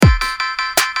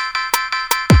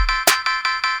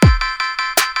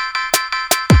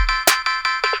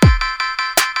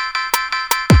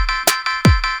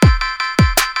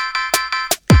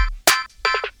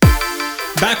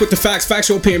with the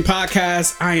Factual Opinion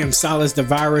Podcast. I am Silas the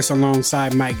Virus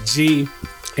alongside Mike G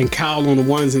and Kyle on the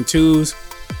ones and twos.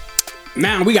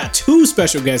 Now we got two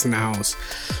special guests in the house.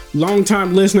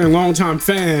 Long-time listener, long-time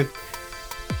fan,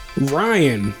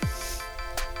 Ryan.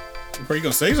 Are you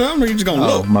gonna say something, or you just gonna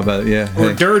look? Oh, my bad. Yeah. Or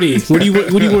Hey. Dirty. What do you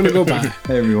want to go by?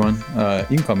 Hey everyone.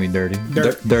 You can call me Dirty.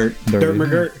 Dirt. Dirty. Dirt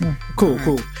McGirt.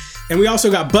 Cool. And we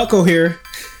also got Bucko here.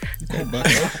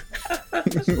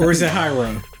 Or is it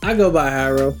Hyro? I go by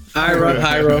Hyro.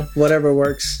 Hyro, whatever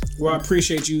works. Well, I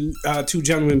appreciate you two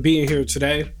gentlemen being here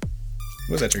today.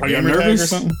 Was that your Are you gamer tag or nervous?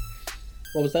 something?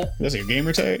 What was that? That's your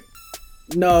gamer tag?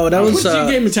 No, that was. What's your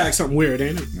game attack? Something weird,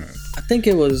 ain't it? I think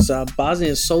it was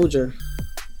Bosnian Soldier.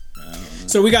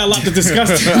 So we got a lot to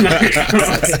discuss tonight.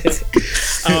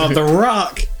 The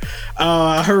Rock.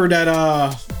 I heard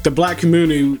that the black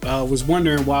community was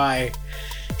wondering why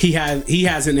he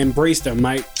hasn't embraced them,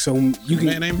 Mike. So you can.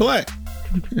 Man ain't black.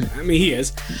 I mean, he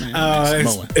is. Man,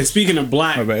 And speaking of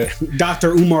black, My bad.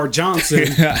 Dr. Umar Johnson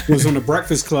was on the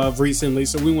Breakfast Club recently,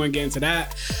 so we want to get into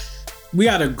that. We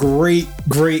got a great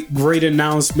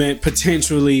announcement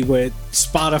potentially with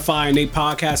Spotify and a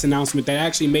podcast announcement that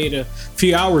actually made a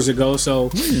few hours ago. So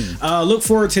look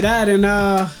forward to that. And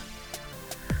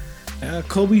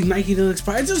Kobe's Nike to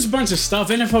expire. It's just a bunch of stuff.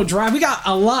 NFL Drive. We got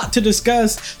a lot to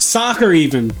discuss. Soccer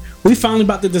even. We finally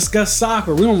about to discuss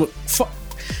soccer. We don't...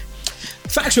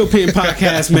 Factual Opinion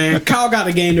Podcast, man. Kyle got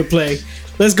a game to play.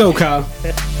 Let's go, Kyle.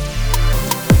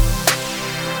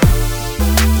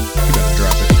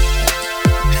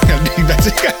 You better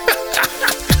drop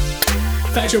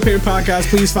it. Factual Opinion Podcast.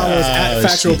 Please follow us at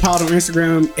Factual Pod on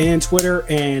Instagram and Twitter,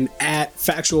 and at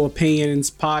Factual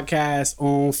Opinions Podcast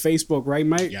on Facebook. Right,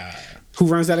 Mike? Yeah. Who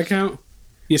runs that account?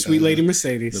 Your sweet lady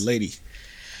Mercedes. The lady.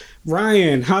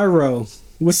 Ryan, Hyro.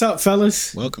 What's up,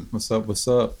 fellas? Welcome. What's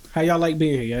up? How y'all like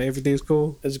being here? Yeah, everything's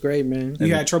cool. It's great, man.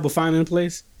 You had trouble finding a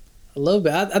place? A little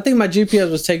bit. I think my GPS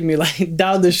was taking me like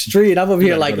down the street. I'm over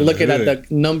here like go to the looking at hood.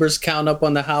 the numbers count up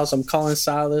on the house. I'm calling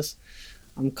Silas.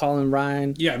 I'm calling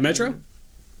Ryan. Yeah, Metro.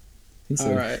 He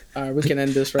said, All right. We can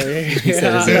end this right here. He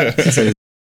said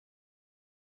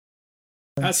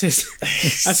That's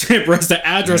the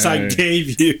address I Right.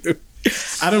 gave you.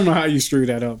 I don't know how you screwed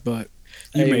that up, but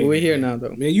you Hey, made we're it. here now,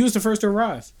 though. Man, you was the first to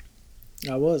arrive.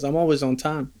 I'm always on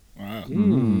time. Wow. I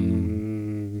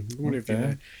wonder if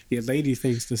Okay. your lady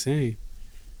thinks the same.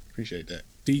 Appreciate that.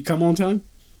 Do you come on time?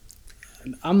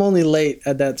 I'm only late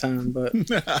at that time, but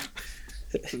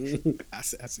I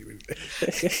see what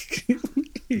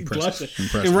you blushing.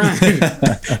 Impressive. And Ryan,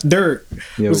 Dirt,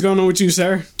 Yo. what's going on with you,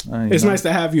 sir? It's nice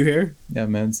to have you here. Yeah,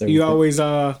 man. So You always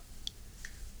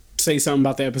say something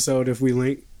about the episode if we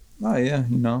link. Oh yeah,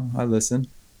 I listen.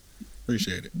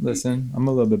 Appreciate it. I'm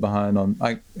a little bit behind on.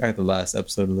 I got the last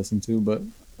episode to listen to, but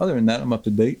other than that, I'm up to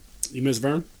date. You miss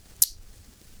Vern?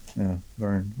 Yeah,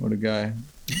 Vern, what a guy.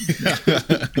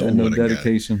 Oh, And no what a guy.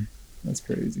 dedication. That's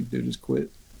crazy. Dude just quit.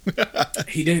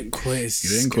 He didn't quit. He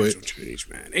didn't quit. Change,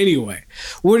 man. Anyway,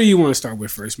 where do you want to start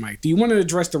with first, Mike? Do you want to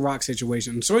address the Rock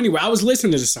situation? So anyway, I was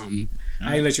listening to something.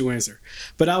 I didn't let you answer,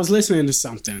 but I was listening to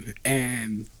something,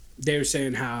 and they were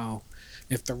saying how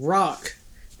if the Rock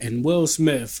and Will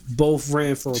Smith both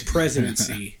ran for a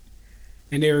presidency,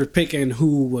 and they were picking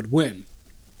who would win,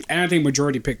 and I think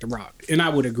majority picked the Rock, and I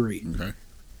would agree. Okay.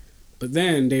 But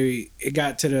then it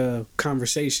got to the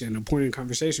conversation, a point in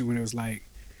conversation when it was like,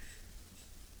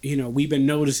 we've been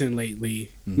noticing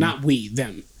lately, not we,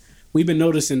 them. We've been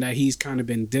noticing that he's kind of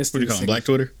been What do distancing. you call him? Black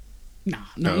Twitter? No.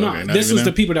 okay, not This even was the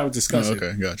them? people that were Oh, discussing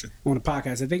okay, gotcha. on the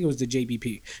podcast. I think it was the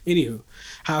JBP. Anywho,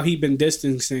 how he been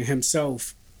distancing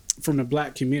himself from the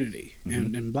black community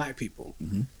and black people.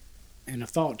 Mhm. And a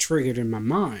thought triggered in my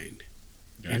mind.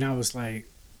 Yeah. And I was like,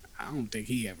 I don't think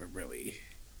he ever really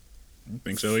I don't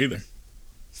think so either.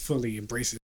 fully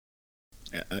embraces.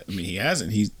 I mean, he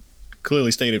hasn't. He's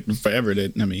clearly stated forever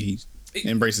that, he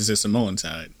embraces his Samoan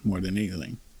side more than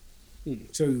anything.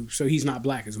 So he's not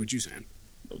black, is what you're saying.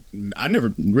 I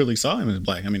never really saw him as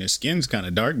black. I mean, his skin's kind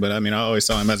of dark, but I always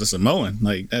saw him as a Samoan.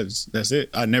 Like, that's it.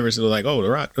 I never said, like, oh, The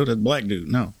Rock, oh, that's a black dude.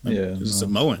 No. Yeah, He's a no.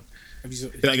 Samoan. Have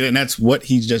you, Like, and that's what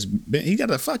he's just been. He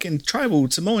got a fucking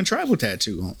Samoan tribal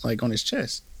tattoo, on his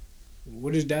chest.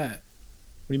 what is that?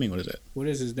 What do you mean, what is that? What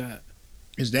is his dad?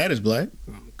 His dad is black.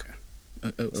 Oh,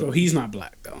 okay. So he's not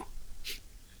black though.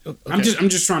 okay. I'm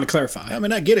just trying to clarify. I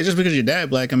mean, I get it. Just because your dad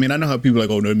black, I know how people are like,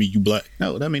 oh, no, that mean you black.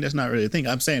 No, that's not really a thing.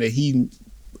 I'm saying that he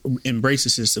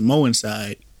embraces his Samoan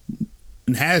side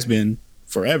and has been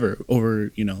forever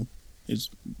over, his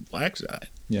black side.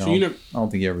 Yeah, So I you don't, never- I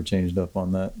don't think he ever changed up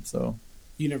on that. So,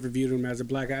 You never viewed him as a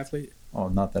black athlete?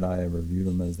 not that I ever viewed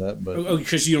him as that, but Oh,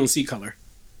 because you don't see color.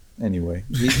 Anyway,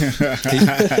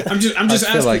 I'm just I feel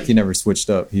asking. like he never switched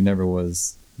up. He never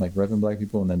was like repping black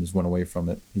people and then just went away from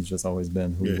it. He's just always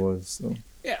been who he was. So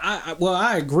Yeah,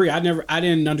 I agree. I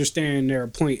didn't understand their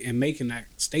point in making that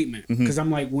statement because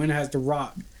I'm like, when has The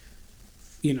Rock,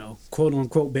 quote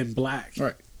unquote, been black?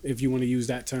 Right. If you want to use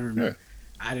that term. Yeah.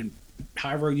 I didn't.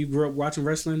 However, you grew up watching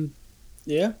wrestling.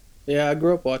 Yeah, I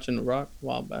grew up watching The Rock a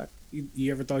while back.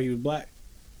 You ever thought he was black?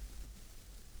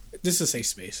 This is a safe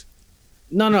space.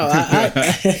 No,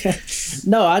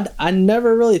 I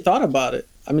never really thought about it.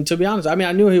 I mean, to be honest, I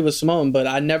knew he was Samoan, but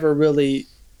I never really,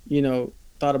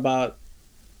 thought about,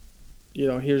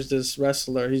 here's this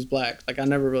wrestler, he's black. Like, I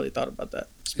never really thought about that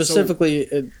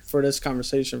specifically for this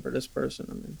conversation for this person.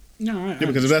 I mean, No,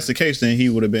 because if that's the case, then he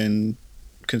would have been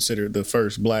considered the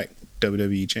first black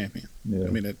WWE champion. yeah, I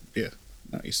mean,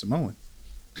 no, he's Samoan.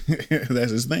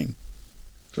 That's his thing.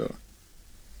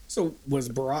 So was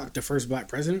Barack the first black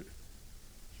president?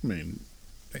 I mean,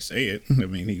 they say it. I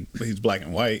mean, he's black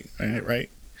and white, right?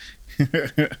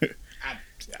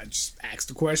 I just asked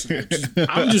the question.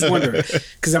 I'm just wondering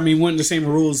because wouldn't the same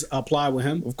rules apply with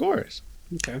him? Of course,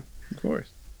 Okay. of course.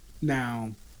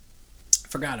 Now, I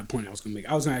forgot a point I was going to make.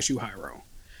 I was going to ask you, Hyro.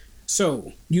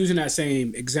 So, using that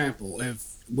same example, if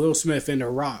Will Smith and The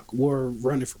Rock were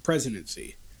running for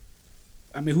presidency,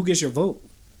 who gets your vote?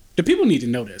 The people need to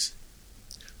know this.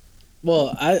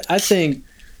 well, I think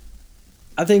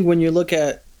when you look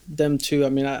at them two,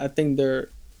 I think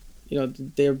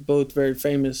they're both very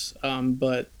famous.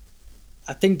 But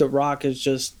I think The Rock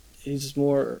he's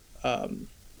more.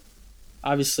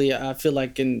 Obviously, I feel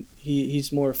like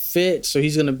he's more fit, so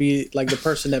he's gonna be like the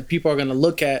person that people are gonna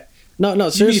look at. No,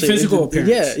 seriously, physical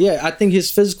appearance. Yeah. I think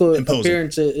his physical Imposing.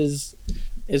 appearance is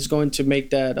going to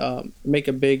make that make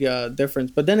a big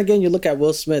difference. But then again, you look at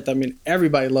Will Smith.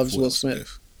 Everybody loves Will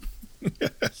Smith.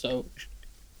 So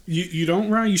You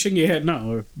don't, Ryan? You shaking your head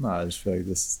no. Or, nah, I just feel like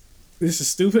this this is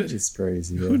stupid. is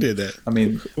crazy. Yeah. Who did that? I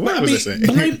mean, What was I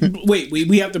saying? Wait,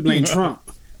 we have to blame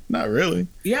Trump. Not really.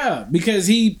 Yeah, because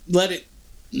he let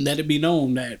it be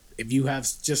known that if you have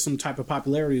just some type of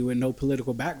popularity with no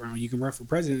political background, you can run for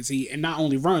presidency, and not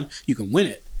only run, you can win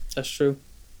it. that's true.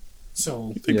 So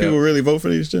You think Yeah. people really vote for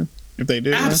these two? If they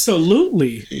did,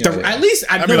 absolutely. Yeah. At least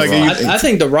I mean, know like, I I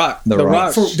think The Rock. The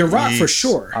Rock. for The Rock for Yes.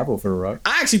 sure. I vote for The Rock.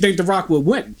 I actually think The Rock would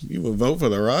win. you would vote for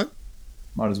The Rock?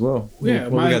 Might as well. Yeah,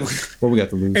 what, might- we got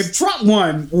to lose? If Trump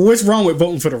won, what's wrong with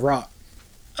voting for The Rock?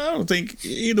 I don't think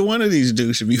either one of these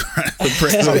dudes should be running for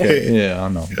president. Okay, yeah, I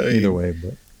know. Hey. Either way,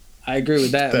 but I agree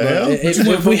with that. The But hell? if, You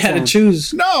wanna if we vote had for to him?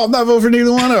 choose, No, I'm not voting for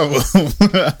neither one of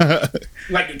them.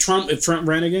 Like if Trump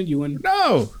ran again, you wouldn't.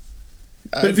 No.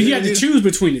 But if you had to choose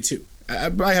between the two, I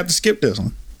might have to skip this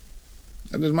one.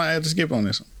 I just might have to skip on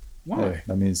this one. why? hey,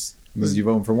 that means you're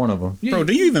voting for one of them. Yeah. Bro,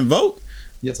 do you even vote?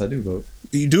 Yes, I do vote.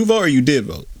 You do vote or you did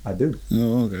vote? I do.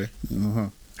 Oh, okay. Uh-huh.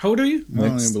 How old are you? I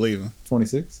don't Next. even believe him.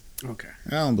 26. Okay,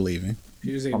 I don't believe him.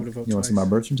 he was able to vote You want twice. to see my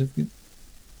birth certificate?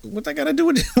 What that got to do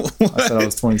with it? I said I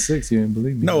was 26. You didn't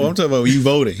believe me. No, I'm talking about you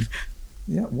voting.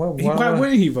 Yeah. Why Why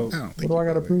wouldn't he vote? I don't What think do I you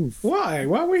got to voted. prove? Why?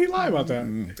 Why would he lie about I that?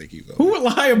 don't think you voted. Who would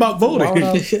lie about Why would voting?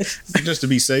 I- Just to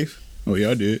be safe. Oh, yeah,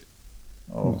 I did.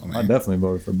 Oh, Oh, man. I definitely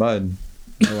voted for Biden.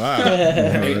 Oh,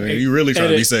 wow. You really trying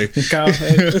to be safe. Kyle,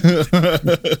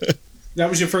 that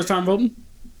was your first time voting?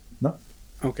 No.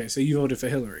 Okay, so you voted for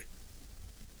Hillary.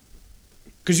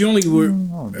 Because you only were,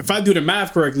 Oh, if I do the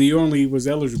math correctly, you only was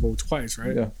eligible twice,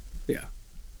 right? yeah,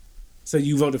 So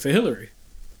you voted for Hillary.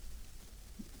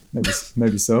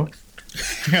 maybe so.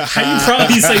 How you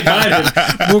probably say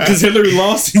Biden? Well, because Hillary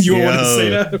lost and you don't want to Yo. say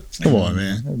that? Come on,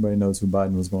 man. Everybody knows who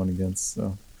Biden was going against.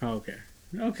 So Oh, okay.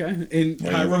 Okay. And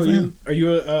Well, Hyro, yeah. are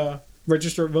you a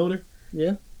registered voter?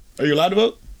 yeah. Are you allowed to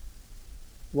vote?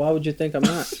 Why would you think I'm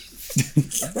not?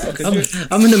 'Cause you're-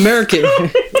 I'm an American.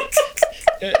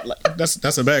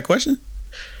 That's a bad question.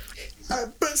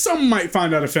 but some might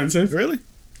find that offensive. Really?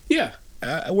 Yeah.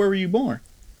 Where were you born?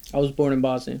 I was born in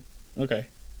Bosnia. Okay.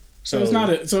 So it's not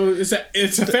a. So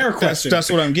it's a fair question. That's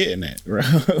what I'm getting at.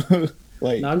 Right?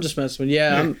 Like, No, I'm just messing with you.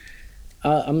 Yeah,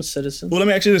 I'm a citizen. well, let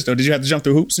me ask you this though: did you have to jump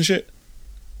through hoops and shit?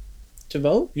 To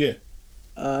vote, Yeah.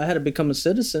 I had to become a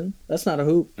citizen. That's not a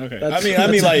hoop. Okay. That's- I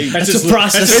mean, like That's It's just a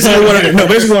process.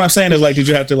 basically what I'm saying is like, did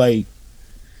you have to like,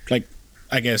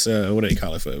 I guess what do they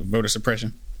call it for voter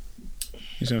suppression?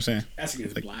 You see what I'm saying? That's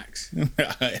against blacks.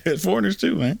 It's foreigners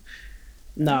too, man.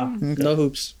 No, no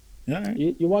hoops. All right.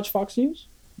 You watch Fox News?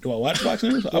 Do I watch Fox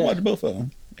News? I Yeah. watch both of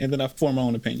them, and then I form my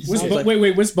own opinion. What's Sounds like-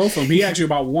 wait, what's both of them? He asked you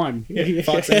about one. Yeah,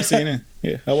 Fox and CNN.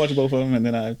 Yeah, I watch both of them, and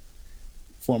then I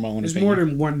form my own There's opinion. more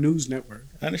than one news network.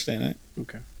 I understand that,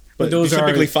 Okay. but those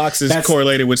typically are Fox is that's-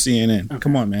 correlated with CNN. Okay.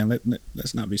 Come on, man.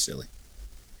 Let's not be silly.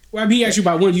 Well, I mean, he asked you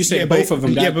about one. You said both of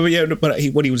them.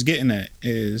 What he was getting at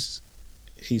is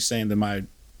he's saying that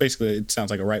basically it sounds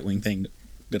like a right wing thing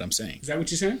that I'm saying. Is that what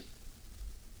you're saying?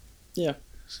 Yeah.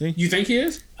 See, You think he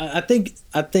is? I think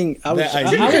I was.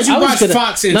 Because you watch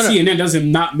Fox and CNN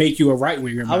doesn't not make you a right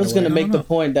winger. I was going to make the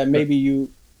point that maybe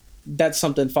that's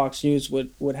something Fox News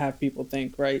would have people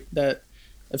think, right? That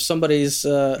if somebody's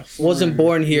wasn't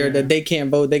born here, that they can't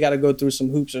vote, they got to go through some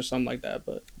hoops or something like that.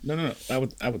 But no. I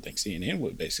would think CNN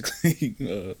would basically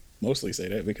mostly say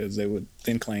that because they would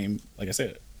then claim, like I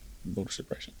said, voter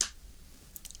suppression.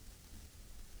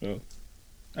 So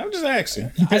I'm just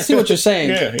asking. I see what you're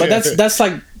saying, but that's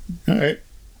like all right.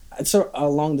 It's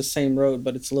along the same road,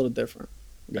 but it's a little different.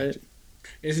 Right? Gotcha.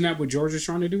 Isn't that what Georgia's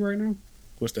trying to do right now,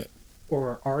 What's that?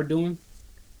 or are doing?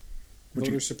 What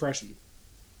Voter you- suppression.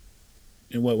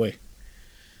 In what way?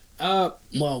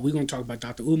 Well, we're gonna talk about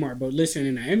Dr. Umar, but listen,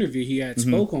 in the interview, he had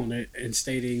spoke on it and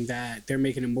stating that they're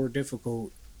making it more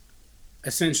difficult,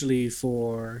 essentially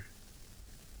for.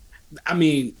 I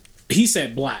mean, he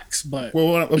said blacks, but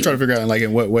Well, I'm trying to figure out, like,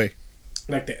 in what way?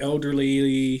 like the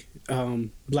elderly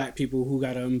black people who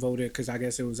got unvoted, because I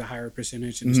guess it was a higher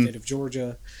percentage in the state of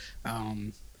Georgia.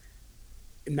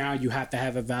 Now you have to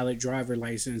have a valid driver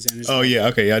license, and it's Oh yeah,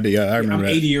 okay, I remember I'm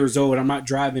that. 80 years old. I'm not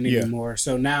driving Yeah. anymore.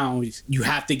 So now you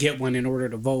have to get one in order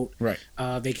to vote. Right.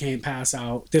 They can't pass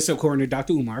out. This according to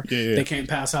Dr. Umar. Yeah. They can't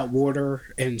pass out water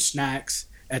and snacks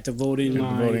at the voting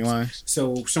lines. Voting lines.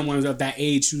 So someone of that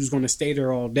age who's going to stay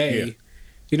there all day. Yeah.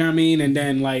 You know what I mean? And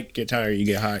then like Get tired, you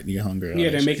get hot, you get hungry. all yeah,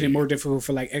 that they're shit. making it more difficult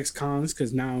for like ex-cons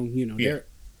because now they're.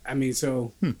 I mean,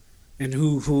 so and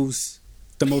who's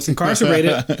the most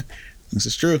incarcerated? This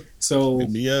is true. So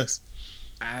It'd be us.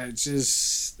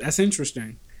 that's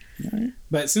interesting. Right.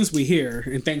 But since we're here,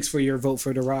 and thanks for your vote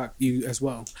for The Rock, you as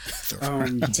well.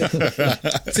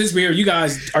 Since we're here,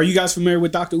 are you guys familiar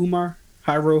with Dr. Umar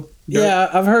Hyro? yeah,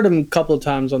 I've heard him a couple of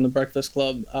times on the Breakfast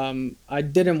Club. I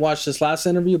didn't watch this last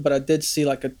interview, but I did see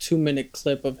like a 2-minute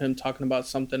clip of him talking about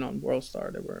something on World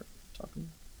Star that we're talking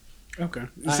about. Okay.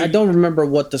 I don't remember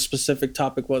what the specific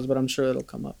topic was, but I'm sure it'll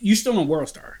come up. You still on World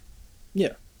Star?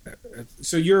 Yeah.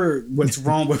 So you're what's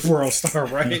wrong with World Star,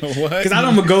 right? What? Because I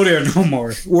don't go there no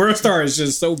more. World Star is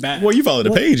just so bad. Well, you follow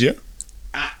the page, yeah?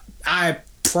 I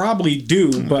probably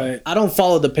do, but I don't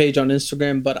follow the page on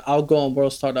Instagram, but I'll go on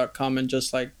worldstar.com and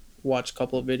just like watch a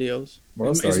couple of videos.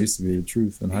 Worldstar used to be the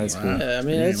truth in high school. Yeah, I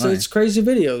mean, You ain't lying. it's crazy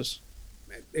videos.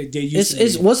 they used to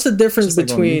It's be- what's the difference Just like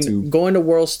on between YouTube. going to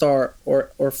Worldstar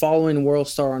or following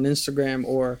Worldstar on Instagram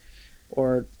or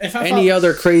If I any follow-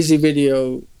 other crazy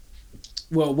video?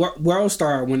 Well, World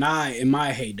Star, in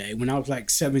my heyday, when I was like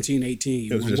 17,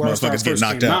 18, It was when just World Star motherfuckers getting first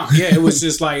knocked came out. yeah,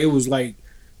 it was like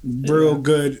real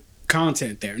good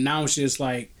content there. Now it's just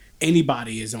like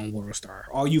anybody is on World Star.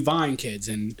 All you Vine kids,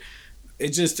 and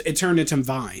it turned into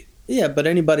Vine. Yeah, but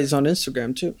anybody's on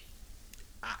Instagram too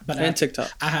But and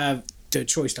TikTok. I have the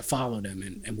choice to follow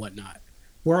them and whatnot.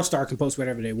 World Star can post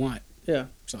whatever they want. Yeah.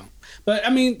 So, but I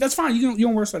mean, that's fine. You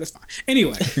don't World Star, that's fine.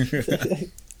 Anyway.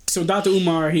 So Dr.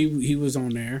 Umar, he was on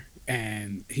there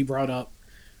and he brought up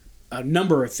a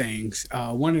number of things.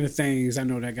 One of the things I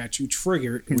know that got you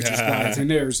triggered, which is why, and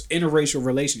there's interracial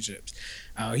relationships.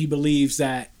 He believes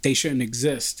that they shouldn't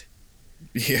exist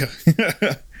Yeah.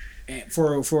 and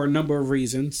for a number of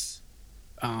reasons.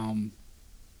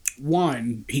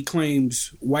 One, he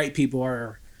claims white people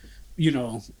are,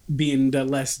 being the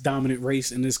less dominant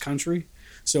race in this country.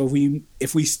 So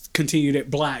if we continue to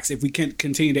blacks, if we can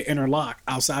continue to interlock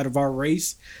outside of our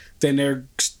race, then they're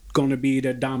going to be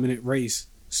the dominant race,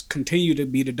 continue to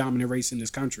be the dominant race in this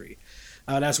country.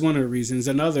 That's one of the reasons.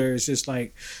 Another is just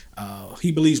like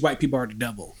he believes white people are the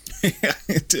devil.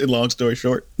 Long story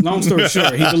short. Long story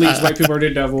short, he believes white people are the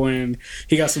devil, and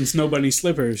he got some snow bunny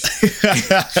slippers.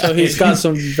 So he's got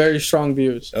some very strong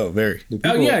views. Oh, very.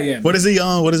 Oh yeah. What is he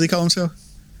on? What does he call himself?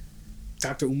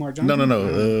 Dr. Umar Johnson?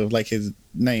 No. Like his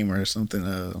name or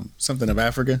something. Something of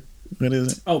Africa. What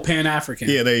is it? Oh, Pan African.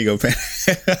 Yeah, there you go.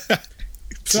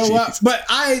 So, but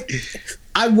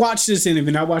I watched this interview,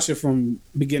 and I watched it from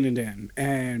beginning to end,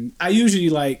 and I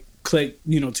usually click,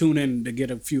 tune in to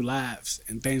get a few laughs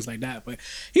and things like that. But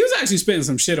he was actually spitting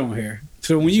some shit on here.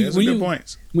 So when good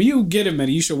points. when you get a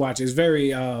minute, you should watch it. It's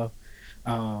very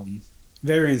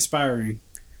very inspiring.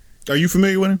 Are you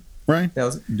familiar with him, Ryan?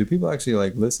 Yeah, do people actually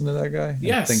listen to that guy? And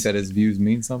Yes. think that his views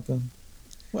mean something?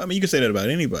 Well, I mean, you can say that about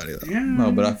anybody, though. Yeah. No,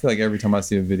 but I feel like every time I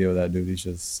see a video of that dude, he's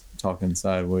just talking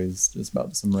sideways, just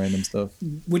about some random stuff.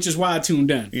 Which is why I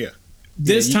tuned in. Yeah.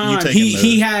 This you time taking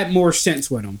he had more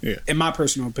sense with him. Yeah. In my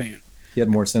personal opinion. He had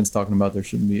more sense talking about there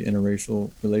shouldn't be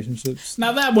interracial relationships.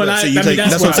 Now that one, That's I what mean,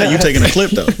 I'm saying. You're taking a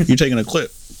clip, though. You're taking a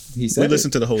clip. he We said it.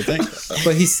 listened to the whole thing.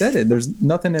 But he said it. There's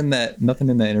nothing in that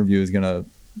interview is gonna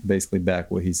basically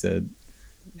back what he said.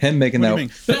 Him making What do that. you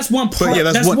mean? But that's one part. But yeah,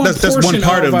 that's one portion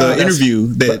part of the interview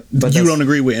that but you that's- don't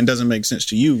agree with and doesn't make sense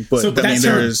to you. But So I mean, that's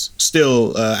there her. is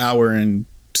still an hour and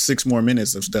 6 more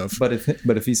minutes of stuff. But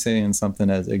if he's saying something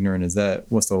as ignorant as that,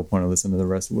 what's the whole point of listening to the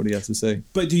rest of what he has to say?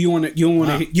 But do you want to? You don't want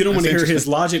Wow. to? You don't want to That's hear his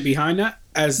interesting. logic behind that?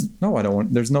 As No, I don't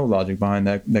want. There's no logic behind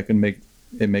that can make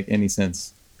it make any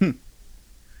sense.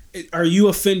 are you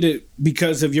offended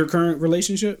because of your current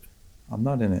relationship? I'm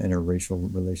not in an interracial Are you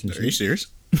relationship. serious?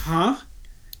 Huh?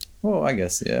 Well, I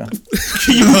guess yeah.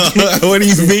 What do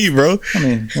you mean, bro? I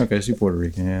mean, okay, she's Puerto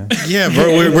Rican, yeah. Yeah,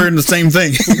 bro, we're in the same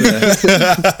thing.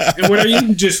 And what are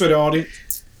you? Just for the audience.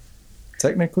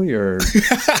 Technically, or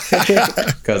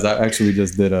because I actually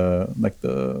just did like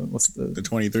what's The the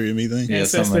 23andMe thing. Yeah.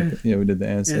 something like Ancestry? that. Yeah, we did the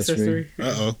ancestry. Ancestry.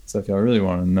 Uh oh. So if y'all really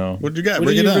want to know, What you got? What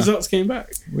Break do it your down. results came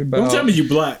back? we Don't tell about me you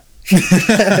black.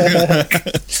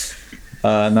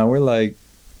 no, we're like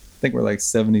I think we're like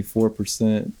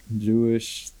 74%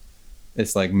 Jewish.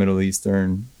 It's like Middle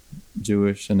Eastern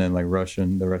Jewish, and then like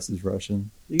Russian. The rest is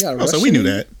Russian. You got Oh, so we knew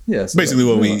that. Yeah, so Basically,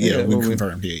 what we what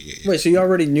confirmed. Yeah. Wait, so you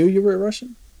already knew you were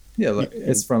Russian? Yeah, like,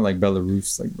 it's from like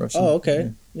Belarus, like Russian. Oh,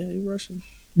 okay. Yeah, you're Russian.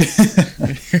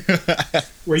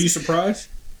 Were you surprised?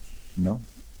 No,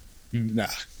 Nah.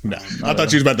 I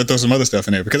thought you was about to throw some other stuff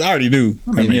in there because I already knew.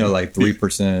 I mean, you know, like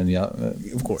 3%. Yeah,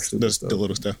 of course, stupid the stuff.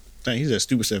 little stuff. Dang, he said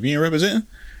stupid stuff. You ain't representing.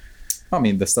 I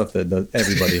mean, the stuff that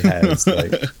everybody has,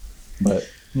 like, but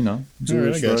you know, All right, I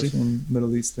Jewish, got you. Russian,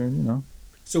 Middle Eastern, you know.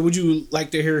 So would you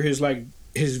like to hear his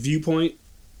viewpoint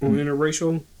on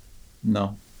interracial?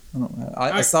 No, I don't.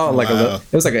 I saw like Wow.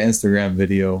 it was like an Instagram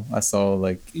video. I saw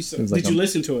like You said, it was like did you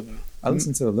listen to it though? I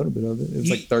listened to a little bit of it. It was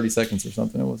like 30 seconds or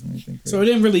something. It wasn't anything. Crazy. So it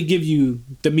didn't really give you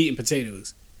the meat and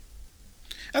potatoes.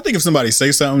 I think if somebody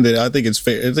say something that I think is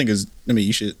fair, I mean,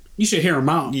 you should. You should hear him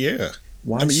out. Yeah.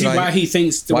 why I mean, should why he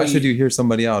thinks the why way should you hear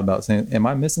somebody out about saying, "Am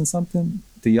I missing something?"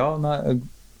 Do y'all not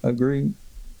agree?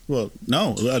 Well,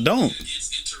 no, I don't.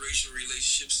 Against interracial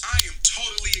relationships. I am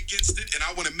totally against it, and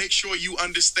I want to make sure you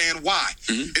understand why.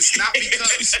 It's not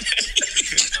because.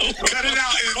 Cut it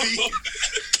out, Envy.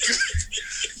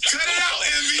 Cut it out,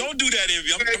 Envy. Don't do that,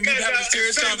 Envy. I'm having a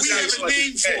serious We have conversation. a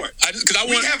name for it. Because I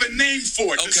We want. have a name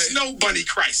for it. The Okay. snow bunny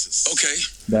crisis. Okay.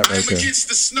 That I'm right there. against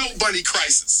the snow bunny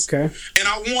crisis. Okay. And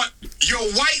I want your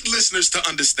white listeners to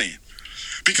understand.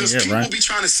 Because Yeah, people right. be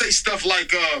trying to say stuff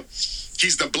like,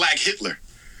 he's the black Hitler.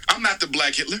 I'm not the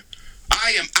black Hitler.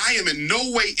 I am in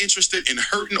no way interested in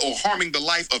hurting or harming the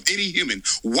life of any human,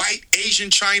 white, Asian,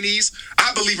 Chinese.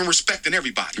 I believe in respecting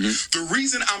everybody. The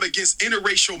reason I'm against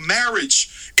interracial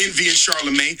marriage, Envy and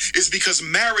Charlemagne, is because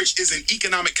marriage is an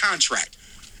economic contract.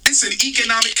 It's an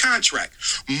economic contract.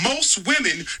 Most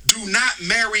women do not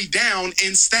marry down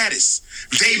in status.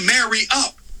 They marry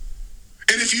up.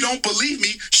 And if you don't believe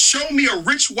me, show me a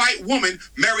rich white woman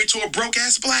married to a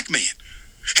broke-ass black man.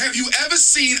 Have you ever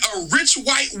seen a rich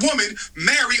white woman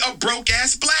marry a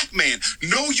broke-ass black man?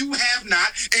 No, you have not,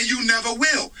 and you never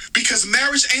will. Because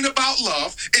marriage ain't about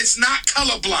love, it's not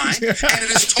colorblind, and it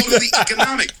is totally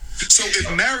economic. So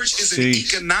if marriage is an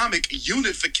Sheesh. economic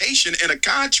unification and a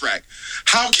contract,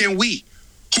 how can we,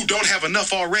 who don't have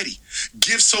enough already,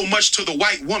 give so much to the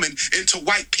white woman and to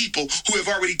white people who have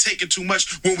already taken too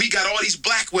much when we got all these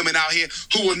black women out here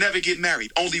who will never get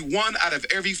married? Only 1 out of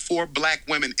every 4 black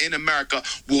women in America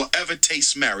will ever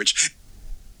taste marriage.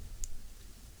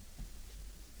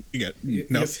 You got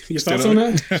no. Your Still thoughts on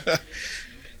don't- that?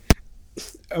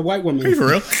 A white woman. Are you for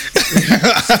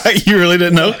real? You really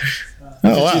didn't know?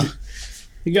 Oh wow.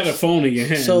 You got a phone in your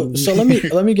hand. So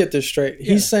let me get this straight.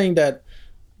 He's saying that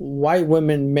white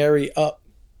women marry up,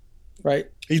 right?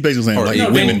 He's basically saying Or like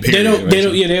no, women. they period, don't. They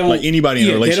don't. Yeah, they don't. like anybody in a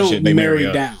yeah, relationship. They don't marry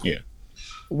up. down. Yeah.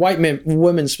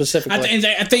 Women specifically.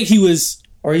 I think he was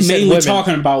Or he said mainly women.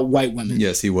 talking about white women.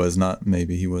 Yes, he was not.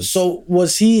 Maybe he was. So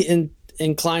was he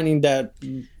inclining that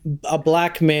a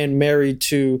black man married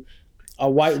to a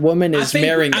white woman is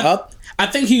marrying up? I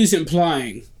think he was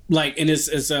implying, like, and it's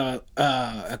a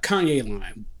Kanye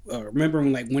line. Remember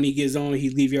when he gets on, he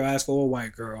leave your ass for a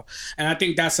white girl, and I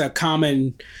think that's a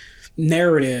common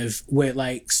narrative with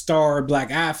like star black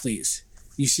athletes.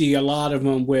 You see a lot of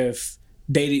them with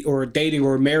dating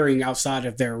or marrying outside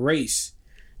of their race,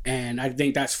 and I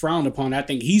think that's frowned upon. I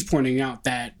think he's pointing out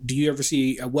that, do you ever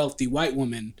see a wealthy white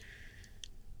woman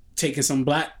taking some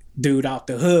black dude out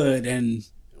the hood and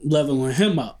leveling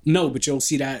him up? No, but you'll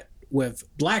see that with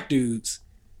black dudes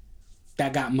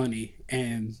that got money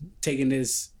and taking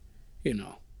this,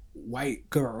 white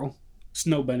girl,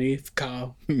 Snow Bunny, if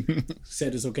Kyle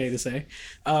said it's okay to say,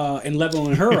 and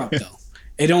leveling her up though.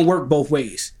 It don't work both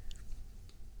ways.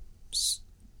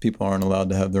 people aren't allowed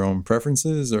to have their own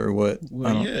preferences or what?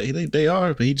 Well, yeah, they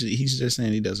are, but he's just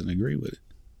saying he doesn't agree with it.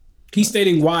 He's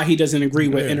stating why he doesn't agree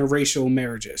with Yeah. interracial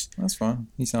marriages. That's fine.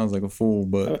 He sounds like a fool,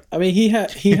 but I mean, he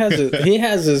has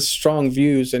his strong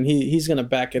views, and he's gonna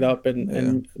back it up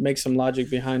and make some logic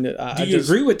behind it. Do you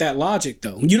agree with that logic,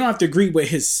 though? You don't have to agree with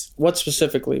his What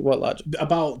specifically? What logic?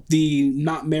 about the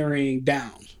not marrying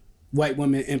down white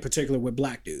women in particular with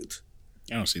black dudes.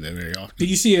 I don't see that very often. Do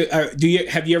you see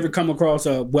have you ever come across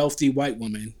a wealthy white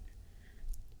woman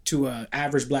to an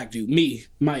average black dude? Me,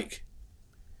 Mike,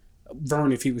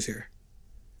 Vern, if he was here.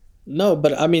 No,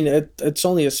 but I mean, it's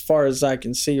only as far as I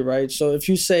can see, right? So if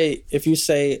you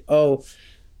say, oh,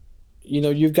 you know,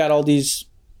 you've got all these,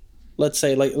 let's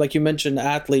say, like you mentioned,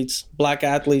 athletes, black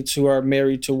athletes who are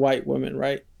married to white women,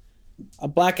 right? A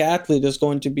black athlete is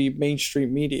going to be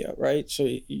mainstream media, right? So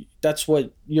that's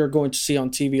what you're going to see on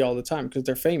TV all the time because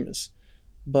they're famous.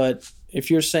 But if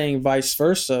you're saying vice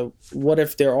versa, what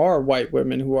if there are white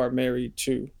women who are married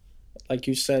to, like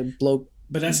you said,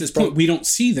 But that's his point. We don't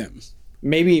see them.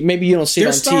 Maybe you don't see it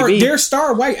on TV. They're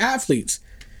star white athletes.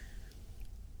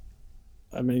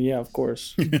 I mean, yeah, of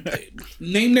course.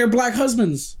 Name their black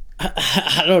husbands.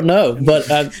 I don't know, but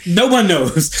No one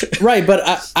knows. right. But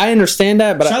I understand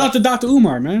that. But Shout out to Dr.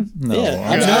 Umar, man. no.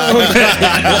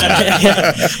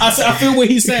 I feel what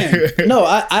he's saying. No,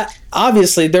 I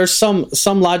obviously there's some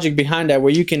logic behind that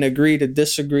where you can agree to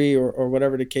disagree or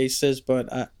whatever the case is.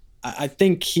 But I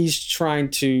think he's trying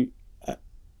to.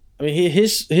 I mean,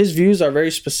 his views are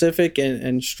very specific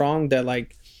and strong. That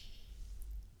like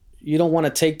you don't want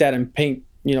to take that and paint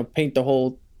the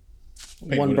whole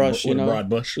one brush. With a broad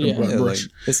brush. Yeah. A broad Yeah, like, brush.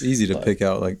 it's easy to pick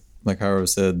out, like Hyro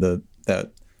said,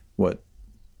 that what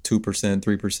 2%,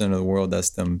 3% of the world, that's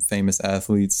them famous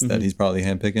athletes that he's probably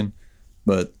handpicking,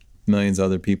 but millions of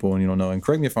other people, and you don't know. And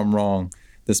correct me if I'm wrong,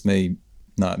 this may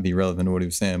not be relevant to what he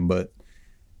was saying, but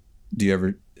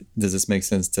does this make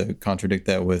sense to contradict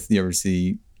that with, you ever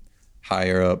see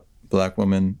higher up black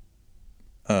women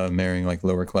marrying like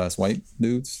lower class white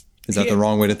dudes? Is that the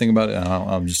wrong way to think about it?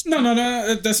 I'm just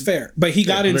No, that's fair. But he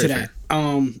got into very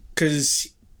that because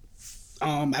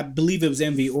I believe it was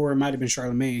Envy or it might have been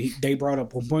Charlemagne. They brought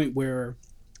up a point where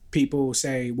people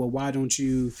say, "Well, why don't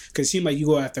you?" Because it seemed like you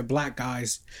go after black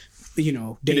guys,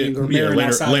 dating or marrying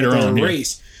outside of their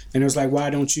race, and it was like, "Why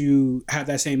don't you have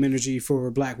that same energy for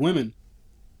black women?"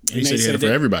 He said he had it for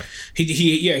everybody.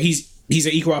 He's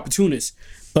an equal opportunist,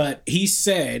 but he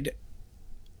said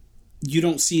you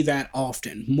don't see that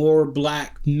often. More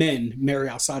black men marry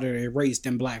outside of their race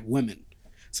than black women.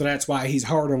 So that's why he's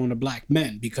harder on the black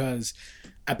men, because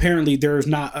apparently there's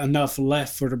not enough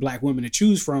left for the black women to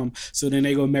choose from. So then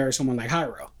they go marry someone like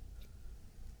Hyro.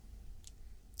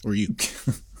 Or you.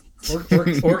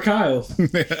 or Kyle.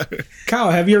 Kyle,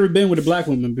 have you ever been with a black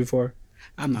woman before?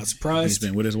 I'm not surprised. He's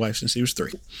been with his wife since he was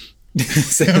 3.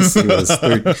 since he was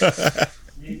 3.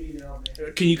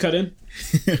 Can you cut in?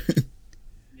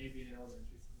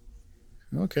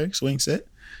 Okay, swing set.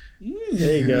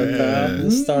 There you go,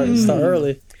 Kyle. Start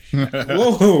early.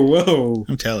 Whoa.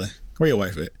 I'm telling. Where your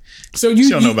wife at? So She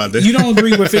don't know about this. You don't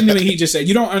agree with anything he just said.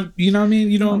 You don't. You know what I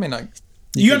mean? You don't. I mean, like,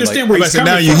 you understand where he's Now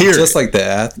coming you from. hear just like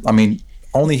the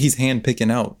only he's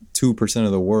handpicking out 2%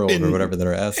 of the world or whatever that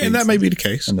are athletes, and that may be the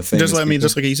case. And the famous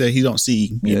just like he said, he don't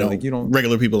see like, you don't-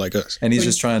 regular people like us. and he's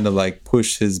just trying to like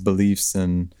push his beliefs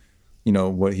and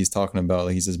what he's talking about.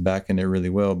 Like, he's just backing it really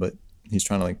well, but he's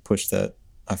trying to like push that,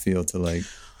 I feel, to like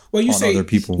Well, you on say other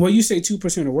people. Well, you say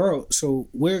 2% of the world, so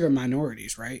we're the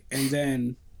minorities, right? And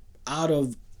then out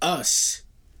of us,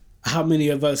 how many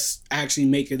of us actually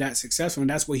make it that successful? And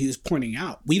that's what he was pointing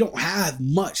out. We don't have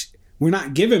much. We're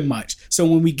not given much. So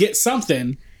when we get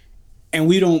something and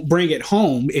we don't bring it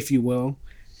home, if you will,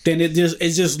 then it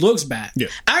just looks bad. Yeah.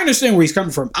 I understand where he's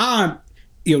coming from.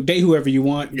 Date whoever you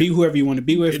want, be whoever you want to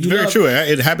be with. It's very true.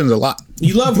 It happens a lot.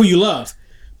 You love who you love.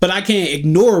 But I can't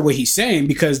ignore what he's saying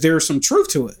because there's some truth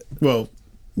to it. Well,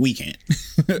 we can't.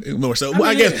 More so.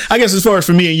 I mean, I guess as far as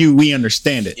for me and you, we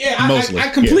understand it. Yeah, mostly. I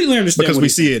completely understand because what we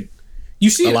he's see it. You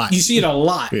see a it. lot. You see it a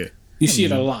lot. Yeah. You see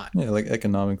it a lot. Yeah, like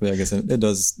economically, I guess it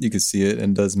does. You could see it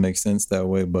and does make sense that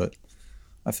way, but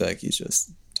I feel like he's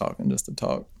just talking just to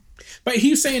talk. But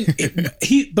he's saying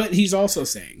But he's also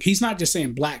saying he's not just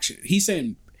saying black shit. He's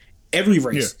saying every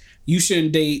race. Yeah. You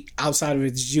shouldn't date outside of the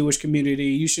Jewish community.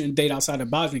 You shouldn't date outside of the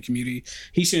Bosnian community.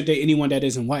 He shouldn't date anyone that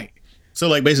isn't white. So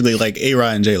like basically like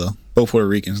A-Rod and J-Lo, both Puerto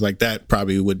Ricans, like that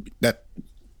probably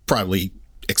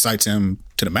excites him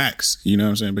to the max. You know what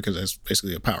I'm saying? Because that's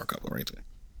basically a power couple right there.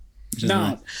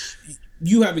 Now,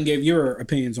 you haven't gave your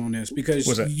opinions on this because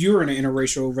What's that? you're in an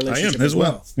interracial relationship I am as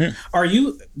well. Yeah. Are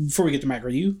you? Before we get to Mac, are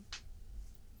you?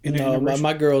 No,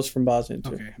 my girl's from Bosnia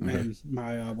too. Okay, and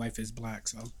my wife is black,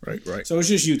 so Right. so it's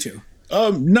just you two.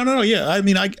 No. Yeah, I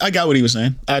mean, I got what he was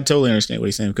saying. I totally understand what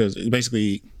he's saying because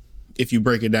basically, if you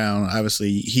break it down,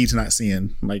 obviously he's not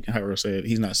seeing, like Hyro said,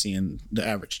 he's not seeing the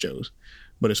average Joes.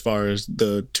 But as far as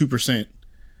the 2%,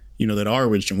 that are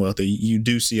rich and wealthy, you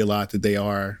do see a lot that they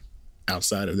are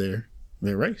outside of their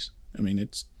race. I mean,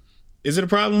 is it a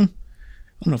problem?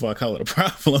 I don't know if I call it a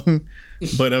problem,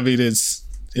 but I mean, it's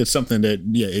something that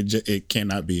it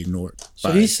cannot be ignored.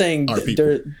 So he's saying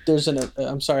there's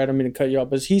I'm sorry, I don't mean to cut you off,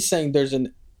 but he's saying there's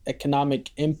an economic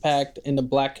impact in the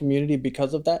black community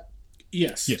because of that.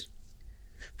 Yes.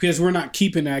 Because we're not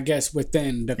keeping it, I guess,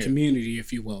 within the community,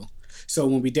 if you will. So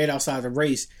when we date outside the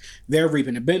race, they're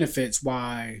reaping the benefits.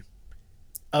 Why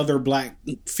other black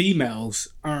females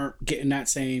aren't getting that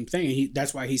same thing?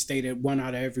 That's why he stated 1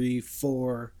 out of every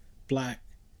 4 black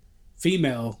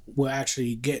female will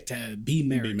actually get to be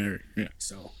married. Yeah.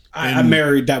 So I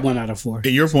married that 1 out of 4.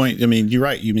 At your point, I mean, you're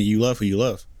right. You mean you love who you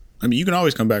love. I mean, you can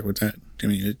always come back with that. I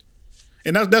mean,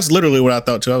 and that's literally what I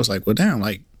thought too. I was like, well, damn,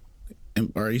 like,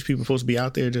 are these people supposed to be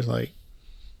out there just like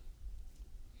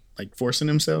forcing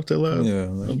themselves to love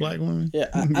a black woman? Yeah,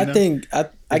 I think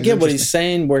I get what he's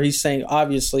saying. Where he's saying,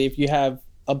 obviously, if you have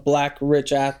a black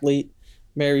rich athlete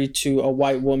married to a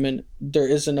white woman, there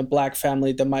isn't a black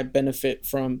family that might benefit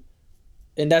from.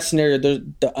 In that scenario,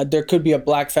 there could be a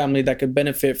black family that could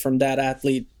benefit from that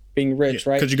athlete being rich,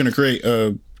 right? Because you're going to create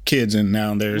kids, and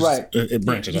now there's it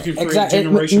branches out.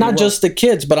 Exactly, not just the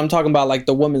kids, but I'm talking about like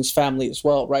the woman's family as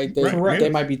well, right? They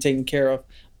might be taken care of,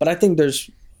 but I think there's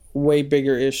way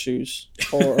bigger issues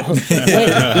or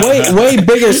way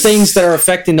bigger things that are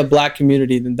affecting the black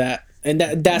community than that, and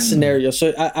that scenario.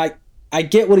 So I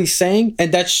get what he's saying,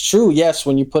 and that's true. Yes,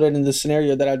 when you put it in the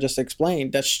scenario that I just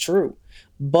explained, that's true,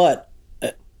 but.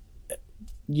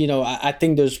 I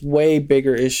think there's way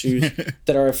bigger issues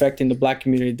that are affecting the black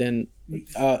community than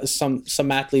some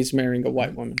athletes marrying a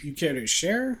white woman. You care to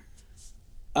share?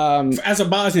 As a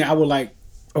Bosnian, I would like,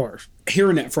 or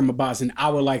hearing that from a Bosnian, I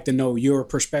would like to know your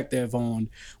perspective on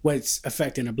what's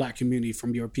affecting the black community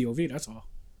from your POV. That's all.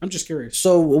 I'm just curious.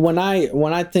 So when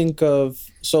I think of,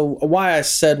 why I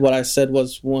said what I said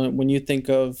was when you think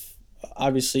of,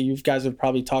 obviously you guys have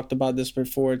probably talked about this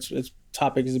before. It's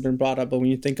topic has been brought up, but when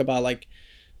you think about like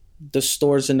the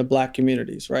stores in the black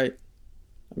communities, right?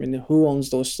 I mean, who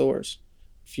owns those stores?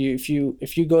 If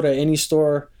you go to any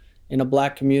store in a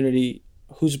black community,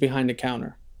 who's behind the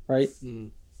counter, right?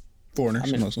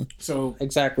 Foreigners, mostly. So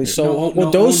exactly. So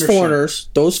those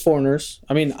foreigners.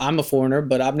 I mean, I'm a foreigner,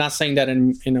 but I'm not saying that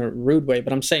in a rude way.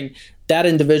 But I'm saying that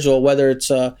individual, whether it's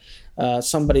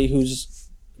somebody who's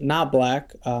not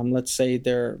black, let's say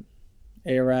they're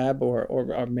Arab or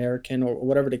American or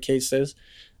whatever the case is.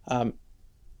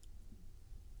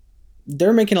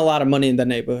 They're making a lot of money in the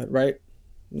neighborhood, right?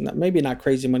 Maybe not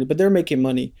crazy money, but they're making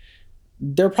money.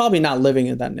 They're probably not living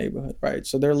in that neighborhood, right?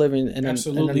 So they're living in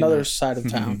another side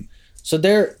of town. So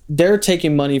they're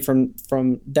taking money from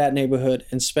that neighborhood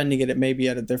and spending it maybe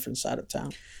at a different side of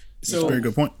town. So that's a very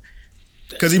good point.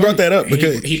 Because he brought that up.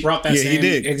 Because he brought that same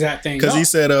exact thing. Because he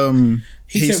said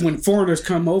he said when foreigners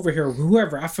come over here,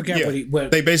 whoever, I forget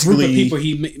what they basically group of people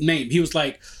he named. He was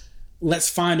like, let's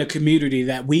find a community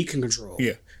that we can control.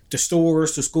 Yeah. The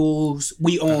stores, the schools,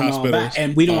 we own all that,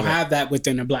 and we don't have that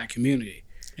within the black community.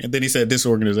 And then he said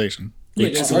disorganization. Are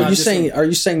you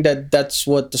saying that that's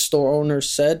what the store owner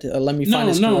said? Let me find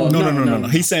this. No.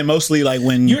 He's saying mostly like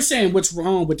when you're saying what's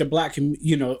wrong with the black,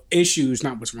 issues,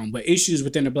 not what's wrong, but issues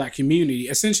within the black community.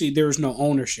 Essentially, there's no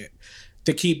ownership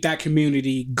to keep that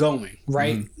community going,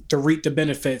 right? To reap the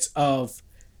benefits of,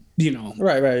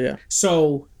 Right, yeah.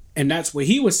 So. And that's what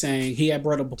he was saying. He had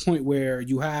brought up a point where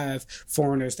you have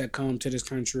foreigners that come to this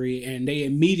country and they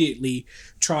immediately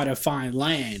try to find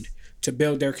land to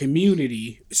build their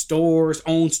community, stores,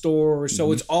 own stores.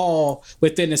 So it's all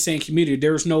within the same community.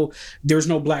 There's no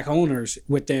black owners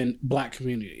within black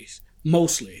communities,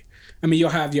 mostly. I mean,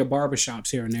 you'll have your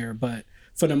barbershops here and there, but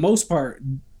for the most part,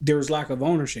 there's lack of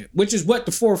ownership, which is what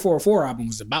the 444 album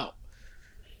was about.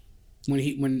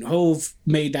 When Hove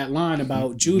made that line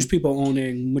about Jewish people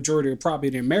owning majority of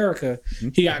property in America,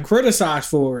 he got criticized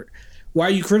for it. Why are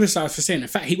you criticized for saying the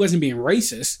fact? He wasn't being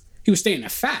racist. He was stating a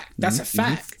fact. That's a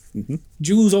fact.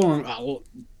 Jews own.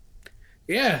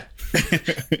 Yeah.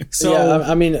 So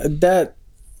yeah, I mean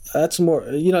that's more.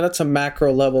 That's a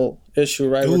macro level issue,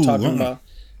 right? We're talking about.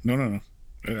 No.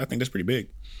 I think that's pretty big.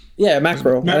 Yeah,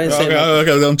 macro. I didn't say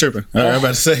okay, I'm tripping. I'm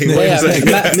about to say.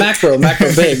 Macro,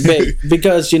 big.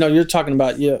 Because you're talking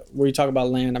about where you talk about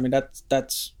land. I mean,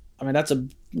 that's I mean,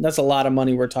 that's a lot of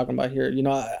money we're talking about here. You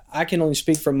know, I can only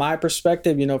speak from my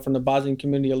perspective, you know, from the Bosnian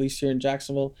community, at least here in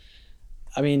Jacksonville.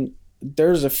 I mean,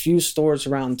 there's a few stores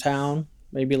around town,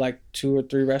 maybe like 2 or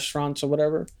 3 restaurants or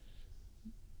whatever.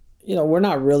 You know, we're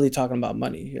not really talking about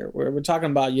money here. We're talking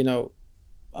about, you know,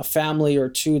 a family or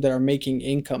 2 that are making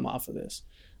income off of this.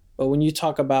 But when you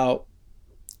talk about,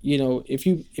 you know, if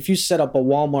you set up a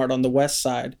Walmart on the west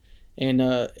side in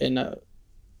a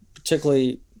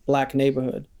particularly black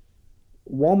neighborhood,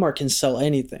 Walmart can sell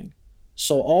anything.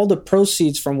 So all the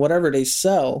proceeds from whatever they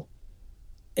sell,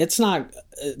 it's not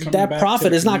that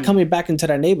profit is not coming back into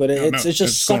that neighborhood. It's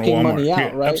just sucking money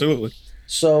out, right? Absolutely.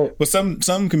 So, but some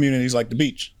communities like the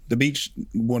beach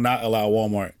will not allow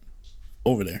Walmart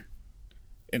over there,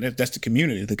 and if that's the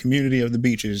community of the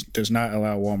beach does not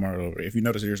allow Walmart over. If you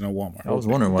notice, there's no Walmart. I was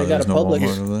wondering why They there's got no a Publix.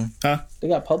 Walmart over there. Huh? they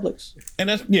got Publix. And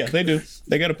that's they do.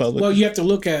 They got a Publix. Well, you have to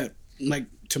look at, like,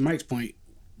 to Mike's point,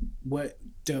 what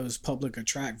does Publix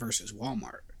attract versus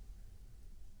Walmart?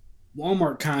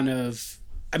 Walmart kind of,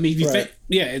 I mean, if you Right.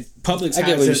 think, Publix I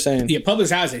get what you're saying. Yeah,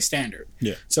 Publix has a standard.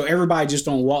 Yeah. So everybody just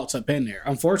don't waltz up in there.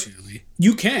 Unfortunately,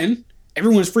 you can.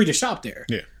 Everyone's free to shop there.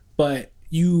 Yeah. But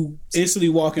you instantly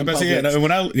walk in But Publix. see,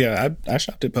 when I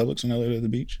shopped at Publix when I lived at the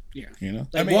beach. Yeah. You know,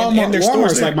 Like I mean, and there's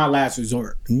stores Walmart's there. like my last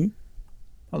resort.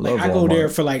 I love Like, I go there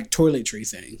Walmart. for like toiletry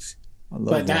things. I love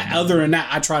But that, Walmart. other than that,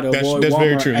 I try to avoid that's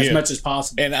very Walmart true, as yeah. much as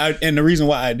possible. And the reason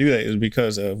why I do that is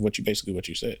because of what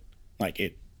you said. Like,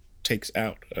 it takes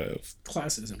out of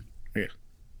Classism.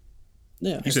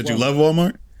 Yeah. You said you love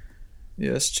Walmart?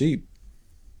 Yeah, it's cheap.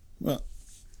 Well,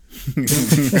 all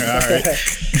right.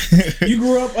 You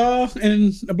grew up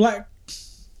in a black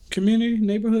community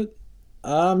neighborhood.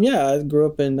 Yeah, I grew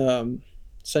up in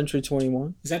Century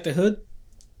 21. Is that the hood?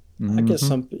 I guess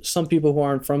some people who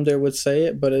aren't from there would say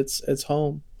it, but it's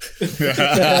home. Is it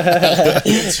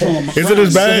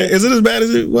as bad? Is it as bad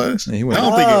as it was? Yeah, he I went-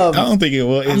 don't think it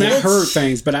was. I mean, I heard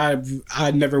things, but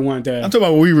I never wanted to. I'm talking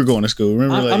about when we were going to school.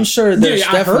 Remember, I'm sure there's Yeah,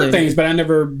 I definitely. heard things, but I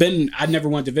never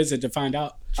wanted to visit to find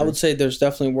out. I would say there's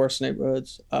definitely worse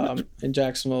neighborhoods in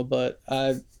Jacksonville, but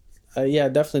yeah,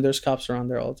 definitely there's cops around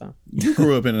there all the time. you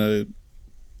grew up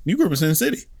in Sin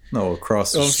City. No,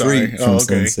 across the Oh, street sorry. from Oh,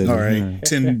 Sin okay. City. All right. Yeah.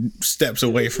 10 steps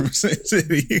away from Sin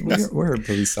City. We heard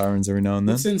police sirens every now and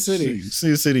then. Sin City.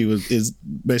 Sin City is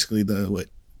basically the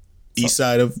east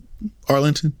side of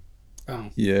Arlington. Oh,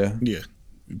 Yeah, Yeah,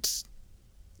 it's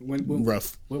what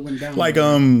rough. went down? Like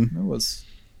it was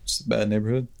just a bad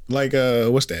neighborhood. like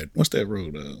what's that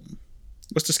road?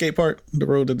 What's the skate park? The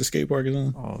road that the skate park is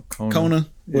on? Oh, Kona. Kona,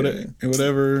 Yeah.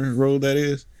 whatever road that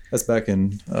is. That's back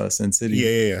in Sin City.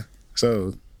 Yeah.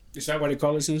 So Is that why they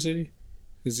call it Sin City?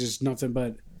 Is just nothing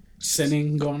but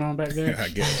sinning going on back there? I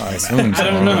guess. I assume so. I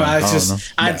don't know.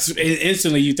 know.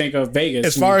 Instantly you think of Vegas.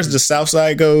 As far as the South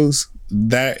Side goes,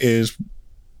 that is,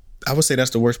 I would say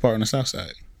that's the worst part on the South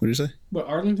Side. What did you say? What,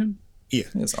 Arlington?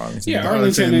 It's Arlington. Yeah,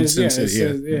 Arlington is Sin yeah,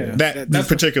 City, yeah. That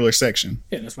particular section.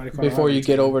 Yeah, that's why they call it Before you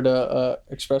Arlington. get over the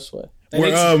expressway. Where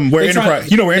they try-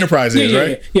 Enterprise, where Enterprise is,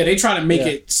 right? Yeah, they try to make Yeah.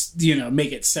 it,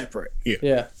 make it separate.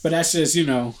 Yeah. But that's just,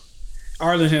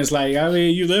 Arlington is like, I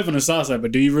mean, you live on the South Side,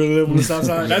 but do you really live on the South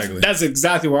Side? Exactly. That's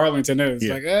exactly where Arlington is.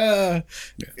 Yeah. Like,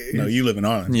 No, you live in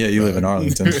Arlington. Yeah, you live in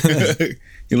Arlington.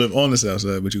 You live on the South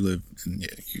Side, but you live in,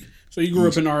 So you grew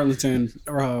up in Arlington,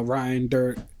 Ryan,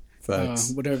 Dirt,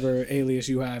 Facts. whatever alias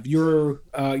you have. You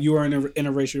are in a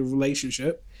interracial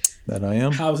relationship. That I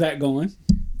am. How's that going?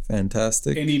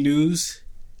 Fantastic. Any news?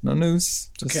 No news.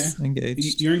 Just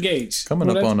engaged. You're engaged.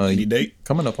 Coming up on any date.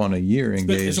 a year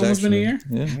engaged. It's almost been a year?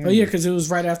 Yeah. Oh yeah, because it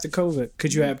was right after COVID.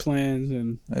 Could you had plans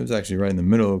and It was actually right in the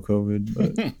middle of COVID,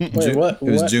 but Wait, what? It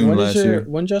was what, June when last did year.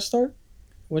 When did y'all start?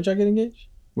 When did y'all get engaged?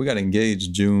 We got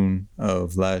engaged June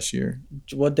of last year.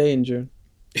 What day in June?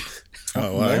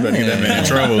 Oh, wow. You better get that man in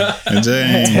trouble.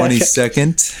 Dang.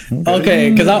 22nd. Okay,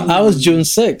 because I was June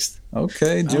 6th.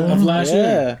 Okay, of June. last year.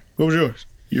 Yeah. What was yours?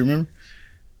 You remember?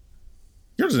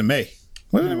 Yours is in May.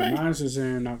 Was it in May? Mine is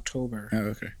in October, Oh,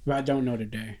 okay. but I don't know the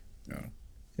day.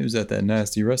 It was at that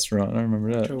nasty restaurant. I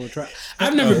remember that.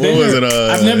 I've never What been was there. it,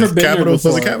 I've never been Capital? there Was it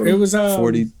before. Capital? It was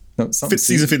 40. No, something.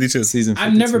 Season 52. Season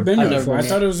 52. I've never been there I've never before. I been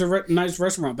thought it was a nice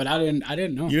restaurant, but I didn't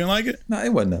know. You didn't like it? No,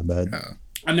 it wasn't that bad.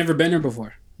 I've never been there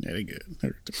before. Yeah, they good.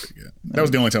 They're pretty good. That was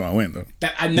the only time I went, though.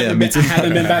 I've Yeah, never me been. too. I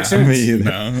haven't been back since. Me either.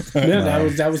 No. Yeah,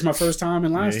 that was my first time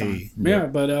and last Hey. time. Yeah,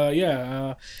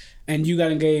 but and you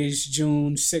got engaged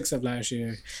June 6th of last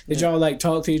year. Did y'all like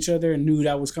talk to each other and knew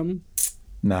that was coming?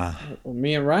 Nah. Well,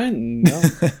 me and Ryan, no.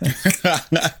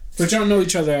 But y'all know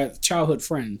each other as childhood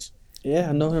friends. Yeah,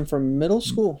 I know him from middle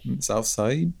school. South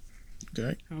Side.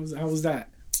 Okay. How was that?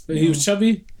 He was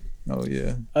chubby. Oh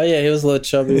yeah. Oh yeah, he was a little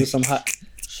chubby with some high.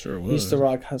 Sure He was. used to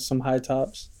rock some high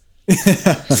tops.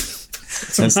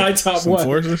 Some high top Some what?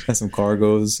 forces? And some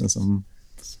cargos and some.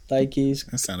 Nikes.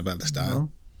 That sounded about the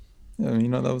style. Yeah, you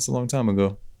know that was a long time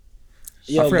ago.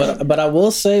 Yo, forgot. but I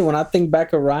will say, when I think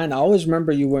back of Ryan, I always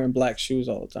remember you wearing black shoes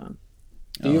all the time.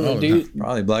 All the Do you?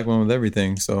 Probably black one with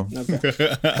everything. So Okay.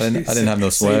 I didn't have no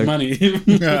Save swag. money. I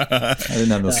didn't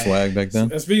have no swag back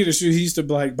then. Speaking of shoes, he used to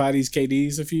like buy these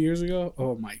KDs a few years ago.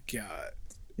 Oh my god!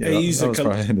 Yeah, He that, used that to was come-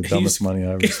 probably the he dumbest used- money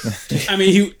I ever spent. I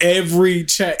mean, every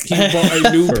check he bought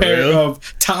a new For pair real? of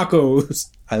tacos.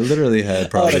 I literally had Oh,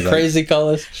 probably the like crazy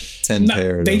colors. 10 Nah,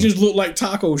 pair. of they them. just looked like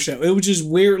taco shell. It was just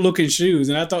weird looking shoes,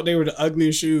 and I thought they were the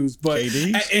ugliest shoes. But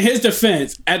KDs? in his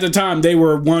defense, at the time, they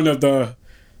were one of the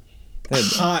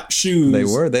hot shoes. They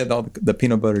were. They had all the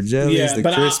peanut butter jellies, Yeah, the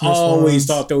but I Christmas always ones.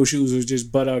 thought those shoes was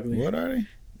just butt ugly. What are they?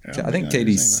 I think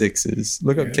KD6s.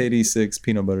 Look up KD6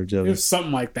 peanut butter It jellies. was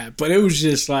something like that. But it was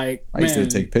just like, I used to man,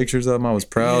 take pictures of them. I was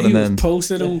proud, he and was then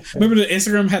posted them. Remember the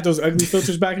Instagram had those ugly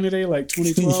filters back in the day, like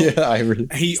 2012? yeah, I really.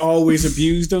 He always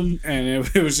abused them, and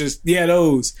it was just,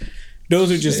 those.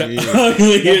 Those are just the Yeah.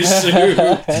 ugliest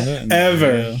shoes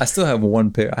ever. I still have one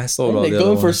pair. I sold all They the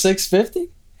go other for ones. $650.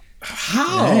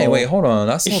 How? Hey, wait, hold on.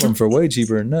 I sold them for way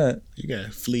cheaper than that. You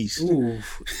got fleece. Ooh,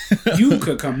 you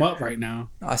could come up right now.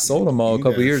 I sold them all a You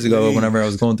couple got years ago. fleas. Whenever I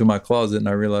was going through my closet and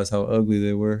I realized how ugly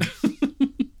they were.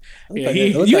 Yeah,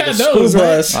 It looked you like had a school those, right?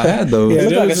 bus. I had those. Yeah, It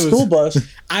looked like a those was- school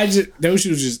bus. Those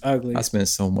shoes just ugly. I spent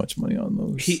so much money on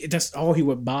those. That's all he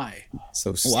would buy.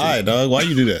 So stupid. Why, dog? Why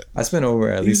you do that? I spent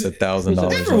over at least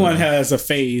 $1,000. Everyone has a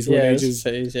phase where Yeah, they it's just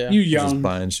phase, yeah. you just young.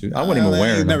 buying shoes. I wasn't even I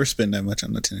wearing them. never spend that much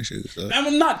on the tennis shoes. So.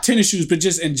 I'm not tennis shoes, but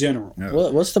just in general. Yeah.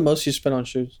 What's the most you spent on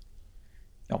shoes?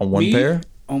 On one Me? pair.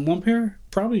 On one pair,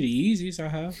 probably the Yeezys I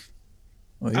have.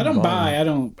 Oh, you I don't bought buy.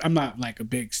 them. I'm not like a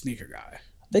big sneaker guy.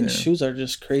 I think Yeah. shoes are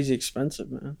just crazy expensive,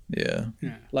 man. Yeah.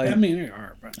 Yeah, Like- I mean they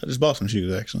are, but I just bought some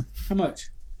shoes actually. how much?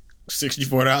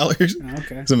 $64. Oh,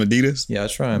 okay. Some Adidas. Yeah, I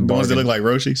try and The ones that bargain. look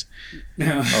like Roshis.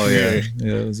 Oh yeah,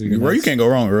 yeah. Those are good. Bro, you can't go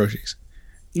wrong with Roshis.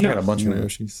 I got a bunch of No.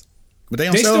 Roshis. But they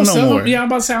don't They sell still them no sell more. them? Yeah, I'm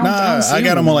about to say. I don't Nah, see I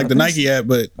got them on like the I Nike app,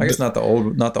 but I guess not the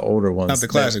older ones. Not the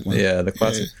classic ones. Yeah, the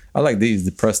classic. I like these,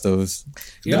 the Prestos.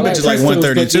 Yeah, Them I like bitches like Prestos, but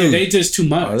 132. yeah, they just too Are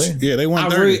much. they? yeah, they I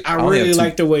 130. really, I only really have two.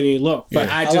 like the way they look, but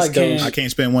Yeah. I I just like those. can't. I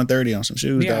can't spend 130 on some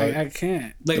shoes, Yeah, dog. I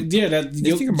can't. Like, yeah, the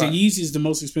think about- Yeezy is the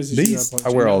most expensive These shoe I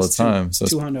wear all the time. So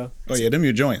 200. Oh yeah, them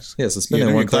your joints. yeah, so spending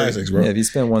them your 130. classics, bro. Yeah, if you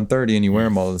spend 130 and you wear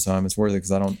them all the time, it's worth it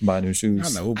because I don't buy new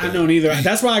shoes. I know. I but- don't either.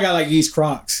 That's why I got like these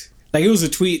Crocs. Like it was a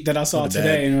tweet that I saw For the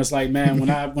today, dad. and it was like, man, when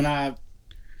I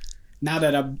now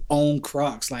that I own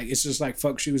Crocs, like it's just like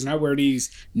fuck shoes, and I wear these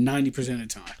 90% of the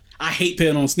time. I hate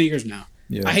putting on sneakers now.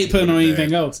 Yeah, I hate putting on What a anything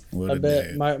dad. else. What I a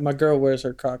bet dad. my girl wears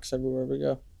her Crocs everywhere we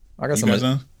go. I got You some. got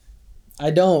some?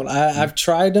 I don't. I've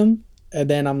tried them, and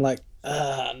then I'm like,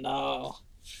 no.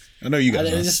 I know you got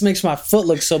It some. just makes my foot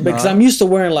look so big because Nah, I'm used to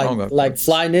wearing I don't got like Crocs.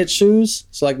 fly knit shoes,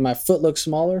 so like my foot looks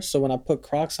smaller. So when I put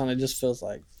Crocs on, it just feels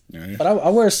like. Yeah. But I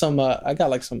wear some. I got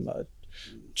like some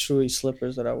Chewy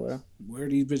slippers that I wear. Wear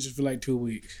these bitches for like 2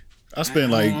 weeks. I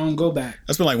spent I like don't go back.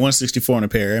 I spent like 164 on a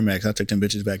pair of Air Max. I took them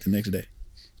bitches back the next day.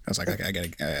 I was like, I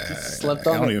gotta. Slept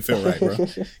I on don't it. even feel right, bro.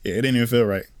 Yeah, it didn't even feel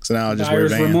right. So now I just wear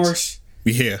Buyer's Vans. remorse.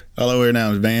 Yeah, all I wear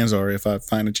now is Vans, or if I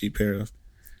find a cheap pair of.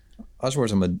 I just wear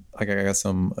some. Like I got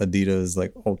some Adidas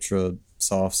like ultra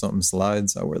soft something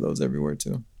slides. I wear those everywhere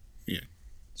too. Yeah. You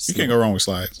Slip, can't go wrong with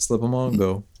slides. slip them on,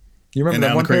 go. You And remember that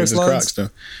now the one pair of greatest Crocs slides? though. You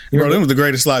Bro, remember- them was the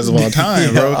greatest slides of all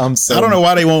time, Yeah, bro. I'm so- I don't know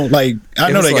why they won't like. I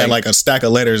It know was they got like- like a stack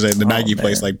of letters at the Oh, Nike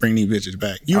place, man. like bring these bitches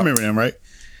back. You remember them, right?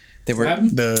 They were What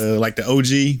happened? The like the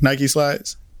OG Nike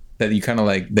slides. that you kind of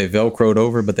like they velcroed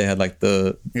over, but they had like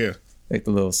the Yeah,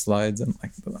 little slides and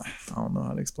like I don't know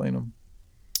how to explain them.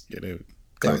 yeah, they were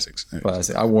classics. Yeah, But I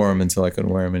say I wore them until I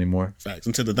couldn't wear them anymore. facts.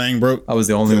 Until the thing broke. I was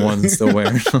the only one still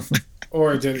wearing them.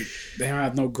 Or they don't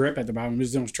have no grip at the bottom.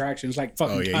 There's no traction. It's like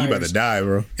fucking Oh yeah, tires. you about to die,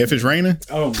 bro. If it's raining,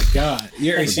 Oh my god,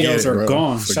 your ACLs forget are it, bro.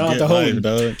 gone. Shout out to Forget Holden.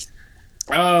 life,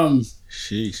 dog. Um,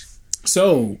 Sheesh.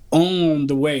 so on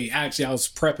the way, actually, I was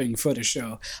prepping for the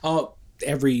show.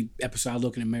 Every episode, I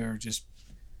look in the mirror, just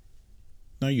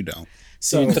No, you don't.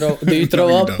 so. Do you throw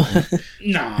No, up?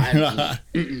 you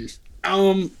don't.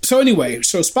 Nah. So anyway,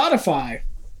 so Spotify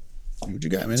What you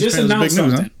got, man? just This announced big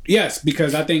news, something. Yes,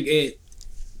 because I think it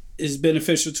is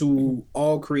beneficial to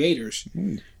all creators,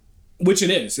 which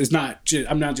it is. It's not.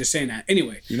 I'm not just saying that.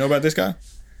 Anyway, You know about this guy?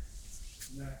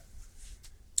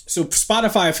 so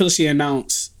Spotify officially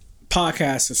announced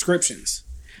podcast subscriptions.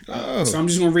 So I'm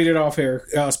just going to read it off here.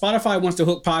 Spotify wants to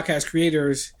hook podcast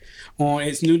creators on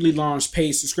its newly launched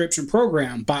paid subscription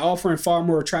program by offering far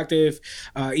more attractive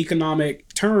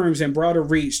economic terms and broader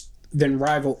reach than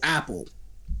rival Apple.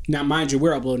 Now, mind you,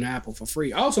 we're uploading to Apple for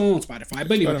free. I also own Spotify.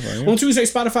 But anyway, on Tuesday,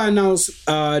 Spotify announced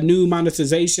new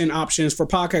monetization options for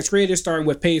podcast creators, starting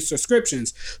with paid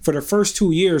subscriptions. For the first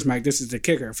 2 years, Mike, this is the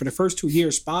kicker. For the first 2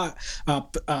 years, Spotify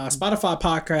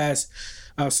podcast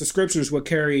subscriptions will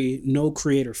carry no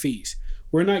creator fees.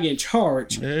 We're not getting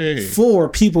charged for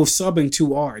people subbing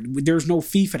to art. There's no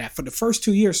fee for that for the first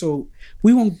 2 years. So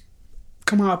we won't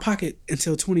come out of pocket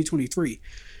until 2023.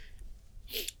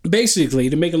 Basically,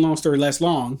 to make a long story less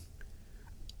long,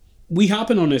 we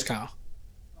hopping on this, Kyle.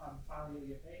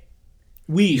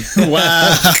 We.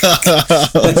 Wow.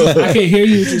 I can't hear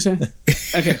you what you're saying.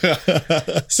 Okay.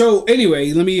 So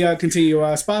anyway, let me continue.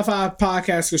 Spotify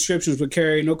podcast subscriptions would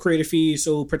carry no creative fees,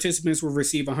 so participants will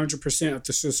receive 100% of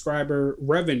the subscriber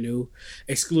revenue,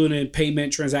 excluding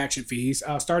payment transaction fees.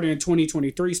 Starting in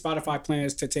 2023, Spotify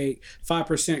plans to take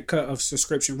 5% cut of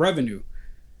subscription revenue.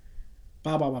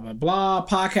 Blah, blah, blah, blah, blah.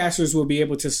 Podcasters will be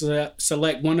able to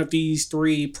select one of these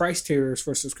 3 price tiers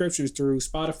for subscriptions through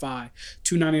Spotify: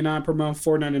 $2.99 per month,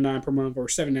 $4.99 per month, or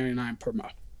 $7.99 per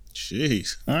month.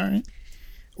 Jeez. All right.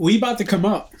 We about to come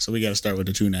up. So we got to start with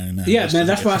the $2.99. Yeah, man.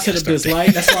 That's why I set up this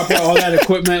light. That's why I brought all that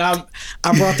equipment. I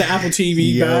brought the Apple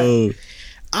TV back.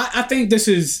 I think this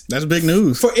is... That's big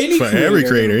news. For every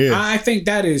creator, yeah. I think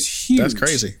that is huge. That's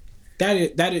crazy. That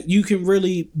is, you can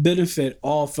really benefit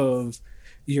off of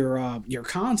your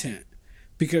content,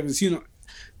 because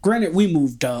granted we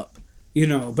moved up,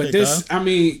 but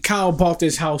Kyle bought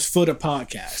this house for the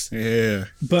podcast. Yeah,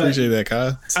 but appreciate that,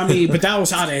 Kyle. But that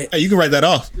was out of hey, you can write that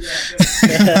off.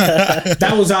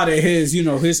 That was out of his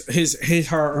his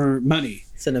hard-earned money.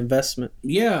 It's an investment.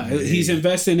 Yeah, he's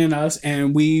investing in us,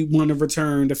 and we want to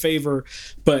return the favor,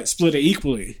 but split it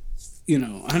equally.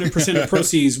 100% of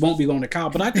proceeds won't be going to Kyle,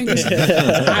 but I think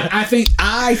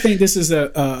I think this is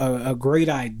a great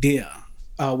idea.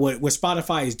 What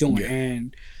Spotify is doing,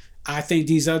 and I think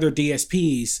these other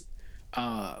DSPs,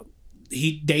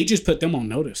 they just put them on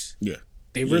notice. Yeah,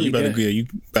 they really did. Yeah, you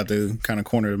about to kind of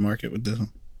corner the market with this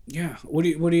one. Yeah, what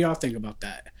do y'all think about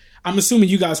that? I'm assuming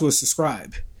you guys will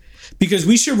subscribe, because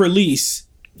we should release.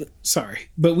 Sorry,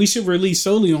 but we should release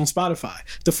solely on Spotify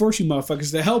to force you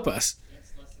motherfuckers to help us.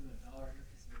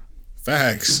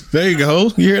 Facts. There you go.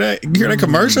 You hear that? You hear that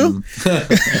commercial?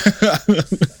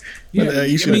 Yeah,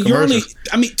 you should. You're only.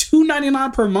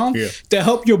 $2.99 per month to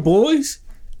help your boys.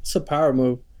 It's a power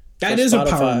move. That is Spotify. A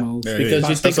power move, because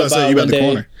you think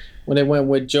about when they went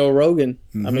with Joe Rogan.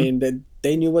 Mm-hmm. I mean,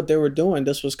 they knew what they were doing.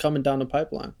 This was coming down the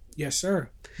pipeline. Yes, sir.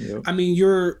 Yep. I mean,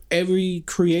 every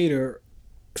creator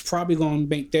is probably going to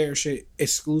make their shit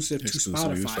exclusive to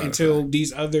Spotify until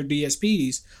these other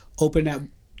DSPs open that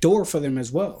door for them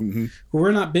as well. Mm-hmm.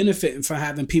 We're not benefiting from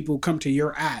having people come to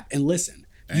your app and listen.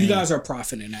 You guys are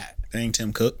profiting that. Dang,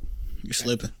 Tim Cook, you're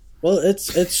slipping. Well,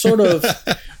 it's sort of,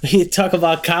 you talk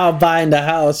about Kyle buying the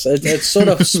house. It's sort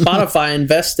of Spotify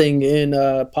investing in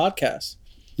podcasts.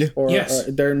 Yeah. Or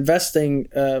they're investing,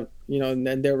 and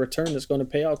their return is going to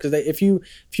pay off. Because if you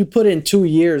put in 2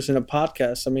 years in a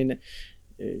podcast, I mean,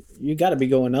 you got to be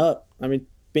going up. I mean,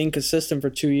 being consistent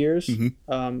for 2 years,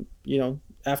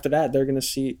 after that, they're gonna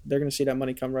see that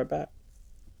money come right back.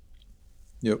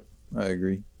 Yep, I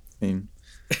agree. I mean,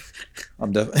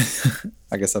 I'm definitely.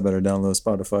 I guess I better download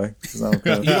Spotify. You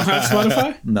don't have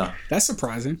Spotify? No, that's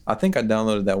surprising. I think I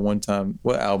downloaded that one time.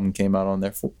 What album came out on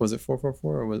there? Was it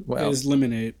 444 or what? It was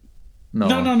Lemonade. No,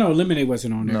 Lemonade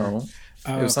wasn't on there. No,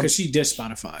 because she did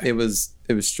Spotify. It was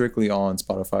strictly on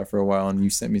Spotify for a while, and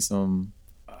you sent me something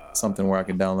where I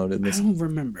could download it. I don't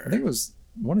remember. I think it was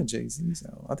one of Jay-Z's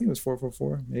albums. I think it was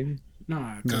 444, maybe. No,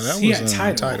 that was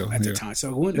Tidal at the time. So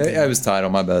it was Tidal.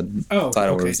 My bad. Oh,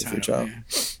 Tidal was the free trial.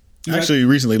 I actually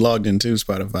recently logged into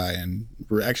Spotify and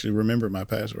actually remembered my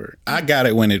password. I got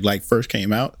it when it first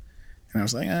came out, and I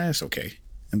was like, it's okay.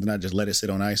 And then I just let it sit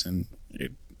on ice, and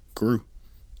it grew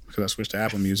because I switched to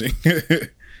Apple Music.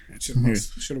 Should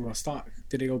have bought stock.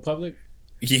 Did it go public?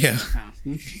 Yeah.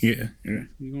 Yeah. You're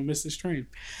gonna miss this train.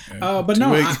 But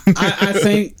no, I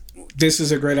think this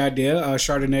is a great idea.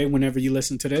 Chardonnay, whenever you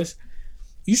listen to this,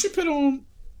 you should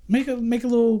make a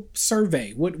little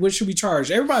survey. What should we charge?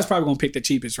 Everybody's probably gonna pick the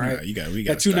cheapest, right? We got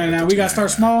 $2.99. We got to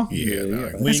start small. Yeah.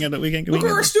 We ain't look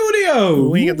at our studio.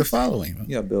 We ain't got the following.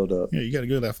 You got to build up. Yeah, you got to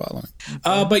get that following.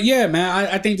 But yeah, man,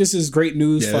 I think this is great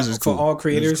news for all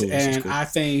creators, cool. And I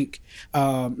think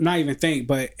not even think,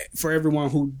 but for everyone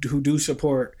who do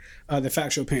support the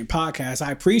Factual Opinion podcast,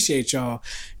 I appreciate y'all.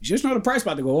 Just know the price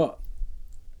about to go up.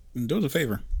 Do us a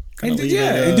favor. And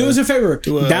do us a favor.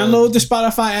 Download the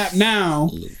Spotify app now.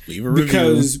 Leave a review.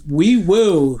 Because we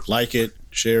will like it,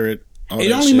 share it.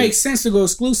 It only makes sense to go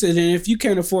exclusive, and if you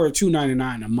can't afford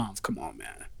 $2.99 a month, come on,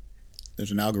 man.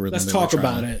 There's an algorithm. Let's talk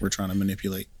about it. We're trying to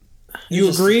manipulate. You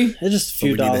agree? It's just a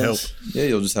few But we need the dollars. Yeah,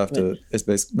 you'll just have to. It's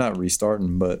basically not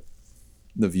restarting, but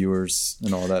the viewers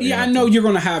and all that. Yeah, I know you're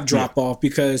going to have drop off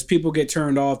because people get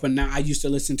turned off. But now I used to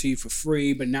listen to you for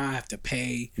free, but now I have to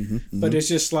pay. But it's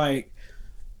just like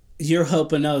you're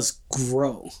helping us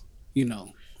grow. You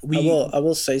know, I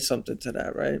will say something to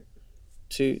that, right?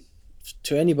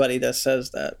 To anybody that says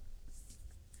that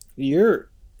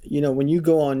when you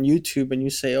go on YouTube and you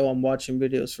say, "Oh, I'm watching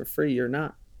videos for free," you're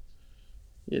not.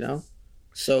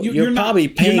 So you're probably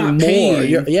paying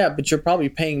more. But you're probably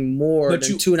paying more than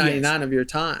 $2.99 of your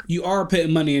time. You are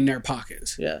putting money in their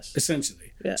pockets. Yes,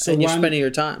 essentially. Yeah, so you're spending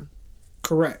your time.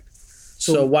 Correct.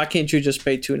 So why can't you just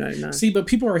pay $2.99? See, but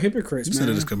people are hypocrites, man.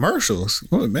 Instead of commercials,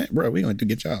 man, bro, we going to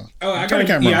get y'all. Oh, I got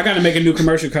to make a new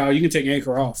commercial call. You can take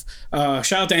Anchor off.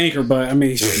 Shout out to Anchor, but I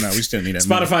mean, no, we still need that.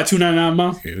 Spotify $2.99 a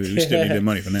month. Yeah, we still need that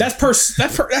money for that.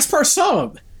 That's per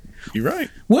sub. You're right.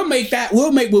 We'll make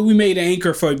what we made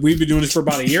Anchor for. We've been doing this for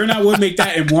about a year now. We'll make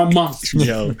that in 1 month.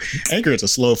 Yo, Anchor is a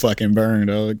slow fucking burn,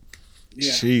 dog.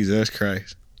 Yeah. Jesus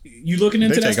Christ. You looking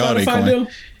into that Spotify deal?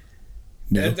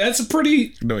 No. That's a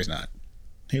pretty. No, he's not.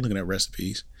 He's looking at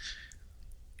recipes.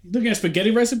 Looking at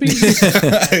spaghetti recipes?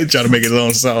 Trying to make his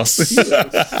own sauce.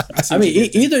 I mean,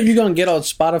 either you're going to get on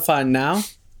Spotify now,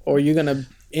 or you're going to,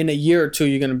 in a year or two,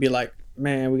 you're going to be like,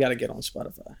 man, we got to get on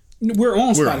Spotify. We're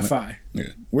on Spotify.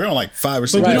 We're on like 5 or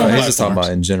 6. He's just talking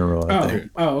about in general. I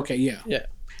think. Okay, yeah. Yeah.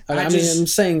 I mean, I'm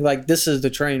saying like this is the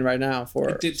train right now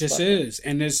for this is,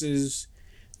 and this is.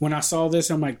 When I saw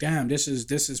this, I'm like, damn, this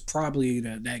is probably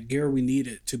that gear we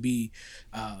needed to be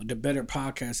the better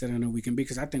podcast that I know we can be,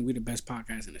 because I think we're the best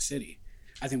podcast in the city.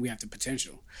 I think we have the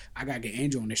potential. I got to get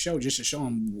Angel on the show just to show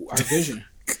him our vision.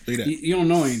 You don't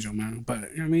know Angel, man,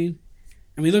 but you know what I mean?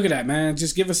 Look at that, man.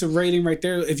 Just give us a rating right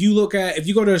there. If you go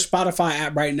to the Spotify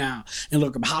app right now and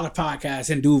look up How to Podcast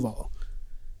in Duval,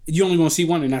 you're only going to see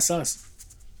one, and that's us.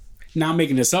 Now I'm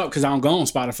making this up because I don't go on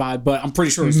Spotify, but I'm pretty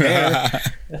sure it's there.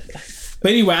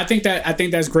 But anyway, I think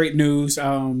that's great news.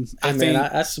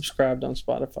 I subscribed on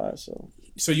Spotify,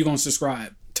 so you're gonna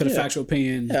subscribe to the Factual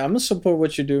Opinion. Yeah, I'm gonna support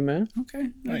what you do, man.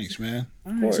 Okay, thanks, man.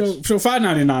 All right, so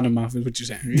 $5.99 a month is what you're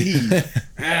saying. He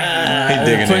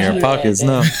digging in your pockets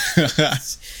now.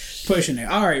 Pushing it.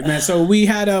 All right, man. So we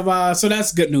had so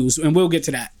that's good news, and we'll get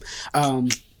to that.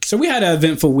 So we had an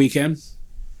eventful weekend.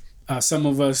 Some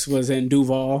of us was in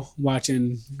Duval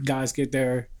watching guys get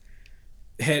their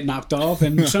head knocked off,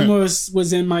 and some of us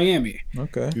was in Miami.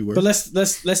 Okay, but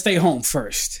let's stay home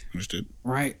first. Understood.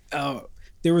 Right.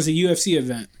 There was a UFC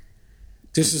event.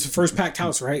 This is the first packed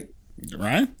house, right?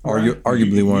 Right.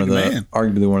 Arguably one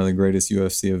of the greatest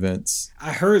UFC events.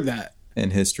 I heard that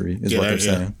in history is what they're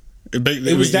saying.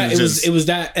 It was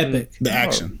that epic. The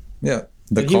action. Yeah.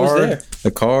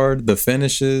 The card, the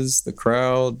finishes, the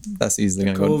crowd. That's easily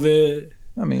going to go. COVID.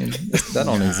 I mean, that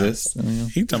don't exist.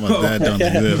 He talking about that don't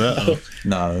exist.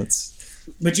 No, it's.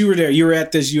 But you were there. You were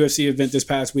at this UFC event this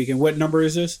past weekend. What number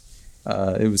is this?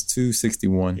 It was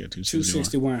 261. Yeah,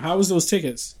 261. How was those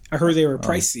tickets? I heard they were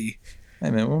pricey.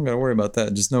 Hey man, we don't gotta worry about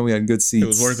that. Just know we had good seats. It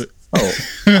was worth it.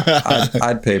 Oh,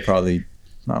 I'd pay probably.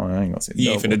 No, I ain't gonna say.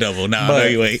 You ain't finna double. No,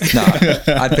 you ain't.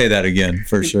 I'd pay that again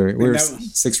for sure. We were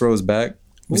 6 rows back.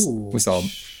 We saw.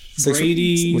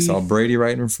 Brady. We saw Brady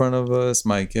right in front of us.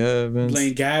 Mike Evans,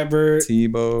 Blaine Gabbert,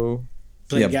 Tebow,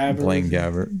 Blaine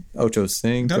Gabbert, Ocho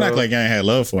Cinco. Don't act like I ain't had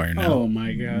love for him now. Oh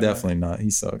my god, definitely not. He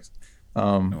sucks.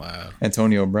 Wow.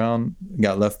 Antonio Brown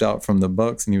got left out from the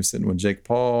Bucks, and he was sitting with Jake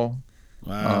Paul.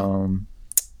 Wow.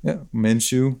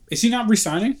 Minshew. Is he not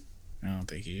resigning? I don't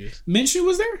think he is. Minshew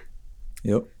was there.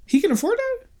 Yep. He can afford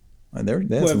that.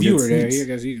 If you were there,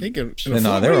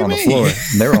 they were on the floor.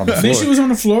 They were on the floor. Minshew was on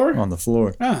the floor. On the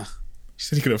floor. You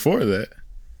said he could afford that.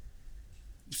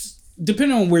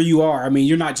 Depending on where you are, I mean,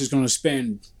 you're not just going to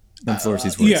spend. Floor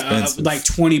seats were expensive. Like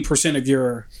 20% of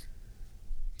your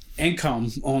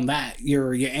income on that.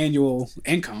 Your annual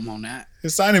income on that.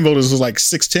 His signing bonus was like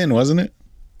 $610, wasn't it?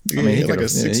 I mean, he had a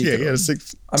six. Yeah, he had a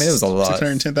six. I mean, it was a lot.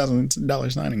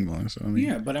 $610,000 signing bonus. So, I mean,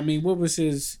 yeah, but I mean, what was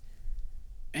his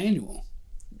annual?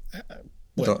 It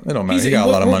don't matter. He got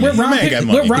a lot of money.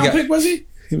 What round pick was he?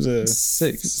 He was a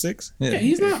six. Yeah,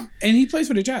 he's not, and he plays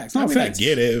for the Jags. No offense. I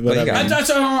get it, but that's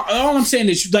all I'm saying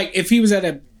is like if he was at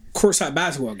a courtside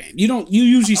basketball game, you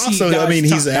usually see. Also, I mean,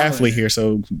 he's an athlete here,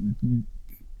 so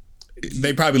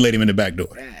they probably let him in the back door.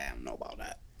 I don't know about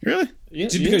that. Really?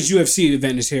 Just because UFC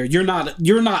event is here, you're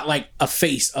not like a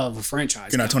face of a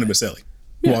franchise. You're not Tony Baselli.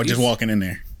 Yeah, just walking in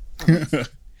there.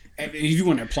 And if you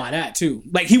want to apply that too,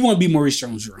 like he want to be Maurice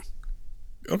Jones-Drew.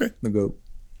 Okay. The GOAT.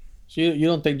 So you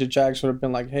don't think the Jags would have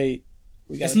been like, hey,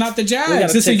 It's not the we got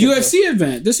Jags. a It's a ticket, UFC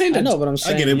event. This ain't. I know, but I'm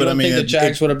saying get it, you but don't I mean, think the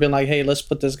Jags would have been like, hey, let's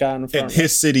put this guy in front At of us.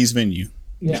 his city's venue.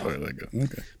 Yeah.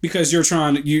 Okay. Because you're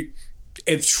trying to.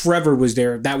 If Trevor was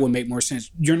there, that would make more sense.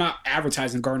 You're not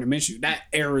advertising Gardner Minshew. That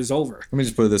era is over. Let me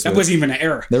just put it this That way. wasn't even an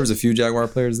era. There was a few Jaguar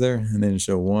players there, and they didn't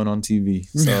show one on TV.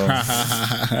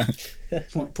 So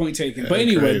Point taken. But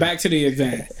anyway, Crazy. back to the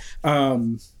event.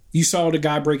 You saw the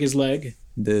guy break his leg.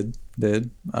 did. It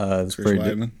was Chris pretty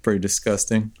Weidman. pretty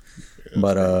disgusting.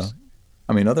 But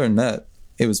I mean, other than that,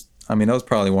 it was. I mean, that was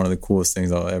probably one of the coolest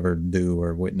things I'll ever do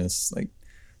or witness. Like,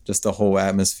 just the whole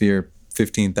atmosphere,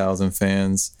 15,000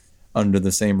 fans under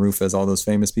the same roof as all those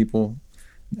famous people.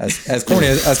 As corny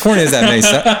as that may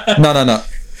sound. No.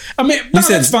 I mean, no,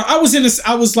 said- that's fine. I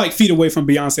was like feet away from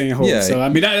Beyonce and Hope. Yeah. So I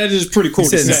mean, that is pretty cool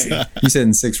to say. You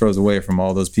sitting 6 rows away from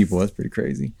all those people. That's pretty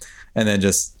crazy. And then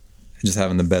just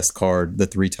having the best card, the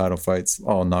 3 title fights,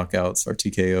 all knockouts or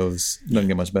TKOs. Doesn't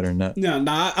get much better than that. No,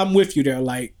 I'm with you there.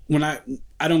 Like when I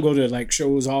don't go to like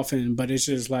shows often, but it's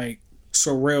just like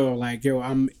surreal. Like yo,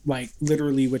 I'm like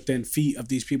literally within feet of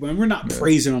these people, and we're not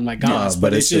praising them like gods,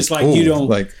 but it's just like cool. you don't.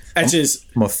 Like That's just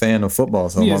I'm a fan of football,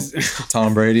 so Yes. I'm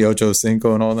Tom Brady, Ocho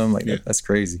Cinco, and all them. Like that's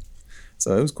crazy.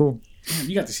 So it was cool. man,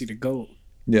 you got to see the GOAT.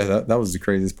 Yeah, that was the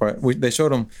craziest part. They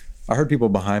showed him. I heard people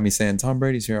behind me saying Tom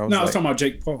Brady's here. I was No, I was like, talking about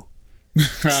Jake Paul.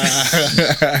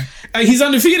 He's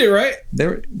undefeated, right? they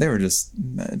were just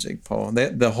Jake Paul.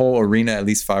 The whole arena at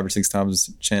least 5 or 6 times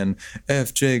was chanting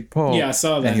F Jake Paul. Yeah, I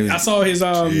saw that. And he was- I saw his.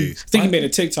 I think he made a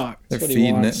TikTok. They're That's what he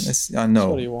feeding it. wants. I know.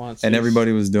 what he wants. And He's-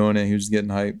 everybody was doing it. He was just getting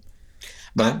hype.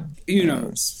 But You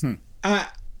know, I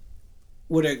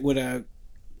with a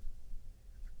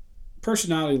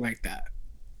personality like that,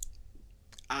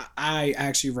 I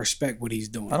actually respect what he's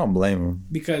doing I don't blame him.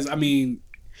 because I mean,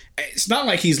 it's not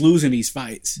like he's losing these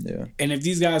fights. Yeah. And if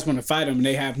these guys want to fight him and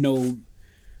they have no,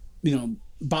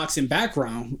 boxing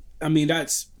background, I mean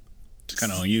that's It's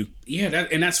kind of on you.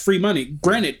 and that's free money.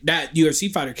 Granted, that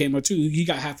UFC fighter came up too. He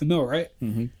got $500,000, right?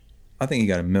 I think he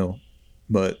got a mill.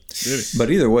 But Really?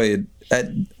 but either way,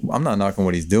 I'm not knocking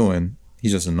what he's doing.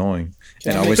 He's just annoying.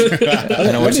 And I wish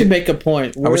Let me make a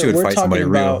point. I wish he would fight somebody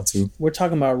real, too. We're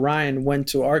talking about Ryan went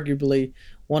to arguably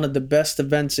one of the best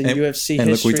events in And- UFC and look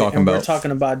history, we talking and we're about. talking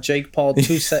about Jake Paul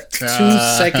 2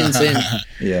 seconds in.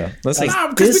 Yeah. Let's Like, just, Nah,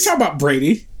 because we this- talk about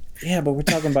Brady. Yeah, but we're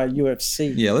talking about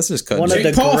UFC. yeah, let's just cut One of Jake.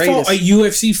 Jake the Paul greatest- fought a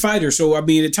UFC fighter, so I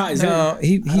mean it ties in. No,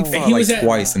 he fought He was like at-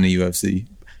 twice in the UFC.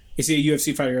 Is he a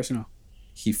UFC fighter? Yes or no?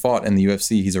 He fought in the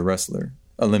UFC. He's a wrestler,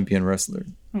 Olympian wrestler.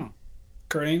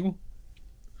 Kurt Angle.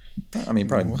 I mean,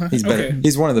 probably What? he's better. Okay.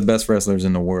 He's one of the best wrestlers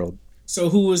in the world. So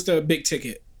who was the big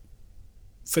ticket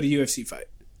for the UFC fight?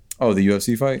 Oh, the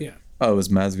UFC fight? Yeah. Oh, it was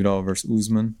Masvidal versus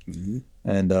Usman,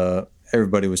 and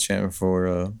everybody was chanting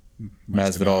for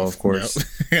Masvidal, of course.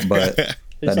 Yep. But He's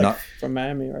that like not from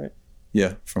Miami, right?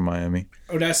 yeah, from Miami.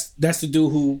 Oh, that's the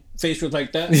dude who face was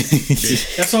like that.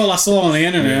 That's all I saw on the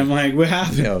internet. I'm like, what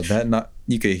happened? Yo, that not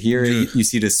you could hear it. You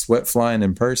see the sweat flying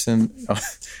in person.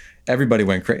 Everybody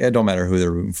went crazy. It don't matter who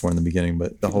they're rooting for in the beginning,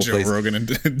 but the whole Joe place. Rogan and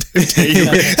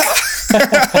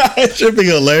It should be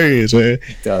hilarious, man.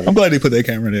 God, I'm glad they put that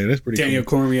camera there. That's pretty Daniel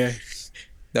cool. Cormier.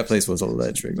 that place was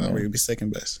electric. No, Man. he'd be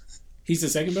second best. He's the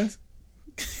second best.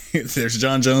 There's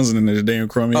John Jones and then there's Daniel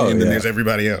Cormier Oh, and then yeah. there's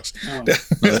everybody else. Oh.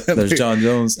 There's John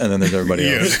Jones, and then there's everybody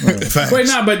Yeah. else. Facts. Wait,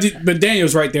 no, but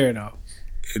Daniel's right there though,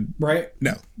 right?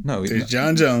 No. No, There's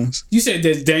John Jones. You said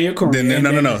there's Daniel Cormier. Then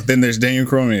and no. Then there's Daniel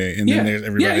Cormier and Yeah, then there's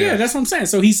everybody else. That's what I'm saying.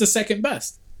 So he's the second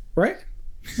best, right?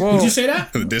 Did you say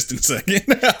that? The distant second.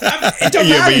 It don't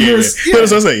matter. You're- yeah.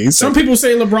 That's what I'm saying. He's Some second. people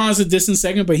say LeBron's a distant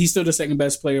second, but he's still the second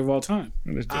best player of all time.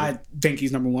 That's true. I think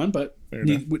he's number one, but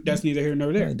that's neither here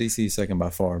nor there. DC is second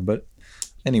by far, but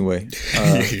anyway,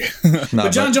 Yeah. nah, But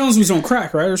John Jones was on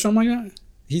crack, right, or something like that.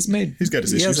 he's got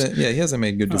his he issues. hasn't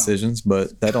made good decisions,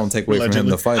 but that don't take away from him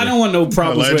Allegedly. the fighter. I don't want no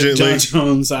problems Allegedly. with John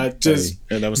Jones. I just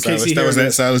Yeah, that was in case Silas. he That was hears that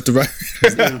this. Silas Device.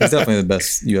 He's definitely the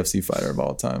best UFC fighter of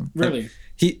all time. Really?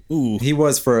 Ooh. He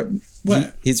was for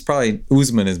What? he's probably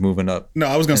Usman is moving up. No,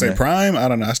 I was gonna say then- Prime. I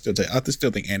don't know. I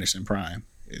still think Anderson Prime.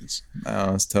 It's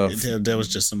It's tough. that was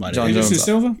just somebody. John Anderson Jones-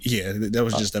 Silva? Yeah, that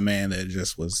was just a man that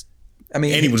just was, I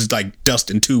mean, and he was like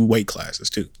dusting 2 weight classes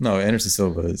too. no Anderson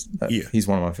Silva is Yeah. he's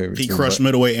one of my favorites. He too, crushed but,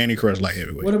 middleweight and he crushed light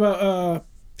heavyweight. What about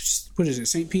what is it,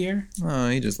 St. Pierre?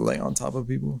 he just lay on top of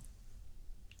people.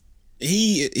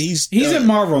 He's He's at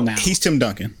Marvel now. He's Tim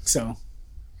Duncan. So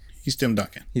He's Tim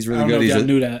Duncan. He's I really don't know good. if He's y'all just,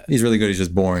 knew that. He's really good. He's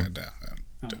just boring.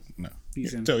 No.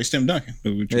 He's in. So he's Tim Duncan.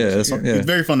 Yeah, He's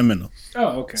very fundamental.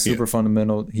 Oh, okay. Super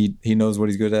fundamental. He knows what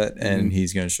he's good at, and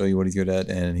he's going to show you what he's good at,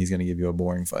 and he's going to give you a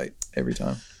boring fight every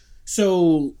time.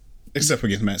 So Except for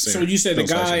against Matt Serra. So you said the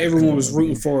guy everyone was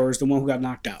rooting for is the one who got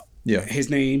knocked out. Yeah. His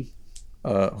name?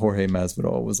 Jorge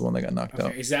Masvidal was the one that got knocked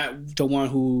out. Is that the one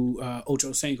who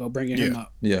Ocho Cinco bringing him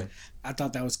up? Yeah. I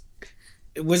thought that was.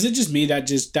 Was it just me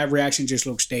that reaction just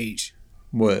looked staged?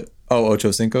 What? Oh,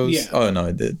 Ocho Cinco's? Yeah. Oh, no,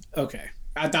 it did. Okay.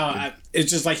 I thought it's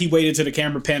just like he waited to the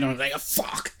camera pan and was like,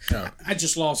 fuck. Oh. I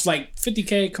just lost like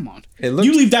 $50K. Come on. It looked-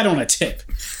 You leave that on a tip.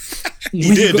 He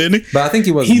did, didn't he? But I think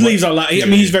he was. He leaves a lot. I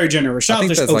mean, he's very generous. Shout I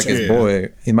think out to that's like Ocho. his boy.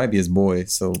 He might be his boy,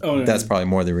 so Oh, yeah. that's probably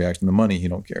more the reaction. The money he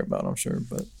don't care about, I'm sure.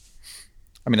 But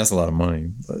I mean, that's a lot of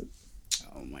money. But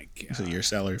Oh my It's a god. year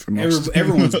salary for most.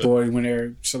 Everyone's boy when they're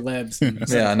celebs. And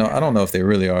yeah, I know. I don't know if they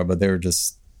really are, but they were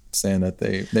just saying that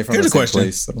they're from Here's the a same question: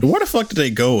 place. So. where the fuck did they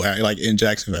go at, like in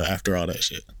Jacksonville after all that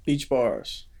shit? Beach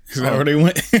bars. Is that where they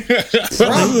went?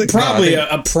 Probably No,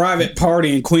 I a private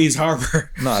party in Queens Harbor.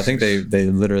 No, I think they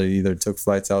literally either took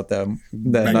flights out that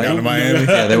Back night. down to Miami.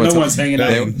 Yeah, they went No one's hanging out.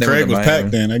 They went Craig to was Miami.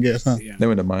 packed then, I guess, huh? Yeah. They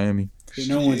went to Miami.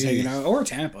 No one's hanging out. Or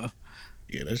Tampa.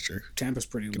 Yeah, that's true. Tampa's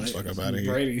pretty lit. the fuck up outta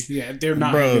here. Brady. Yeah, they're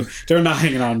not. Bro. They're not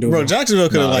hanging out and doing. Bro, Jacksonville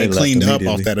could have Nah, they like left cleaned up off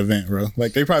immediately. that event, bro.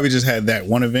 Like they probably just had that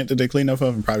one event that they cleaned up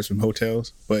of, and probably some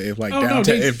hotels. But if like Oh, no,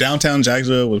 downtown, they- if downtown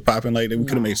Jacksonville was popping, like we could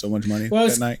have No. made so much money Well, that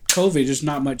it's night. COVID. There's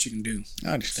not much you can do. I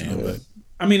understand, but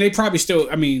I mean, they probably still.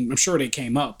 I mean, I'm sure they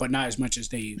came up, but not as much as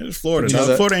they. it's Florida. You know dog.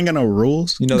 that- Florida ain't got no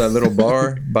rules. You know that little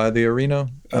bar by the arena?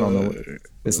 I don't know.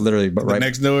 It's literally but Right right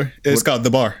next door, it's called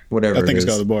the bar. whatever. I think it it's is.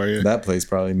 called the bar. Yeah, That place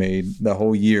probably made the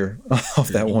whole year off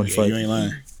that one yeah, fight. you ain't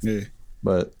lying. Yeah,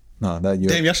 But nah, that year.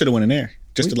 damn, y'all should have went in there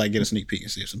just to like get a sneak peek and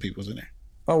see if some people was in there.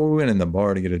 Oh, we went in the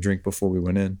bar to get a drink before we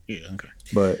went in. Yeah, okay.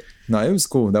 But no, it was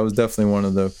cool. That was definitely one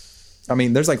of the. I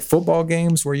mean, there's like football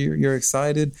games where you're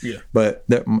excited. Yeah. But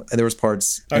there was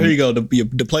parts. Oh, here you go. The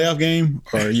playoff game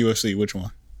or UFC? Which one?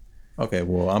 Okay,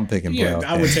 well, I'm picking Yeah, playoff.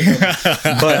 I would games.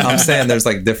 take. But I'm saying there's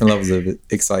like different levels of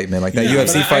excitement. Like that Yeah, but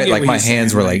UFC I fight, get like what my you're saying,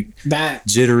 hands were like that.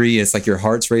 jittery. It's like your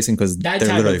heart's racing because they're That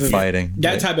type literally of event, fighting.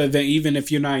 That Like, type of event, even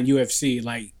if you're not in UFC,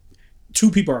 like two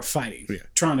people are fighting, Yeah.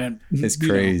 trying to It's you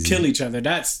know, crazy. kill each other.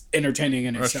 That's entertaining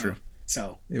in That's itself. true.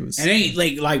 So It was. and it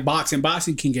ain't like boxing.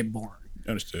 Boxing can get boring,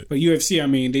 Understood. but UFC, I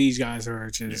mean, these guys are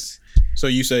just. So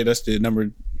you say that's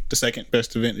the second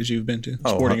best event that you've been to?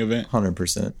 Oh, Sporting event?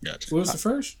 100%. Gotcha. What was the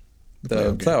first?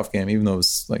 The playoff game, even though it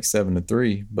was like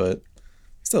 7-3, but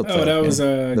still. Oh, that was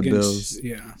the against, Bills.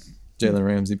 Yeah. Jalen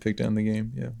Ramsey picked down the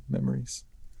game. Yeah, memories.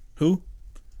 Who?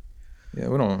 Yeah,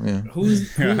 we don't. Yeah,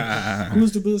 Who's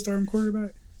the Bills starting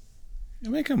quarterback? I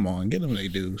mean, come on, get them they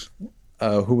dudes.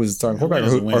 who was the starting quarterback,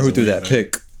 Wins or who the threw win, that though.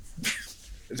 pick?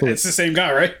 It's the same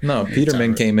guy, right? No,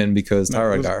 Peterman came in because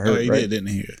Tyra got hurt. he Right, did, didn't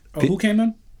he? Oh, who came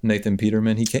in? Nathan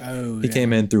Peterman. He came. Oh, he yeah.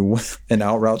 came in through an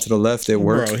out route to the left. It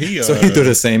worked. Bro, he, so he threw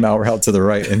the same out route to the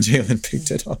right, and Jalen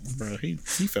picked it up. Bro, he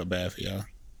felt bad for y'all.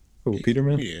 Who,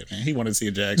 Peterman? Yeah, man. He wanted to see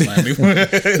a Jags finally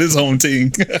his home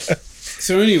team.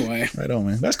 So anyway, Right on,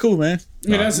 man. That's cool, man. I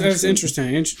mean, that's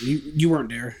interesting. You weren't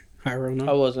there, Hyro, no?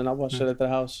 I wasn't. I watched it at the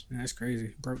house. That's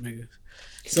crazy. Broke niggas.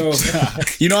 So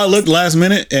You know, I looked last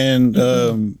minute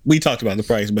and we talked about the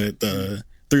price, but the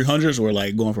 300s were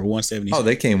like going for 170. Oh,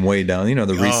 they came way down. You know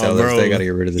the Oh, resellers. bro. They got to get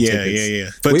rid of the yeah, tickets. yeah.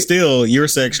 But still, your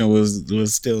section was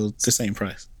still the same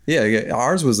price. Yeah.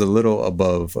 Ours was a little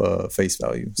above face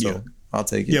value, so Yeah. I'll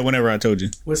take it. Yeah, whenever I told you.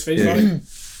 what's face Yeah. value?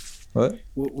 What?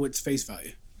 What's face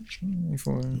value?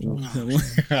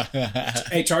 That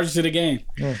Hey, charge it to the game.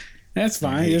 Yeah. That's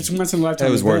fine. It's once in a lifetime.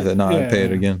 It was worth event. it. No, I'd pay it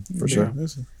Yeah. again for sure.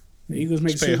 The Eagles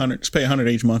make Just pay 100. Just pay 100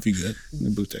 each month. You good?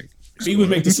 Boost tech. Eagles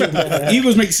make the Super Bowl.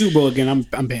 Eagles make the Super Bowl again.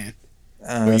 I'm paying.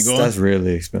 That's, going? that's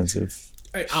really expensive.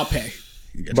 Hey, I'll pay.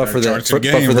 But for the charge to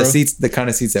but for the bro. seats, the kind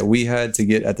of seats that we had to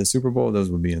get at the Super Bowl, those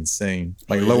would be insane.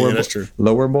 Like Yeah, lower, that's true.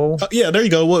 lower bowl. Yeah, there you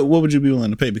go. What would you be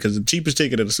willing to pay? Because the cheapest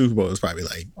ticket at the Super Bowl is probably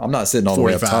like I'm not sitting all the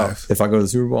way up top. 45. If I go to the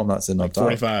Super Bowl, I'm not sitting up top.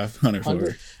 4,500 for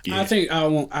it. Yeah. I think I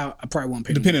won't. I probably won't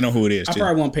pay. Depending on who it is, I too.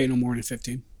 probably won't pay no more than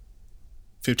 15.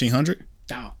 1,500?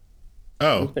 Down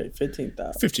Oh, Okay,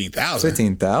 15,000. 15,000.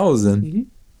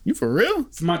 15,000. You for real?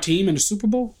 for my team in the Super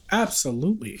Bowl.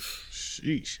 Absolutely,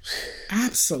 Sheesh.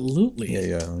 absolutely.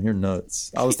 Yeah, you're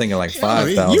nuts. I was thinking like Oh,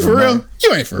 5,000. you for real?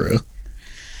 You ain't for real.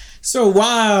 So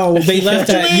while they left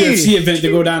that What you mean? UFC event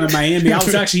to go down to Miami, I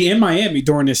was actually in Miami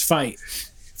during this fight.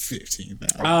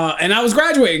 15,000. And I was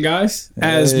graduating, guys,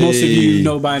 as most of you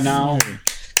know by now.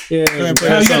 Yeah, ahead, play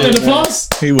you that got song. the applause?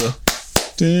 He will.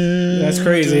 That's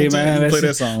crazy, man. Play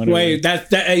that song. Wait, that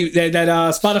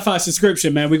Spotify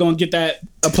subscription, man. We're gonna get that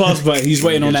applause button. He's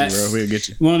waiting on that. We'll get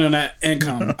you. Waiting on that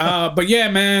income. But yeah,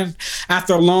 man.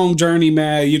 After a long journey,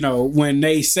 man. You know, when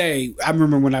they say, I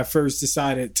remember when I first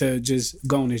decided to just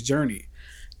go on this journey,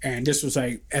 and this was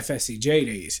like FSCJ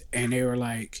days, and they were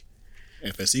like,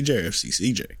 FSCJ or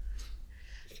FCCJ?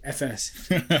 FS.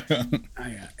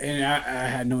 Yeah. And I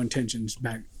had no intentions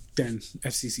back then,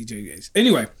 FCCJ days.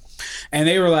 Anyway, and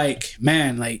they were like,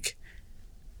 man, like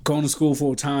going to school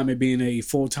full time and being a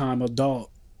full time adult,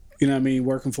 you know what I mean,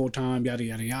 working full time, yada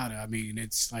yada yada. I mean,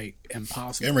 it's like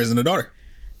impossible. And raising a daughter.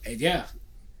 And yeah,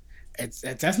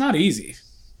 that's not easy.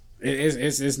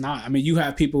 It's not. I mean, you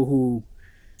have people who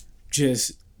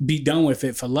just be done with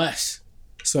it for less.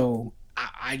 So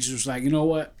I just was like, you know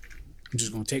what? I'm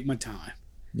just gonna take my time.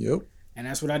 Yep. And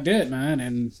that's what I did, man.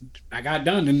 And I got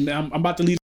done. And I'm about to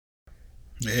leave.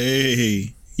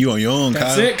 Hey, you on your own,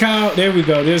 That's Kyle. it, Kyle. There we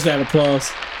go. There's that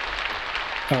applause.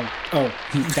 Oh,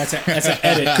 that's an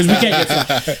edit because we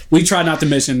can't get. We try not to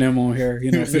mention them on here,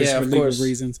 you know, for legal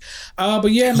reasons.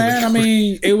 But yeah, man. I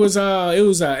mean, it was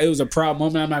a proud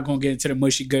moment. I'm not gonna get into the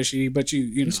mushy gushy, but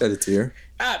you know, Shed a tear.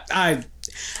 I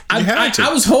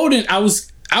was holding. I was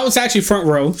actually front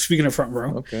row. Speaking of front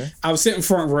row, Okay. I was sitting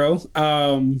front row.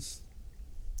 And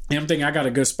I'm thinking I got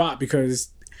a good spot because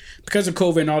of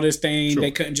COVID and all this thing,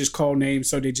 they couldn't just call names,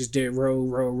 so they just did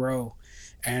row.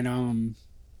 And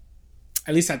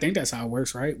at least I think that's how it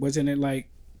works, right? Wasn't it like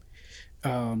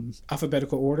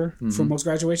alphabetical order for most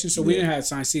graduations? So we didn't have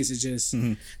assigned seats. It's just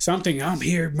so I'm thinking, I'm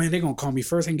here, man. They're gonna call me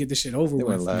first and get this shit over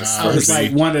with. last. I was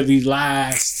like one of the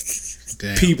last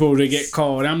people to get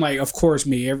called. I'm like, of course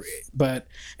me. And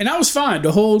that was fine.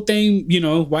 The whole thing, you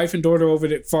know, wife and daughter over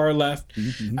the far left,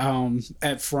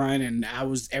 at front, and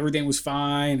everything was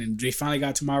fine. And they finally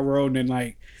got to my road, and then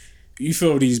like, you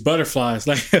feel these butterflies,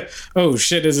 like, oh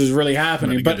shit, this is really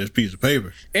happening. But this piece of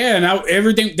paper. Yeah, and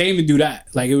everything, they didn't even do that.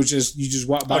 Like, it was just, you just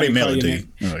walk by. Oh, they and mail call it your to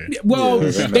name. you. Oh, yeah. Well,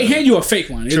 they hand you a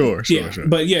fake one. Sure.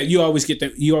 But yeah, you always get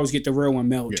the real one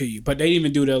mailed to you. But they didn't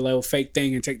even do the little fake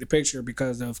thing and take the picture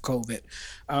because of COVID.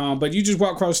 But you just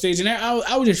walk across stage, and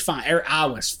I was just fine. I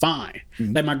was fine.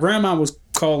 Like, my grandma was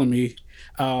calling me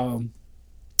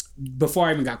before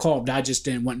I even got called, but I just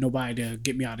didn't want nobody to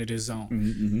get me out of this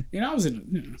zone. You know, I was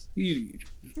in.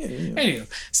 Anyway,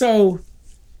 so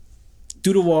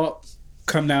do the walk,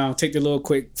 come down, take the little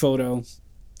quick photo,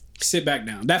 sit back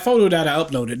down. That photo that I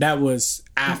uploaded, that was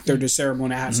after the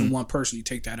ceremony. I had someone personally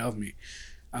take that of me.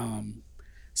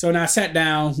 So then I sat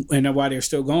down, and while they're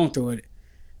still going through it,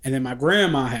 and then my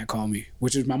grandma had called me,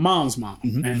 which is my mom's mom.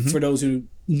 And for those who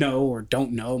know or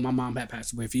don't know, my mom had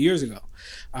passed away a few years ago.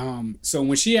 So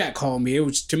when she had called me, it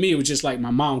was just like my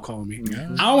mom called me. I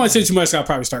don't want to say too much, so I'll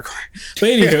probably start crying. But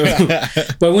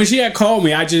anywho, but when she had called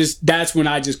me, that's when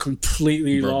I just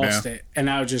completely lost it. And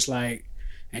I was just like,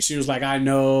 and she was like, I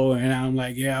know. And I'm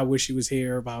like, yeah, I wish she was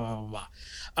here, blah, blah, blah,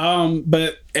 blah.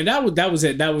 And that was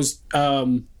it. That was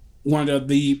one of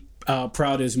the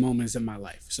proudest moments in my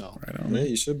life. So Right on, Yeah,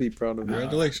 you should be proud of it.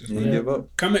 Congratulations, You man. didn't give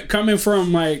up. coming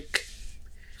from like,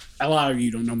 a lot of you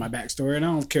don't know my backstory, and I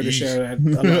don't care to share that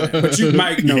a lot. But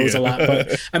Mike knows a lot.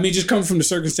 But I mean, just coming from the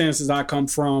circumstances I come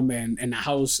from, and the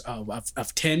house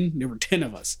of 10, there were 10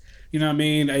 of us. You know what I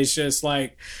mean? It's just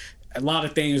like a lot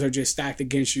of things are just stacked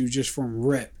against you just from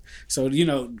rip. So, you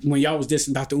know, when y'all was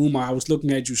dissing Dr. Umar, I was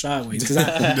looking at you sideways.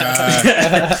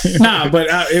 But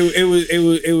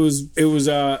it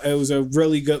was a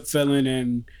really good feeling,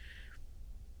 and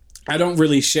I don't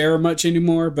really share much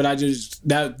anymore. But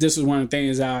this is one of the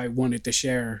things I wanted to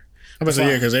share. I'm about to say,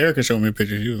 yeah, because Erica showed me a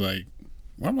picture. She was like,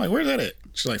 well, I'm like, where's that at?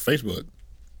 She's like, Facebook.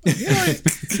 You're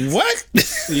like, what?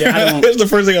 Yeah, I don't. That's the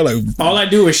first thing I'm like. All I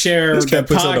do is share This the cat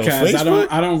puts it on podcast. Facebook?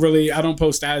 I don't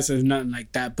post statuses, nothing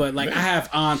like that. But like, I have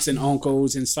aunts and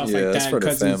uncles and stuff like that's that, for the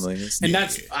cousins, family. It's- and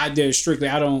that's I did strictly.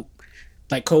 I don't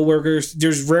like coworkers.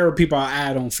 There's rare people I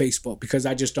add on Facebook because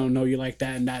I just don't know you like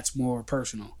that, and that's more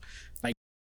personal. Like,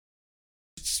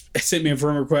 sent me a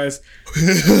friend request.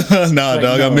 Nah, Like,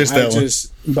 dog, no, I missed that one.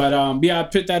 But yeah, I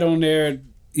put that on there.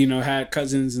 You know, had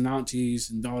cousins and aunties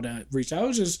and all that reach out.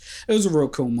 It was a real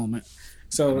cool moment.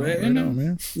 So Right you know, on,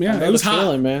 man. yeah, I know it was the hot.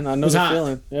 feeling, man. I know was the hot.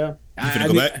 feeling. Yeah. finna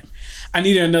go back? I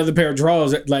needed another pair of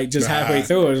drawers, like just halfway Ah.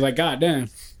 through. It was like, God damn.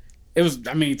 It was,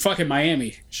 I mean, fucking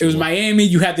Miami. It was Miami.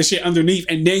 You had the shit underneath,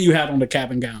 and then you had on the cap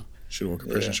and gown. Should have worn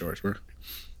compression shorts, bro.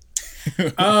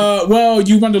 Well,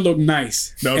 you want to look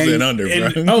nice. No, I'm saying under, bro.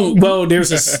 Oh, well,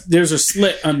 there's a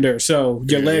slit under, so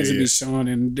your Yeah, legs yeah, would yeah. be showing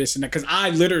and this and that. Because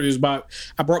I literally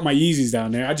I brought my Yeezys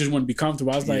down there. I just want to be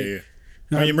comfortable. I was like,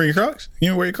 Oh, you bring your Crocs? You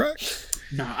didn't wear your Crocs?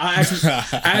 No, I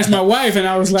asked my wife, and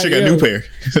I was like, She got a "Yo, new pair.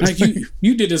 like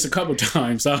you did this a couple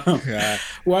times. So, Yeah.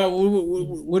 well,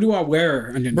 what do I wear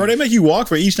underneath? Bro, they make you walk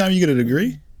for each time you get a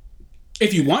degree.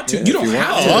 If you want to, Yeah, you if don't you want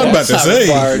have Oh, to. I was about to That's not say.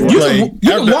 required. You like,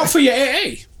 can walk for your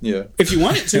AA Yeah. if you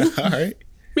wanted to. All right.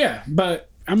 Yeah, but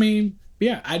I mean,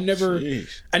 yeah, I never Jeez.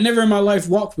 in my life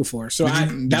walked before, so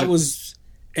that was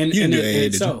in didn't do AA, did you?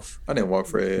 itself. I didn't walk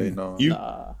for AA. No. You,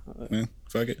 Nah. man,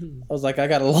 fuck it. I was like, I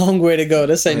got a long way to go.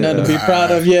 This ain't nothing to be Yeah.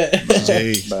 proud of yet.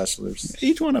 Jeez. Bachelors.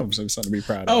 Each one of them is something to be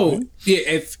proud of. Oh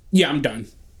man. yeah, I'm done.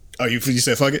 Oh, you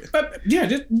said fuck it? But yeah,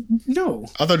 no,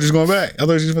 I thought you was going back. I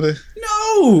thought you was going to.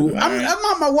 no, I'm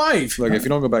not my wife. Look, if you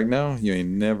don't go back now, you ain't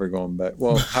never going back.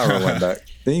 Well, Howard went back.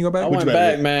 Then you go back? I went you back,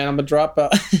 better man. I'm a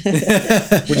dropout.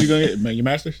 What you going to get? Man, your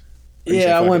master's? Or you said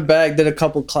Yeah, I fuck went it? back, did a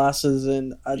couple classes,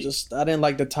 and I didn't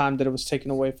like the time that it was taken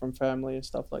away from family and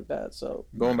stuff like that. So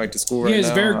Going back to school right Yeah, it's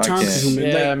now, very I time can't. consuming.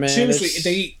 Yeah, like, man, seriously,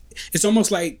 it's- it's almost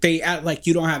like they act like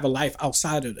you don't have a life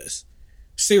outside of this.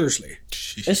 Seriously,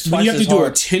 it's when twice you have to as do a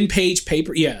hard. 10-page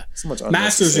paper, yeah. So much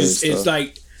Masters is unnecessary stuff.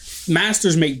 like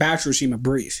masters make bachelors seem a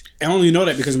breeze. I only know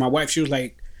that because my wife, she was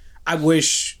like, I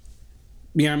wish,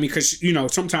 you know what I mean? Because, you know,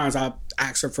 sometimes I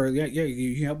ask her for, yeah,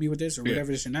 you help me with this or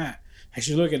whatever, this and that. And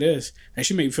she look at this and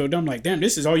she made me feel dumb. Like, damn,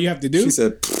 this is all you have to do? She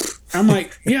said, I'm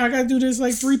like, yeah, I got to do this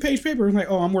like 3-page paper. I'm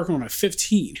like, oh, I'm working on a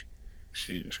 15.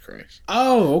 Jesus Christ.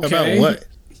 Oh, okay. About what?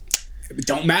 It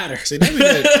don't matter. See, that's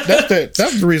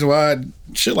the reason why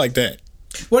shit like that.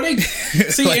 Well, they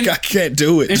see, Like, and, I can't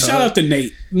do it. and dog. shout out to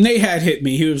Nate. Nate had hit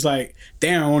me. He was like,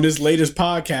 damn, on this latest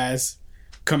podcast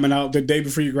coming out the day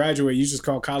before you graduate, you just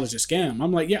call college a scam.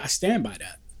 I'm like, yeah, I stand by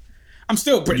that. I'm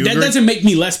still, that You agree? doesn't make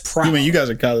me less proud. You mean you guys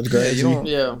are college yeah, grads? you don't,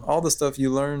 Yeah. all the stuff you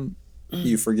learn,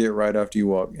 you forget right after you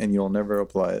walk, and you'll never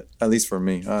apply it. At least for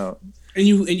me. I don't. and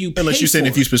you Unless pay you said for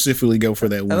if you it. specifically go for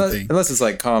that one Unless, thing. unless it's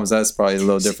like comms, that's probably a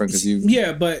little different because you.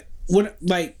 Yeah, but what,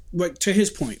 like to his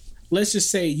point, let's just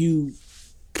say you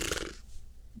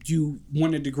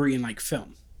won a degree in like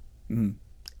film. Mhm.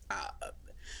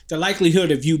 The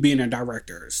likelihood of you being a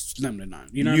director is slim to none.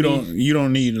 You know, You what I mean? you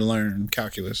don't need to learn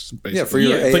calculus. Basically. Yeah, for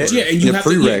your Yeah, but yeah, and you your have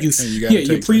to, yeah, prereqs. And you yeah, gotta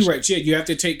your take prereqs. Yeah, you have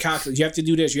to take calculus. You have to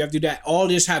do this. You have to do that. All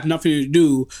this have nothing to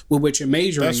do with what you're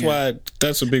majoring. That's in. why.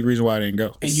 That's a big reason why I didn't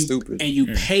go. and you stupid. and you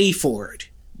pay for it,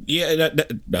 Yeah,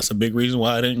 that's a big reason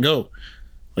why I didn't go.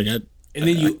 Like and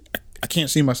then you I can't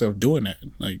see myself doing that.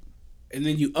 Like and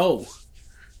then you owe.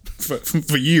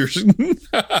 for years.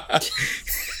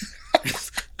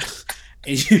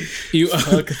 And you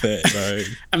Fuck that.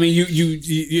 Like, I mean, you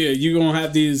yeah, you're gonna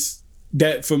have these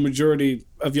debt for majority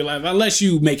of your life unless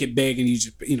you make it big and you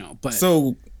just But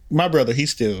so my brother, he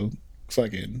still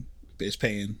fucking is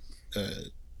paying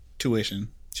tuition.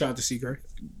 shout out to Seagrave.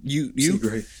 You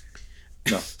Great.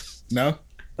 No. no.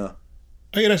 No.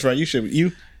 Oh yeah, that's right. You should.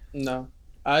 You No,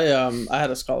 I had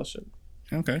a scholarship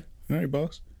okay? All right,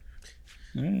 boss.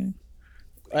 All right.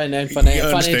 and You financial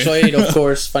understand. aid, of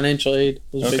course. Financial aid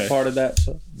was a Okay. big part of that.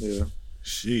 So Yeah.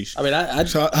 Sheesh. I mean,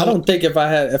 So I don't think if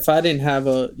I didn't have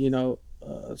a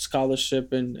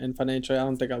scholarship and financial aid, I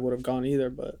don't think I would have gone either.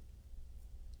 But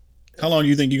How long do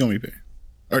you think you're gonna be paying,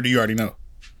 or do you already know?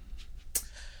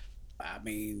 I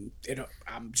mean,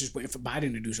 I'm just waiting for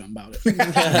Biden to do something about it.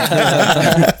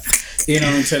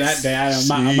 Until that day,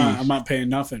 I'm not paying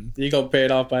nothing. you gonna pay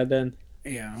it off by then.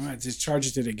 Yeah, I just charge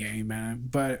it to the game, man.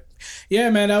 But yeah,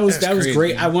 man, that was Crazy,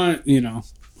 great. man. I want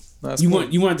That's you cool.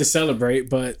 wanted to celebrate,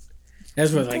 but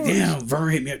that's what like, damn,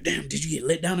 Vern hit me up. Damn, did you get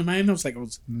lit down in Miami? I was like, I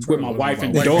was with my wife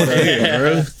and daughter. Yeah,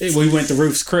 bro. We went to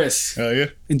Roof's Chris. Oh yeah,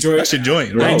 Enjoy that's your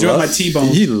joint, I right? enjoy my Love- T-bone.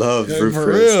 He loves Roof For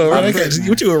Chris. real, right? I'm good,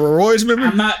 What you a Roy's member?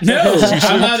 I'm not. No,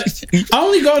 I'm not. I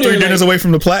only go there. 3 dinners away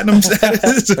from the platinum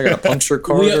status. I got a puncture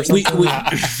card we, or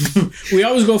something. we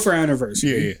always go for anniversary.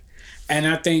 Yeah, yeah. And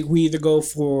I think we either go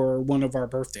for one of our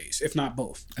birthdays, if not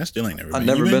both. I still ain't never been. I've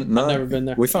never You been. No, I've never been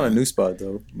there. We found a new spot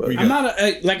though, but Where you I'm not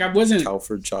like I wasn't.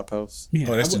 Calford Chop House. Yeah,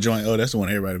 Oh, that's the joint. Oh, that's the one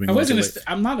everybody been I going to. wasn't.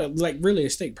 I'm not really a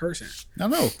steak person, I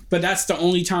know. but that's the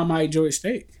only time I enjoy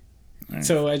steak.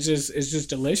 So it's just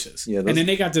delicious. Yeah, and those- then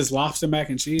they got this lobster mac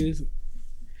and cheese.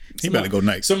 He better go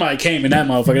nice. Somebody came in that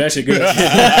motherfucker. That shit good.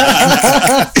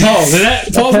 Pause. Is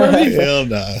that pause worthy? Hell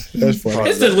nah. That's funny.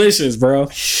 It's delicious, bro.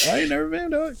 I ain't never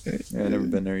been, dog. Yeah, I've never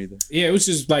been there either. Yeah, it was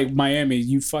just like Miami.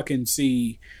 You fucking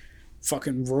see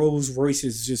fucking Rolls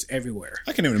Royces just everywhere.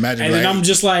 I can't even imagine. And like, then I'm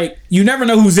just like, you never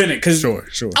know who's in it because sure.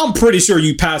 I'm pretty sure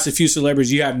you pass a few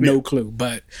celebrities, you have no clue.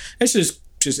 But it's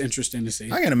just interesting to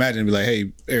see. I can imagine be like,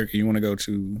 hey, Erica, you want to go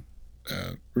to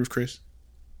Ruth Chris?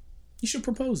 You should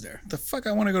propose there. The fuck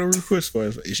I want to go to Ruth Chris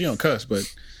for? She don't cuss, but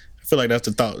I feel like that's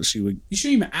the thought she would. You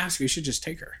shouldn't even ask her. You should just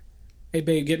take her. Hey,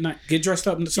 babe, get dressed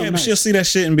up in something Yeah, but nice. she'll see that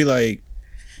shit and be like,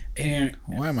 And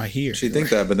Why am I here? She think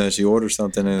that, but then she orders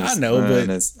something and I know, but-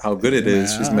 and it's how good it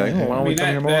is. She's like, oh, why I don't we mean, come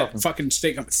here that, more that often? fucking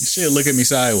steak. She'll look at me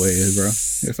sideways, bro.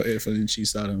 If she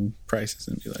saw them prices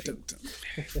and be like,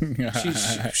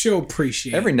 She'll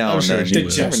appreciate Every now I'm and sure then. she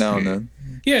will. Every now and then.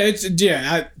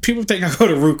 Yeah. People think I go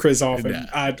to Ruth Chris often. Nah.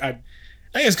 I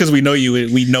I guess because we know you,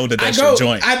 we know that that's go. your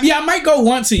joint. I might go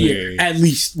once a year, Yeah. at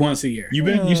least once a year. You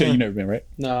been? You said you never been, right?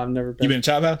 No, I've never been. You been in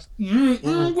Chop House?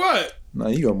 What? No,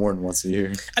 you go more than once a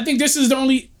year. I think this is the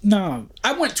only. No,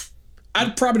 I went. I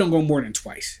probably don't go more than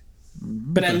twice,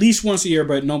 but at least once a year,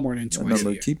 but no more than That twice a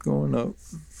number year. keep going up.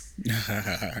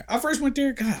 I first went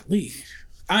there. Golly,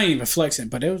 I ain't even flexing,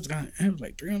 but it was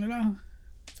like $300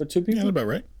 For two Yeah, people? that's about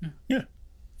right. Yeah.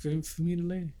 for me and the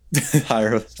lady.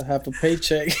 Higher. To have a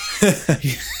paycheck. He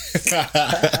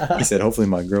said, hopefully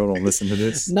my girl don't listen to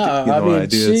this. No, Get I no mean,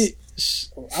 ideas.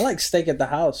 I like steak at the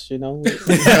house, you know? Of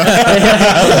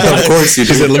course you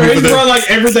She said, do. let me put Bro, that. like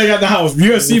everything at the house.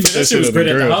 UFC, but that shit was on the great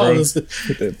at the grill, bro.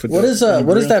 house.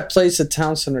 What is that place at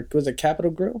Town Center? Was it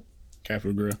Capitol Grill?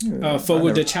 Capital Grill.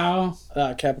 Forward the Chow.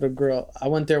 Capitol Grill. I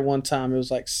went there one time. It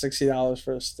was like $60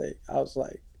 for a steak. I was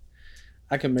like,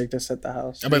 I can make this at the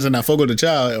house. I bet it's not Fogo de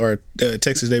Chao or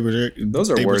Texas Day Those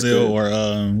are worth Brazil it.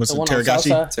 or what's The it, one on Teriyaki?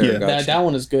 Southside? Yeah, Teriyaki. That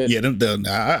one is good.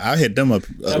 yeah. I hit them up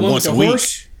That one with once the a week.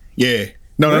 horse. Yeah,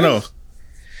 no.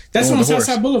 That's The one on with the horse.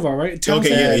 Southside Boulevard, right? Okay,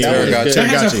 yeah, that one is yeah. good.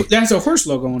 Teriyaki. That's a horse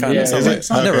logo on there. Yeah, Sounds is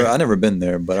like- it? I never been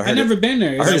there, but I heard I've never been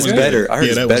there. I heard Is it's it better. I heard Yeah,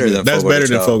 it's that better was than good. That's Fogo better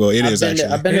de than Chao. Fogo. It I've is been there,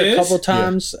 actually. I've been It there a is? couple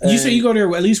times. You say you go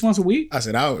there at least once a week? I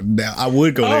said I would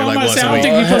go Oh, there I'm like about to once say, I a don't week.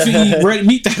 think you're supposed to eat red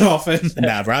meat that often.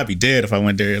 Nah, bro, I'd be dead if I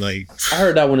went there. Like, I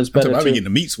heard that one is better I'd be too. getting the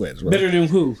meat sweats, bro. Better than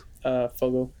who?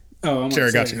 Fogo. Oh, I'm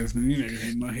Teriyaki.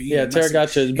 Yeah,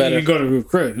 Teriyaki is better. You go to Ruth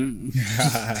Chris.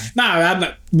 Nah, I'm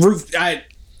not. Ruth, I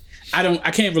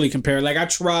can't really compare. Like, I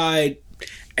tried,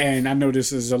 and I know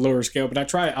this is a lower scale, but I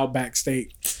tried Outback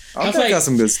Steak. I was I like, got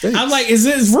some good steaks. I'm like, is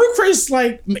Ruth Chris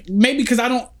like maybe because I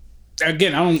don't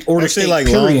order I say steak. like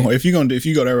period. Longhorn. If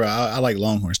you go there, I like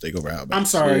Longhorn steak over Outback. I'm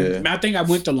sorry. Yeah. I think I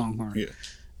went to Longhorn. Yeah.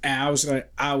 And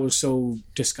I was so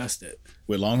disgusted.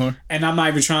 With Longhorn, And I'm not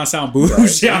even trying to sound bougie.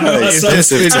 I know I It's sound-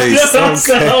 expensive I know taste. I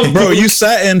sound bro, you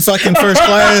sat in fucking first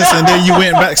class and then you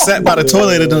went back, sat by the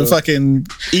toilet in the fucking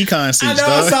econ seats. I know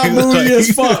dog. I sound bougie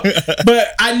as fuck, but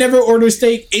I never ordered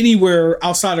steak anywhere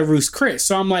outside of Ruth's Chris.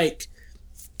 So I'm like,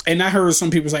 and I heard some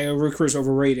people say, "Oh, Ruth's Chris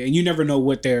overrated," and you never know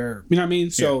what they're, you know what I mean?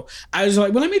 So I was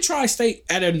like, well, let me try steak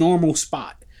at a normal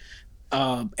spot.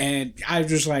 And I was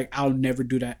just like, I'll never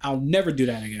do that. I'll never do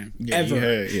that again, ever,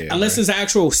 unless it's an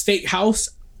actual steak house.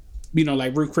 You know,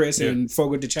 like Ruth Chris and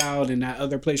Fogo de Chao and that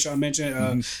other place y'all mentioned,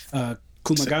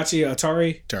 Kumagachi,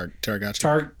 Atari.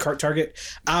 Target.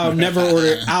 I'll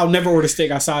never order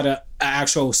steak outside an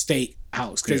actual steak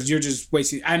house because you're just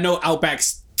wasting. I know Outback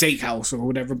Steakhouse or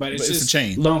whatever, but it's just a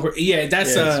chain. Longer. Yeah,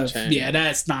 that's it's a chain.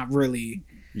 that's not really.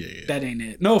 Yeah. That ain't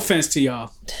it. No offense to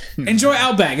y'all. Enjoy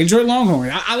Outback. Enjoy Longhorn.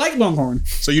 I like Longhorn.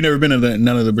 So you never been to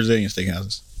none of the Brazilian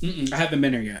steakhouses? I haven't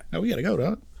been there yet. Oh, we gotta go,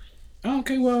 dog. Oh,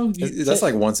 okay, well, That's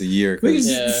like once a year. we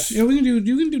can, 'cause we can do.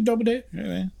 You can do double date. Yeah,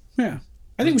 man. Yeah,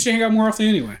 I think we should hang out more often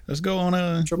anyway. Let's go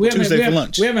on We Tuesday for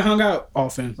lunch. We haven't hung out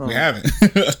often. We haven't.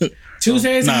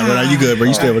 Tuesdays. Nah, bro, you good, bro?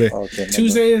 You stay over there. Okay,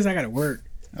 Tuesdays, I gotta work.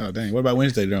 Oh, dang. What about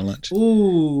Wednesday during lunch?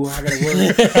 Ooh, I gotta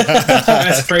work.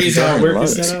 That's crazy how work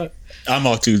is set up. I'm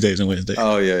off Tuesdays and Wednesdays.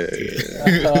 Oh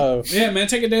yeah. Yeah, man,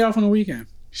 take a day off on the weekend.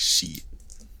 Shit.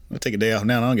 I'll take a day off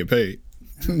now and I don't get paid.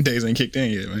 Days ain't kicked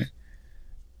in yet, man.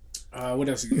 What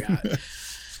else you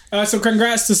got? So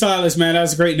congrats to Silas, man. That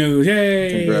was great news.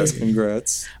 Yay!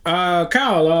 Congrats.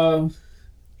 Kyle,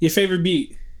 your favorite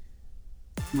beat?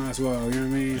 Might as well, you know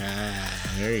what I mean?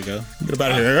 There you go. Get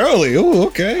about here early. Ooh,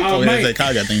 okay. Mike,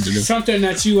 Kyle got things to do. Something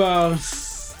that you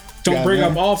don't Yeah, bring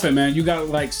man. up often, man. You got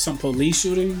like some police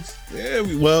shootings. Yeah,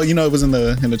 well, you know, it was in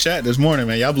the chat this morning,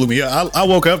 man. Y'all blew me up. I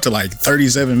woke up to like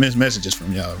 37 missed messages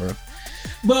from y'all, bro.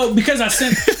 Well, because I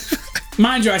sent,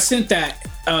 mind you, I sent that.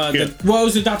 It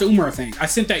was the Dr. Umar thing. I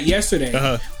sent that yesterday,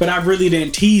 but I really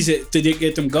didn't tease it to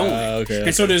get them going. Okay,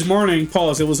 and so this morning,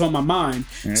 it was on my mind,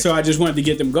 so I just wanted to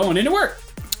get them going, and it worked.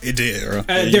 It did, bro.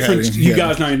 You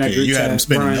guys know in that group You had chat, him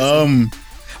spinning. Brian.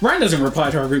 Ryan doesn't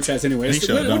reply to our group chats anyway. He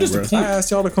sure What don't, is the bro. I point?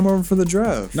 asked y'all to come over for the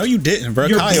draft. No, you didn't, bro.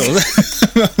 You're- Kyle.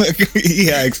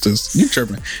 He asked us. You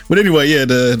tripping. But anyway, yeah,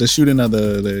 the shooting of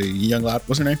the young lot.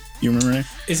 What's her name? You remember her name?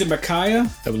 Is it Micaiah?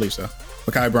 I believe so.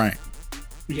 Makai Bryant.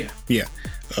 Yeah. Yeah.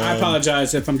 I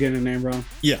apologize if I'm getting the name wrong.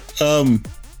 Yeah.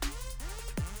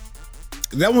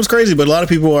 That one's crazy, but a lot of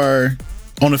people are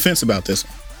on the fence about this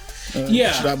one. She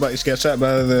got shot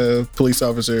by the police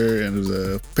officer, and it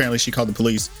was apparently she called the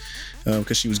police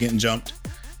because she was getting jumped.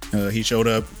 He showed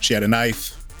up. She had a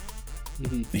knife.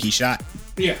 He shot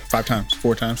Yeah. 5 times,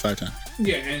 4 times, 5 times.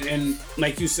 Yeah, and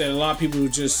like you said, a lot of people were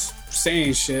just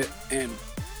saying shit, and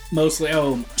mostly,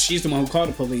 she's the one who called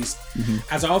the police.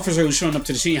 As an officer who's showing up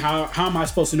to the scene, how am I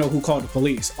supposed to know who called the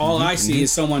police? All I see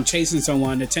is someone chasing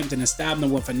someone, attempting to stab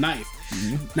them with a knife.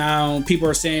 Now, people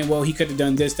are saying, well, he could have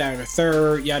done this, that, or the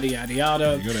third, yada, yada, yada.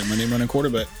 There you go, that money running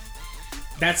quarterback.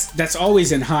 That's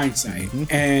always in hindsight.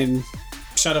 And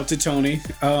shout out to Tony.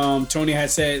 Tony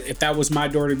had said, if that was my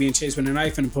daughter being chased with a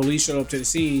knife and the police showed up to the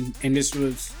scene, and this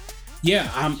was,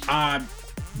 I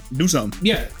Do something.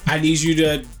 yeah, I need you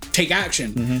to take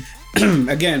action.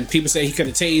 Again, people say he could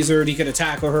have tasered, he could have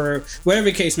tackled her, whatever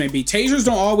the case may be.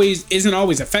 Tasers isn't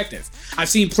always effective. I've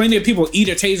seen plenty of people eat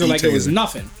a taser like it was taser.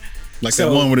 nothing. Like So-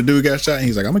 that one where the dude got shot and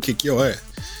he's like, I'm going to kick your ass.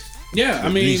 Yeah, I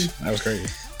mean, Jeez, that was crazy.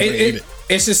 I hate it.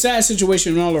 it's a sad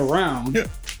situation all around.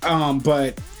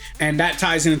 Yeah. And that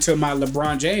ties into my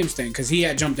LeBron James thing, because he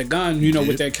had jumped the gun,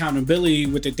 with the accountability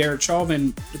with the Derek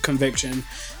Chauvin conviction,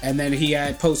 and then he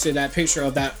had posted that picture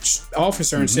of that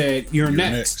officer and said, "You're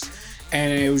next."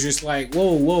 And it was just like,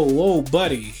 whoa,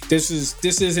 buddy, this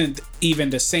isn't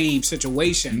even the same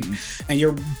situation, and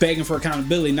you're begging for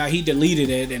accountability. Now he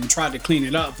deleted it and tried to clean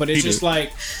it up, but it's just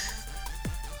like,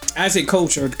 as a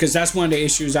culture, because that's one of the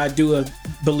issues I do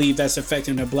believe that's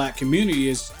affecting the black community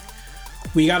is,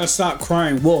 we got to stop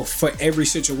crying wolf for every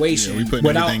situation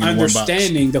without everything in one box.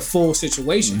 understanding the full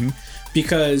situation.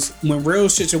 Because when real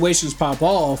situations pop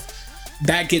off,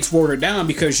 that gets watered down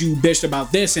because you bitched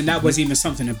about this and that wasn't even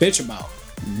something to bitch about.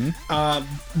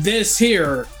 This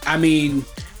here, I mean,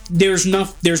 there's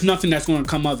nothing that's going to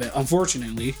come of it,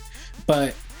 unfortunately.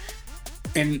 But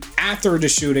and after the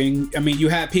shooting, I mean, you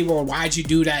had people, why'd you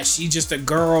do that? She just a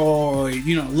girl, or,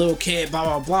 little kid, blah,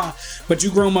 blah, blah. But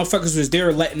you grown motherfuckers was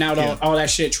there letting out all that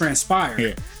shit transpire.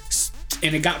 Yeah.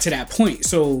 And it got to that point.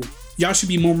 So y'all should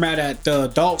be more mad at the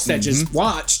adults that just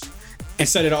watched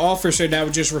instead of the officer that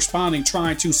was just responding,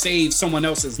 trying to save someone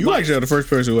else's You life. actually are the first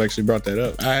person who actually brought that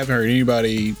up. I haven't heard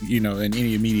anybody, in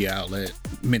any media outlet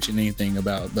mention anything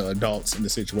about the adults in the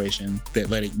situation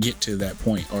that let it get to that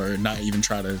point, or not even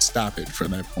try to stop it from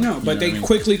that point. No, but they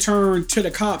quickly turned to the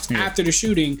cops after the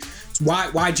shooting.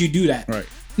 Why'd you do that? Right.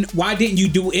 Why didn't you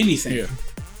do anything? Yeah.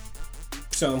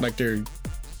 So Like they're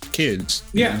kids.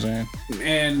 You know what I'm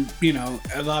saying? And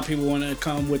a lot of people want to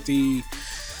come with the,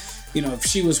 if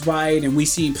she was white, and we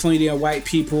seen plenty of white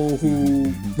people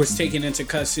who was taken into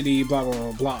custody, blah blah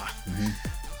blah blah.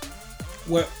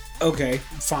 Well, okay,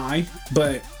 fine,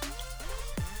 but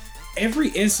every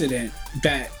incident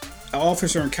that an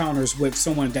officer encounters with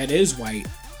someone that is white,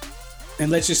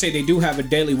 and let's just say they do have a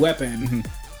deadly weapon,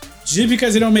 just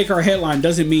because it don't make our headline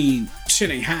doesn't mean shit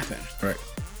ain't happen. Right.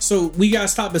 So we gotta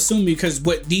stop assuming, because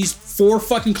what these 4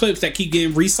 fucking clips that keep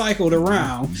getting recycled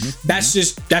around,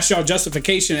 that's y'all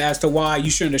justification as to why you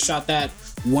shouldn't have shot that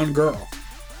one girl.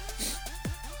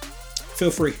 Feel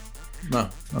free. No,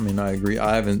 I mean, I agree.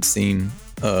 I haven't seen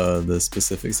the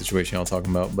specific situation y'all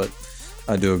talking about, but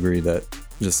I do agree that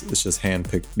it's just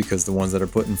handpicked, because the ones that are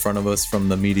put in front of us from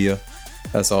the media,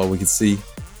 that's all we could see,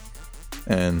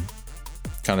 and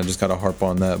kind of just gotta harp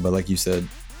on that. But like you said,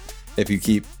 if you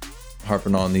keep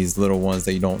harping on these little ones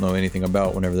that you don't know anything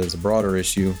about, whenever there's a broader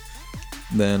issue,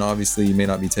 then obviously you may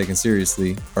not be taken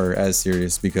seriously, or as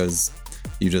serious, because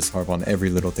you just harp on every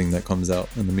little thing that comes out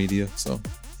in the media. So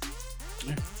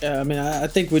Yeah, I mean, I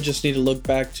think we just need to look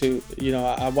back to,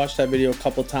 I watched that video a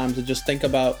couple times and just think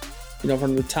about,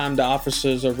 from the time the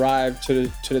officers arrived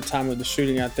to the time of the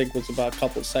shooting, I think was about a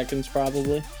couple seconds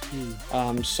probably.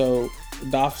 So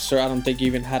the officer, I don't think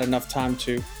even had enough time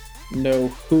to know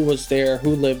who was there,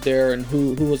 who lived there, and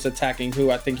who was attacking who.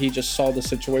 I think he just saw the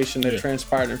situation that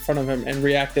transpired in front of him and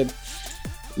reacted,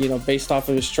 based off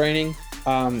of his training.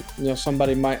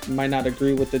 Somebody might not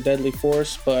agree with the deadly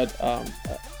force, but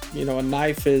a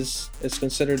knife is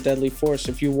considered deadly force.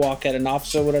 If you walk at an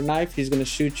officer with a knife, he's going to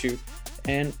shoot you.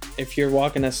 And if you're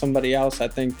walking at somebody else, I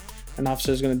think an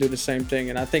officer is going to do the same thing.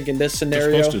 And I think in this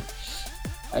scenario, that's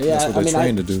what they're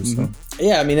trained to do. So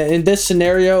yeah, I mean, in this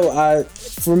scenario,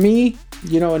 for me,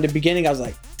 in the beginning, I was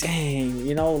like,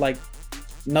 dang, like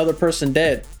another person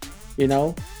dead,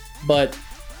 But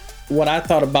what I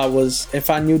thought about was,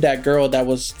 if I knew that girl that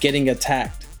was getting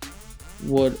attacked,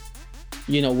 would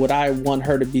I want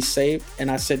her to be saved?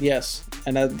 And I said yes,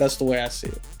 and that's the way I see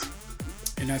it.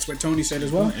 And that's what Tony said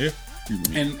as well. Yeah.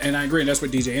 And I agree. That's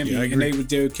what DJ Envy. Yeah, I and agree.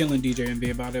 they were killing DJ Envy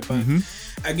about it. But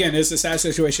again, it's a sad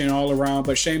situation all around.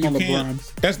 But shame on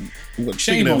LeBron. That's Shame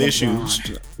speaking of on issues.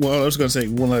 LeBron. Well, I was gonna say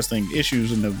one last thing.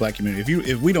 Issues in the black community.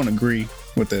 If we don't agree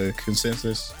with the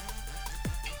consensus,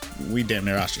 we damn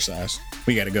near ostracized.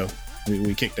 We got to go.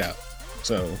 We kicked out.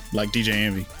 So like DJ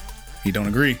Envy, He don't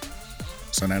agree.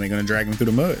 So now they're gonna drag him through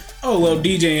the mud. Oh well,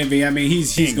 DJ Envy. I mean,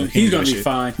 he's gonna be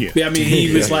fine. Yeah. I mean,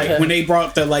 he was like when they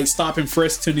brought the like stop and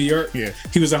frisk to New York. Yeah.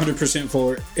 He was 100%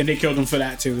 for it, and they killed him for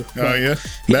that too. Oh yeah,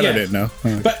 that I Yeah. didn't know.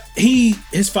 But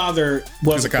his father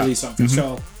was He's a a cop. police officer,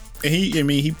 so And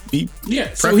he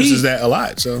yeah. So prefaces that a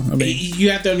lot. So I mean,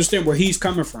 you have to understand where he's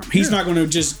coming from. He's not going to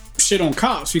just shit on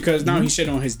cops because now he shit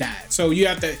on his dad. So you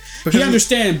have to. He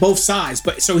understand both sides,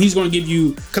 but so he's going to give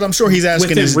you. because I'm sure he's asking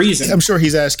within his reason. I'm sure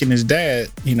he's asking his dad.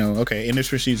 You know, okay, in this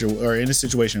procedure or in this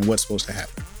situation, what's supposed to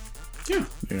happen? Yeah.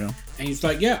 You know, And he's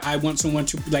like, yeah, I want someone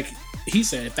to like. He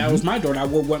said, if that was my daughter, I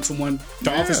would want someone,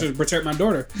 the officer, to protect my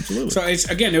daughter. Absolutely. So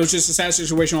it was just a sad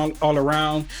situation all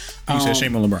around. he said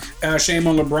shame on LeBron. Shame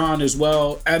on LeBron as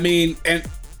well. I mean, and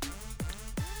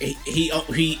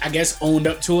he I guess owned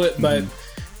up to it, but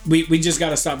we just got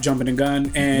to stop jumping the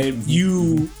gun. And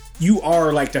you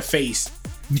are like the face,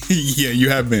 Yeah, you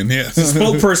have been. Yeah,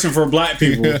 spokesperson for Black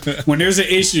people. When there's an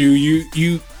issue,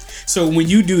 you. So when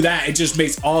you do that, it just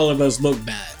makes all of us look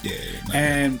bad.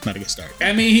 yeah. Not to get started.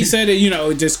 I mean, he said it,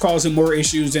 it just causing more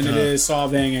issues than it is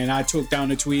solving, and I took down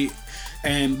the tweet.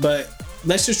 But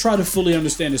let's just try to fully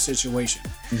understand the situation.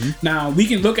 Now, we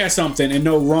can look at something and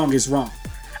know wrong is wrong.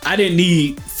 I didn't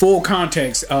need full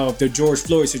context of the George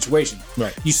Floyd situation.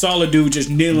 Right. You saw the dude just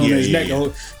kneeling on Yeah, his yeah, neck. yeah.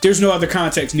 There's no other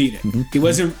context needed. He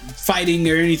wasn't fighting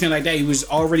or anything like that. He was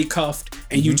already cuffed,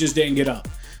 and you just didn't get up.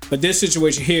 But this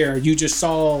situation here, you just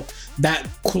saw that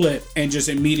clip and just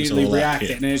immediately It's a lot, reacted.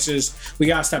 yeah. And it's just, we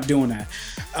got to stop doing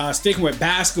that. Sticking with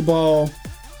basketball,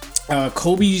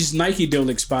 Kobe's Nike deal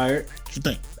expired. What you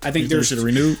think? I think You there's should have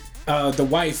renewed. the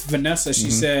wife, Vanessa, she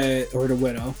said, or the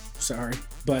widow, sorry,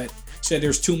 but said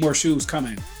there's 2 more shoes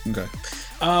coming. Okay.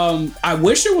 I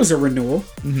wish it was a renewal,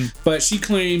 but she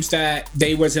claims that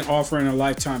they wasn't offering a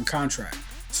lifetime contract.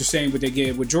 It's the same what they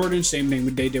did with Jordan, same thing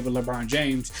what they did with LeBron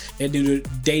James. They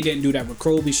didn't do that with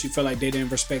Kobe. She felt like they didn't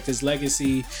respect his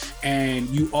legacy, and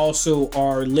you also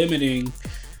are limiting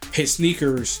his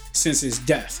sneakers since his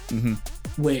death,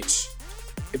 which,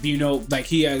 if you know, like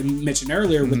he had mentioned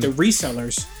earlier, with the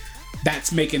resellers,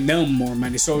 that's making them more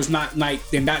money. So it's not like,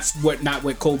 and that's not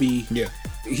what Kobe. Yeah.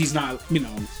 He's not,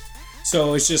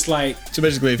 So it's just like, So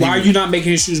basically, if why are you not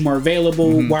making his shoes more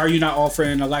available? Why are you not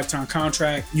offering a lifetime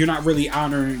contract? You're not really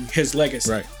honoring his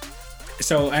legacy. right?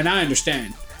 So, and I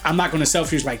understand. I'm not going to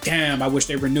selfish like, damn, I wish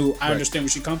they renewed. I understand where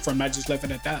she come from. I just left it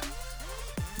at that.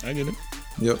 I get it.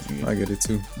 Yep, I get it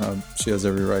too. She has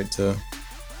every right to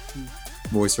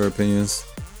voice her opinions.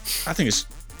 I think it's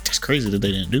crazy that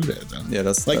they didn't do that though. Yeah,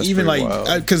 that's like that's even pretty like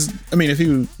wild. because I mean if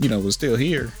he was still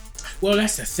here. Well,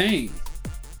 that's the thing.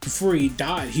 Before he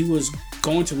died, he was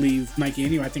going to leave Nike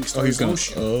anyway. I think start he's his own gonna.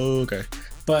 shit. Oh, okay.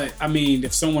 But I mean,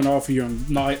 if someone offer you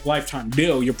a lifetime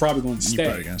deal, you're probably going to You stay.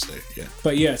 probably gonna stay. Yeah.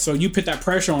 But yeah, so you put that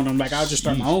pressure on him, like I'll just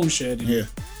start my own shit. And, Yeah.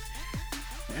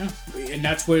 yeah, and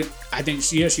that's what I think.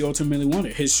 She ultimately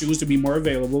wanted his shoes to be more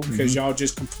available because y'all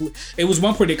just complete. It was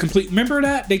one point they complete. Remember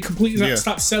that they completely Yeah.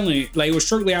 stopped selling it. Like it was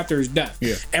shortly after his death.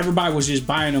 Yeah. Everybody was just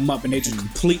buying them up, and they just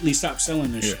completely stopped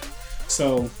selling this Yeah. shit.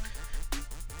 So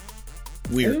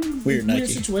Weird Nike.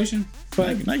 situation.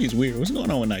 But Nike's weird. What's going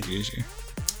on with Nike this year?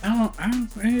 I don't.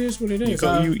 It is what it is.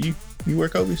 You wear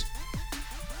Kobe's?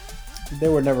 They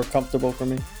were never comfortable for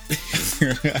me.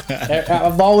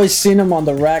 I've always seen them on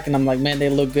the rack, and I'm like, man, they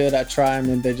look good. I try them,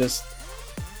 and they just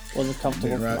wasn't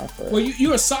comfortable Yeah, right. for my foot. Well,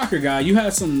 you're a soccer guy. You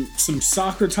had some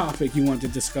soccer topic you wanted to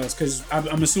discuss because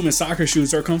I'm assuming soccer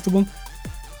shoes are comfortable.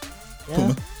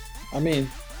 Yeah. I mean,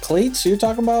 cleats you're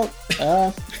talking about?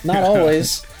 Not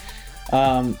always.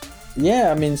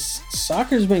 Yeah, I mean,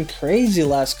 soccer's been crazy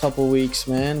last couple weeks,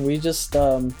 man. We just,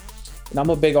 and I'm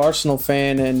a big Arsenal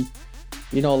fan, and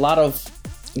a lot of,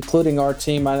 including our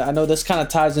team. I know this kind of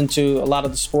ties into a lot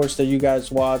of the sports that you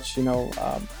guys watch.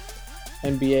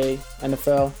 NBA,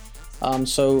 NFL.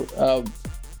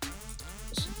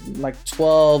 Like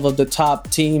 12 of the top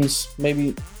teams,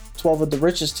 maybe 12 of the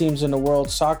richest teams in the world,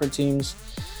 soccer teams,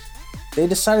 they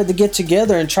decided to get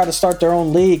together and try to start their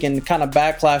own league and kind of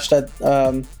backlash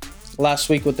that last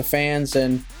week with the fans.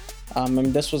 And I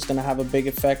mean, this was going to have a big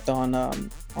effect on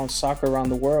soccer around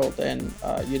the world. And,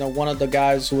 one of the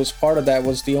guys who was part of that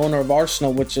was the owner of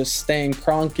Arsenal, which is Stan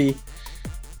Kroenke,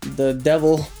 the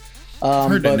devil.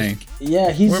 Heard that name.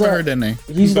 Yeah, he's Where have I heard that name?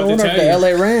 He's the I'm about owner to of the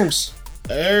tell LA Rams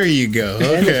There you go.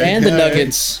 Okay. and the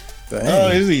Nuggets. Dang. Oh,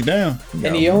 is he down?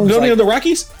 And he owns Don't he like, have the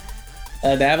Rockies?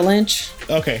 the Avalanche.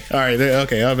 Okay, all right.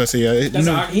 Okay, I was about to say. That's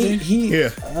no, a hockey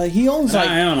team? He owns like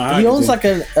I don't know how he to owns do. like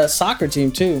a soccer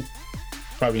team too.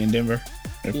 probably in Denver.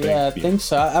 If Yeah, I think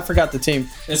so. I forgot the team.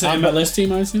 It's an MLS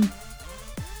team, I assume.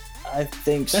 I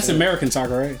think That's so. American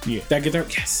soccer, right? Yeah. That get there?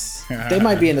 Yes. They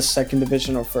might be in the second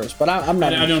division or first, but I'm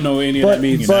not. I don't know any of But, that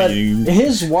means. but You-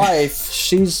 his wife,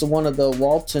 she's one of the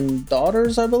Walton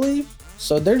daughters, I believe.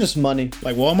 So they're just money.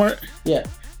 Like Walmart? Yeah,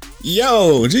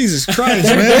 Yo, Jesus Christ,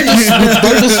 they're man. just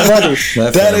money.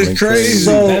 That That family is crazy.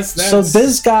 So, That's- so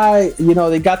this guy, you know,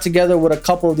 they got together with a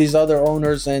couple of these other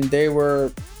owners, and they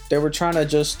were trying to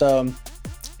just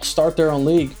start their own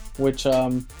league. Which,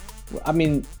 I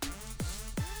mean,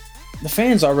 the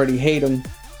fans already hate him.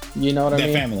 You know what I That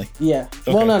mean? family. Yeah.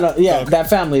 Okay. Well, no, yeah, Okay. that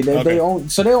family. They Okay. own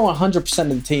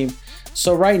 100% of the team.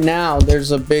 So right now,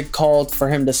 there's a big call for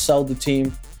him to sell the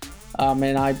team,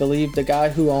 and I believe the guy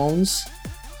who owns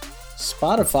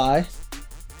Spotify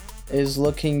is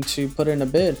looking to put in a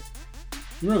bid.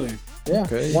 Really? Yeah,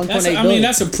 Okay. 1.8 That's, billion. I mean,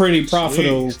 that's a pretty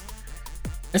profitable. Jeez.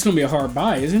 That's gonna be a hard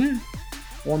buy, isn't it?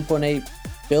 1.8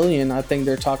 billion. I think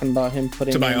they're talking about him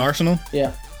putting To buy in. Arsenal?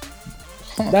 Yeah.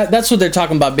 That's what they're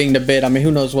talking about being the bid. I mean,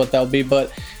 who knows what that'll be,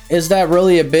 but is that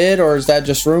really a bid or is that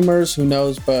just rumors? Who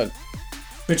knows? But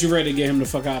But you're ready to get him the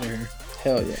fuck out of here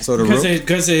hell yeah. So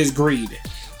because of his greed.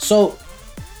 So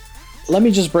let me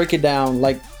just break it down,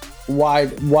 like why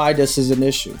this is an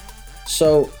issue.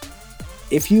 So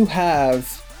if you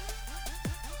have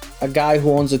a guy who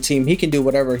owns a team, he can do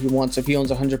whatever he wants if he owns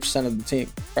 100% of the team,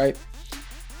 right?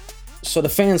 So the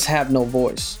fans have no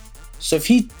voice. So if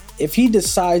he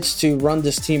decides to run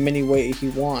this team any way he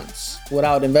wants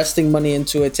without investing money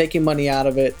into it, taking money out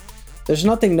of it, there's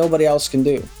nothing nobody else can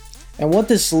do. And what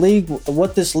this league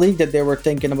that they were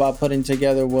thinking about putting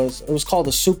together was called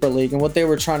a Super League. And what they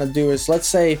were trying to do is let's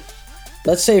say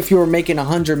if you were making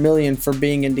 $100 million for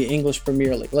being in the English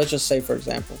Premier League, let's just say for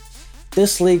example,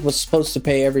 this league was supposed to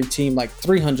pay every team like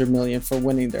 $300 million for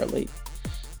winning their league.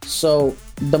 So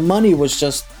the money was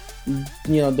just,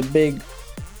 you know, the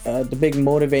big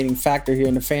motivating factor here,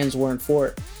 and the fans weren't for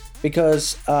it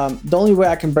because the only way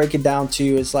I can break it down to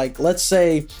you is like let's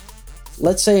say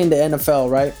in the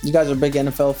NFL, right? You guys are big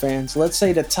NFL fans. Let's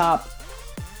say the top,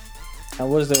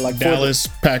 what is there like Dallas,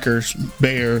 Packers,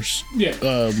 Bears.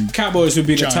 Yeah. Cowboys would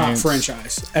be the top Giants.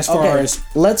 franchise as far Okay, as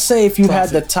let's say if you had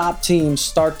profit. the top teams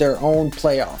start their own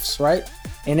playoffs, right?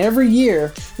 And every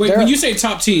year, Wait, they're- when you say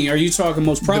top team, are you talking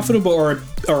most profitable or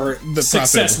The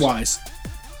success wise?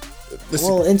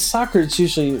 well, in soccer, it's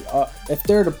usually if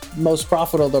they're the most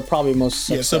profitable, they're probably most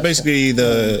Yeah, so successful. basically if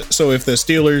the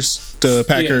Steelers, the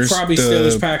Packers, probably the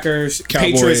Steelers, Packers,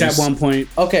 Patriots Cowboys. at one point.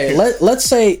 Okay, let's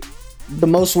say the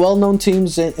most well-known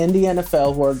teams in the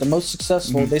NFL who are the most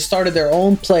successful, they started their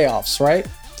own playoffs, right?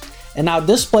 And now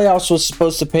this playoffs was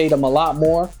supposed to pay them a lot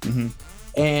more.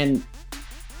 And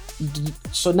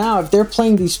so now if they're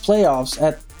playing these playoffs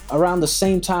at around the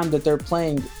same time that they're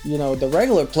playing, you know, the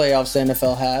regular playoffs the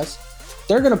NFL has,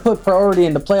 they're going to put priority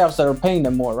in the playoffs that are paying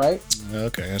them more, right?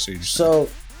 Okay, I see. So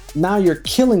now you're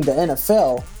killing the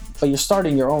NFL, but you're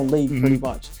starting your own league pretty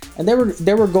much. And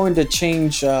they were going to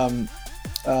change the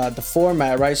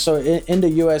format, right? So in the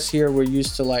U.S. here, we're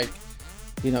used to like,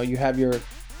 you know, you have your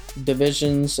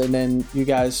divisions, and then you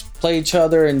guys play each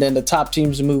other, and then the top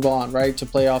teams move on, right, to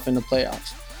play off in the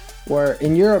playoffs. Where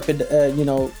in Europe, you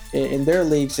know, in their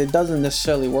leagues, it doesn't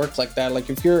necessarily work like that. Like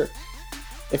if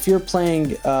you're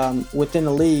playing within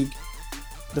a league,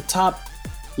 the top,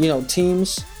 you know,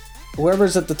 teams,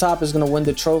 whoever's at the top is going to win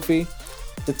the trophy.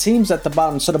 The teams at the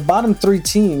bottom, so the bottom three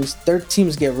teams, their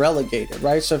teams get relegated,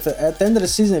 right? So if at the end of the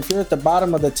season, if you're at the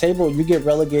bottom of the table, you get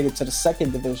relegated to the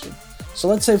second division. So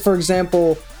let's say, for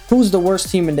example, who's the worst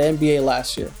team in the NBA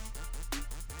last year?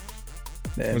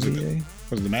 The Was it NBA?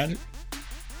 Was it the Magic?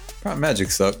 Probably Magic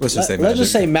suck. Let's just say Let's Magic.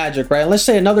 just say Magic, right? Let's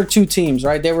say another two teams,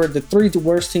 right? They were the three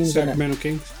worst teams in it. Sacramento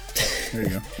Kings. There you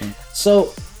go. Yeah.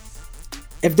 So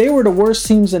if they were the worst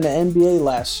teams in the NBA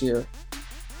last year,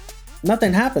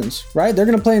 nothing happens, right? They're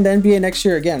going to play in the NBA next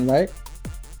year again, right?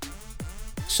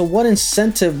 So what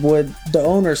incentive would the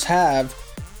owners have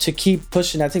to keep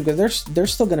pushing that team? Because they're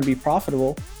still going to be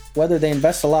profitable, whether they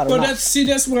invest a lot or Well, not.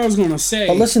 that's what I was gonna say.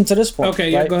 But listen to this point. Okay,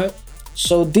 yeah, right? go ahead.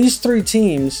 So these three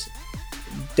teams,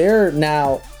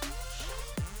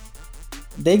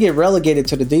 they get relegated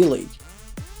to the D League,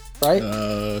 right?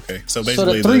 Okay. So So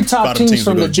basically, the three top bottom teams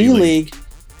from will the go G G League,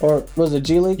 or was it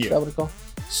G League? Yeah. Is that what it's called?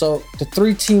 So the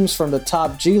three teams from the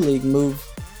top G League move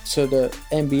to the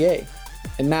NBA,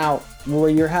 and now where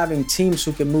you're having teams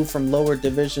who can move from lower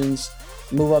divisions,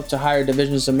 move up to higher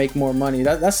divisions and make more money.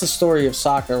 That's the story of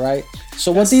soccer, right?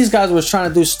 So what these guys was trying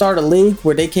to do, start a league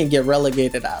where they can't get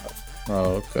relegated out of.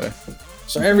 Oh, okay.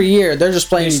 So every year they're just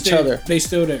playing each other. They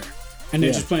still there, and they're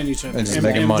Yeah. just playing each other And just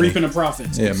making money. reaping the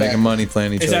profits. Yeah, making money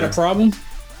playing each Is other. that a problem?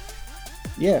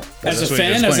 Yeah. As a That's what you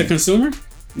fan, as a explained. consumer?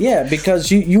 Yeah,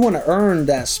 because you want to earn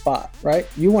that spot, right?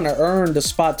 You want to earn the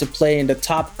spot to play in the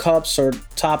top cups or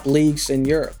top leagues in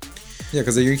Europe. Yeah,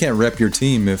 because you can't rep your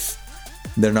team if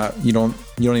they're not. You don't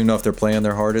even know if they're playing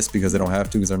their hardest because they don't have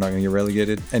to because they're not going to get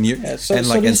relegated. And in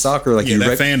soccer, like yeah,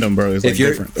 that fandom, bro, is like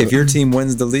different. If your team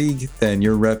wins the league, then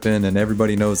you're repping, and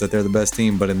everybody knows that they're the best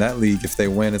team. But in that league, if they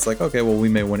win, it's like, okay, well, we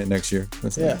may win it next year.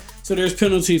 Yeah. So there's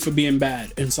penalty for being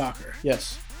bad in soccer.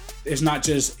 Yes. It's not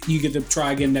just you get to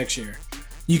try again next year.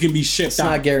 You can be shipped out. It's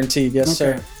not guaranteed. Yes,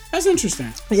 sir. That's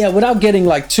interesting. Yeah, without getting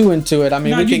like too into it, I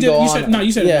mean, we can go on.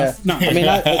 You said yeah. enough. No, I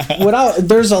mean,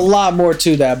 there's a lot more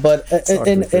to that, but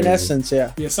in essence,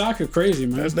 yeah. Yeah, soccer crazy,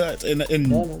 man. That's nuts.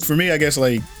 And for me, I guess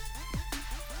like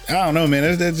I don't know, man.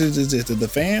 It's the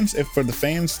fans. If for the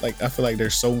fans, like I feel like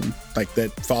there's so like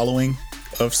that following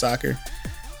of soccer,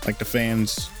 like the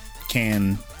fans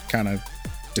can kind of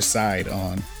decide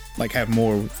on like have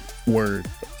more word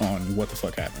on what the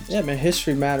fuck happens. Yeah, man,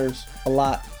 history matters a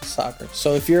lot in soccer.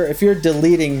 So if you're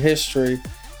deleting history,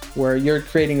 where you're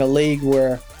creating a league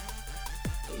where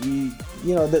you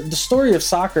know the story of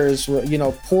soccer is, you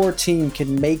know, poor team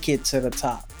can make it to the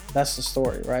top. That's the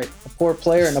story, right? A poor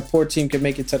player and a poor team can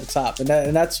make it to the top, and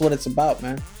that's what it's about,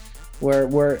 man.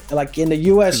 Where like in the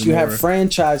U.S. you have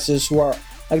franchises who are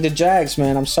like the Jags,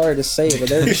 man. I'm sorry to say it, but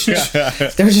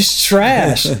they're just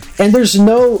trash. And there's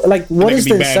no like, what is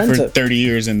the incentive? For 30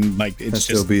 years and like it's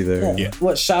still be there. Yeah.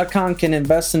 What Shad Khan can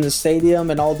invest in the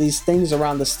stadium and all these things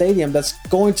around the stadium that's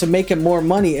going to make him more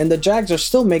money. And the Jags are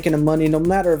still making him money no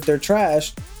matter if they're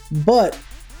trash. But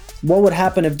what would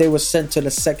happen if they were sent to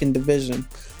the second division?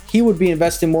 He would be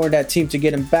investing more in that team to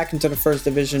get him back into the first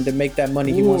division to make that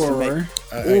money he wants to make.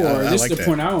 This is the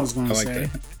point I was going to say.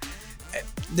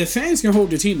 The fans can hold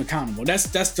the team accountable. That's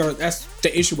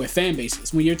the issue with fan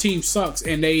bases. When your team sucks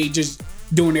and they just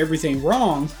doing everything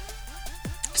wrong,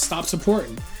 stop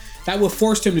supporting. That would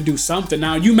force them to do something.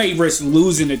 Now you may risk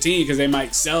losing the team because they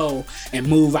might sell and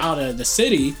move out of the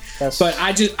city. But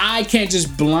I can't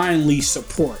just blindly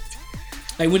support.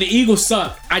 Like when the Eagles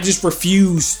suck, I just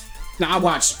refuse. Now I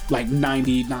watch like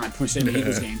 99% of the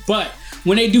Eagles game, but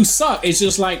when they do suck, it's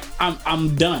just like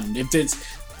I'm done. If it's,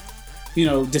 you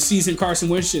know, the season Carson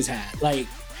Wentz just had, like,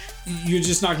 you're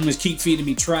just not going to keep feeding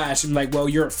me trash. I'm like, well,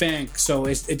 you're a fan, so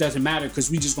it doesn't matter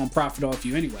because we just going to profit off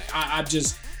you anyway. I'm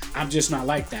just not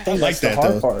like that. I like that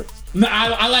though. Part. No,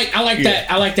 I like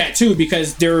that. I like that too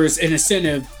because there is an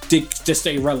incentive to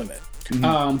stay relevant.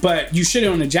 Mm-hmm. But you shit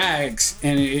on the Jags,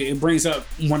 and it brings up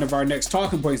one of our next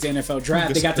talking points: the NFL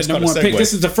draft. They got the number one pick.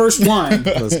 This is the first one.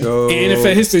 Let's go. In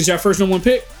NFL history, is your first number one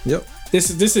pick? Yep. This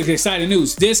is exciting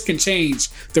news. This can change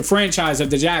the franchise of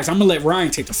the Jags. I'm gonna let Ryan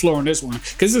take the floor on this one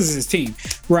because this is his team.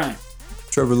 Ryan.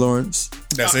 Trevor Lawrence.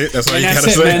 That's it. That's all you gotta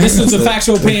it, say. Man. This is a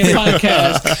factual opinion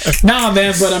podcast. Nah,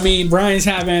 man, but I mean, Ryan's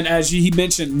having, as he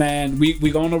mentioned, man, we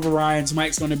going over Ryan's.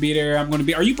 Mike's gonna be there. I'm gonna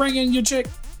be. Are you bringing your chick?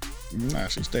 Nah,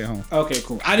 she stay home. Okay,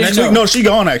 cool. I didn't Next know. week, no, she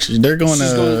gone actually. They're going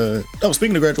to. Oh,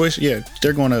 speaking of graduation, yeah,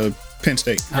 they're going to Penn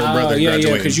State. Her brother graduating.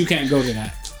 Yeah, because you can't go to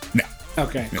that. No.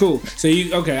 Okay, cool. So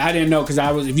I didn't know because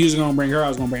if you was gonna bring her, I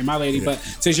was gonna bring my lady. Yeah. But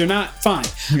since you're not, fine.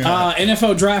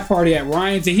 NFL draft party at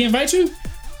Ryan's. Did he invite you?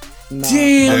 No.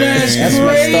 Damn, that's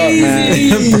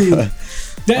crazy.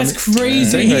 That's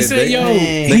crazy. He said, "Yo,"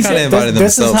 they kind of invited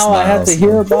this themselves. This is how I had to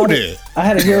hear about it. I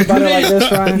had to hear about it like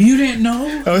this, Ryan. You didn't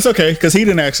know? Oh, it's okay because he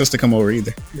didn't ask us to come over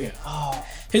either. Yeah. Oh.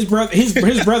 His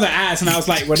brother asked, and I was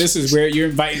like, "Well, this is weird. You're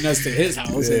inviting us to his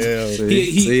house." Yeah.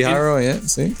 See, Hyro, yeah.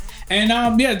 See.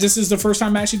 And this is the first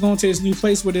time I'm actually going to his new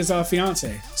place with his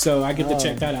fiance, so I get to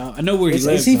check that out. I know where he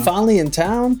lives. Is he finally in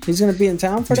town? He's going to be in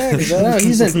town for that?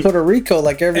 He's in Puerto Rico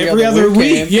like every other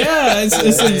week. Yeah,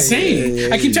 it's insane. Yeah.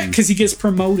 I keep checking because he gets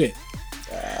promoted.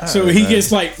 So he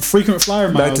gets like frequent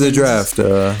flyer miles. Back to the draft.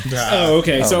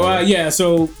 Okay.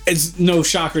 So it's no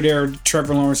shocker there.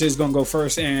 Trevor Lawrence is going to go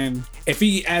first, and if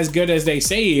he as good as they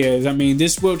say he is, I mean,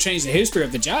 this will change the history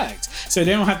of the Jags. So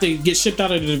they don't have to get shipped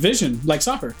out of the division like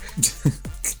soccer.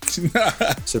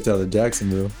 Shipped out of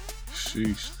Jacksonville.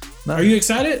 Sheesh. Are you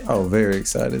excited? Oh, very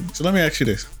excited. So let me ask you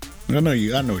this. I know what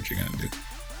you're gonna do.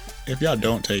 If y'all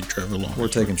don't take Trevor Lawrence, we're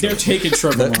taking Trevor. They're taking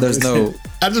Trevor Lawrence. There's no.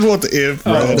 I just want the if,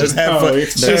 bro. Just have fun.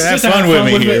 Just have fun with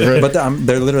me here, bro. But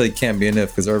there literally can't be an if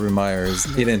because Urban Meyer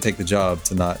he didn't take the job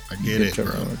to not. I get it,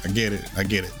 bro. I get it.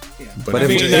 Yeah. But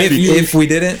if we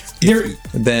didn't,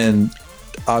 then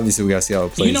obviously we gotta see how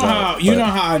it plays out. You know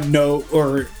how I know,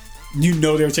 or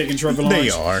they're taking Trevor Lawrence.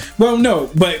 They are. Well, no,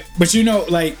 but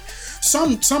like.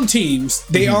 Some teams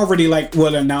they already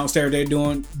announced they're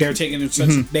taking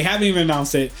it. They haven't even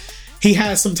announced it. He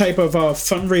has some type of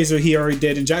fundraiser he already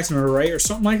did in Jacksonville, right, or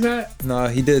something like that. No,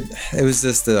 he did. It was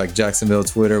just Jacksonville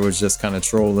Twitter was just kind of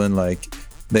trolling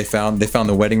they found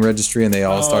the wedding registry and they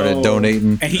all started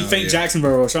donating. And he thanked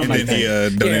Jacksonville or something And like then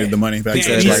that. he donated the money back. Yeah,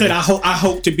 to and he the said, I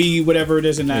hope to be whatever it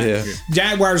is in that. Yeah.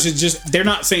 Jaguars is just, they're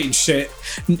not saying shit.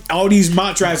 All these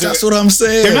mantras. That's what I'm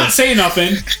saying. They're not saying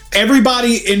nothing.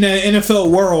 Everybody in the NFL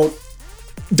world,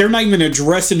 they're not even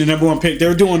addressing the number 1 pick.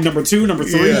 They're doing number 2, number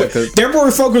 3. Yeah, They're more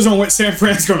focused on what San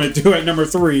Fran's going to do at number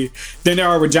 3 than they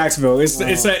are with Jacksonville.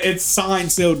 It's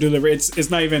signed, sealed, delivered. It's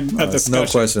not even a It's discussion. no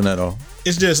question at all.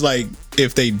 It's just like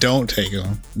if they don't take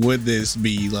him, would this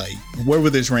be like where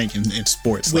would this rank in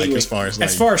sports? Wait. As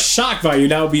far as shock value,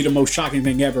 that would be the most shocking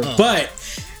thing ever. Oh. But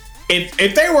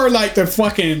if they were like to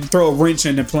fucking throw a wrench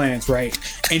in the plans, right,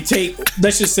 and take,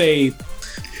 let's just say,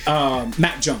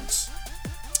 Matt Jones.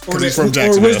 Or 'Cause he's from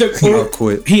Jacksonville. I'll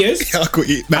quit. He is?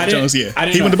 Matt Jones, yeah, I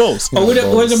didn't he know went to that. Bowls. Oh,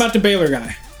 Yeah, what about the Baylor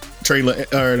guy? Trey,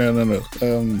 or no,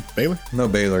 Baylor, No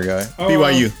Baylor guy. Oh,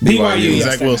 BYU. BYU. yes,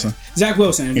 Zach that Wilson. guy. Zach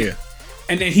Wilson. Yeah.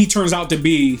 And then he turns out to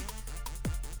be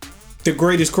the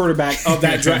greatest quarterback of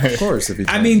that draft. Of course, if he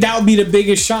I mean, that would be the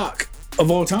biggest shock of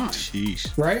all time, Sheesh.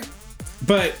 right?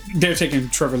 But they're taking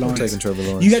Trevor Lawrence. taking Trevor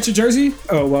Lawrence. You got your jersey?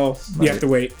 Oh, well, you have to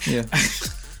wait. Yeah.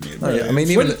 Oh, yeah. I mean,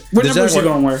 even What the number is he Jaguars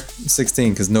going to wear?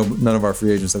 16 because none of our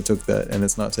free agents have took that and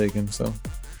it's not taken. So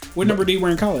What number do you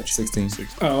wear in college? 16.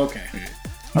 Oh, okay.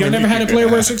 Y'all never had a player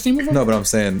wear 16 before? No, but I'm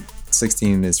saying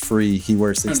 16 is free. He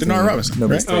wears 16. Denard Robinson,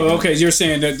 Nobody's right? taking Oh, it. okay. You're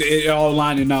saying that it all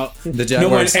lining up. The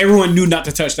Jaguars. Everyone knew not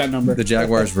to touch that number. The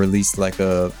Jaguars released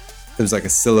it was like a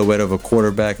silhouette of a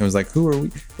quarterback and it was like, who are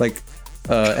we? Like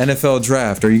NFL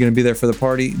draft. Are you going to be there for the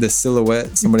party? The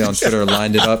silhouette. Somebody on Twitter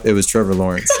lined it up. It was Trevor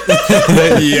Lawrence. Yo,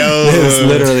 It was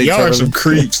literally y'all are Trevor- some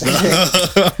creeps. It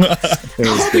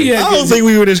was hope good. he has I don't good- think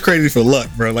we were this crazy for luck,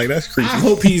 bro. Like that's creepy. I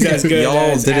hope he's as good Y'all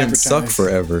as didn't suck advertised.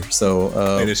 forever, so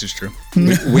Hey, this is true.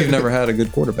 we've never had a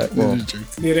good quarterback. Well, This is true.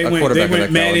 Yeah, they a went quarterback of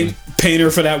that Manning caliber.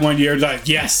 Painter for that 1 year. Like,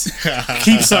 yes,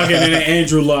 keep sucking. And then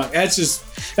Andrew Luck. That's just,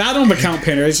 I don't count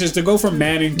Painter. It's just to go from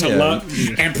Manning to Yeah. Luck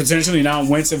and potentially now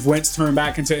Wentz, if Wentz turned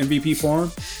back into MVP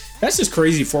form. That's just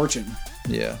crazy fortune.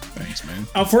 yeah. Thanks, man.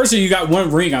 Unfortunately, you got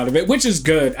one ring out of it, which is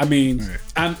good. I mean,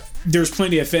 there's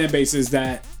plenty of fan bases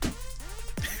that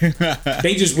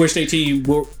they just wish their team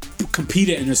were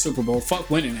competed in the Super Bowl. Fuck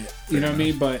winning it. You know what I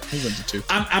mean? But He went to 2.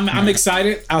 I'm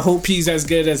excited. I hope he's as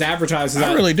good as advertised.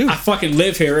 I really do. I fucking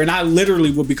live here, and I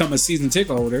literally will become a season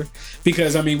ticket holder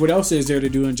because I mean, what else is there to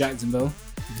do in Jacksonville?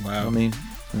 Wow. I mean,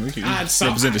 we can I'm so-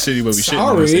 represent the city where we shit in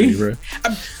sorry. the city, bro.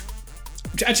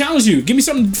 I challenge you. Give me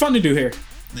something fun to do here.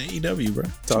 The AEW, bro.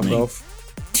 Top golf.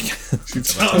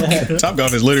 Top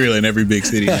Golf is literally in every big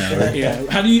city now. Right? Yeah.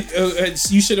 How do you?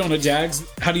 You shit on the Jags.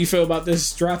 How do you feel about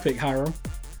this draft pick, Hiram?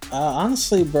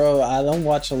 Honestly, bro, I don't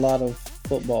watch a lot of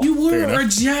football. You wear Fair a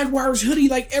Jaguars hoodie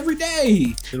like every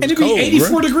day, and was it'd be cold, 84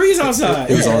 bro. degrees outside.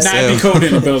 It was on Nah, it'd be sale. cold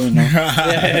in the building. Though.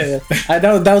 Yeah, I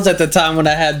know that was at the time when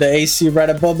I had the AC right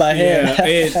above my head.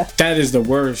 Yeah, that is the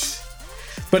worst.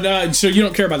 But so you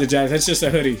don't care about the Jags? That's just a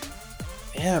hoodie.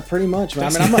 Yeah, pretty much,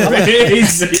 man. I mean,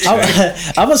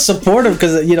 I'm a supporter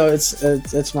because you know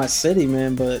it's my city,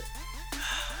 man. But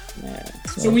man,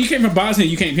 So when you came from Bosnia,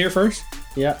 you came here first?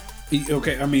 yeah,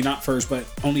 Okay, I mean not first, but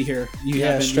only here. You yeah,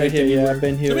 haven't straight lived here. Yeah, anywhere. I've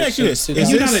been here. Let me ask you since this. Is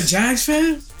 2000. you this- not a Jags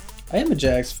fan? I am a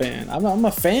Jags fan. I'm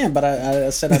a fan, but I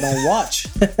said I don't watch.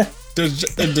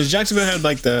 Does Jacksonville have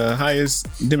like the highest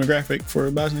demographic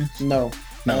for Bosnia? No,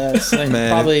 No. it's like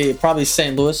Man. probably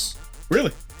St. Louis.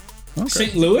 Really? Okay.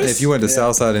 St. Louis? If you went to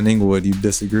Southside in Inglewood, you'd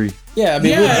disagree. Yeah, I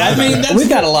mean, Yeah, I mean, that's- we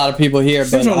got a lot of people here,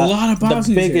 but There's a lot of the Bosnians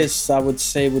here. biggest I would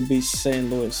say would be St.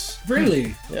 Louis.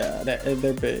 Really? Yeah,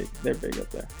 they're big. They're big up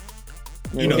there.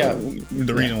 I mean, You we know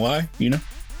the reason why? You know?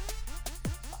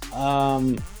 I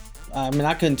mean,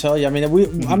 I couldn't tell you. I mean,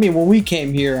 I mean, when we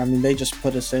came here, I mean, they just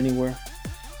put us anywhere,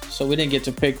 so we didn't get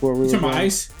to pick where we were Some going.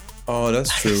 ice? Oh,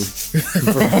 that's true.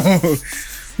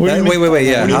 What do you mean? Wait.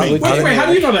 Yeah. What do you mean? Wait, how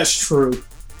do you know that's true?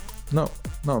 No,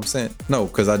 I'm saying no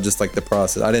because I just like the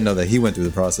process. I didn't know that he went through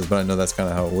the process, but I know that's kind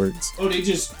of how it works. Oh, they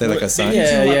just... They like assign-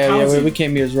 just Yeah, like yeah. housing? We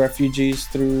came here as refugees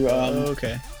through.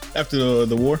 Okay. After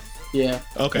the war? Yeah.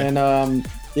 Okay. And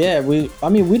yeah, we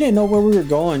didn't know where we were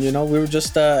going. You know, we were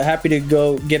just happy to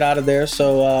go get out of there.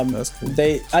 So That's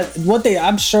cool.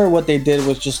 I'm sure what they did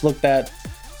was just looked at.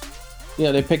 You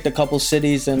know, they picked a couple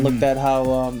cities and looked at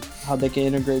how they can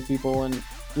integrate people, and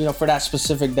you know, for that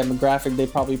specific demographic, they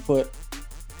probably put,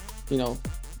 you know,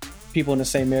 people in the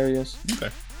same areas. Okay.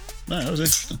 No, that was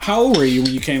interesting. How old were you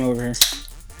when you came over here?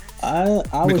 I was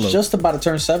Michelob. just about to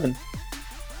turn 7.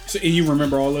 So you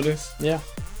remember all of this? Yeah,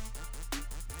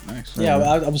 Nice. yeah,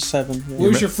 I was 7. Yeah. What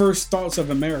was your first thoughts of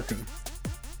America?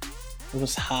 It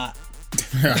was hot.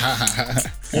 All It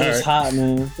was right. hot,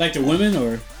 man. Like the women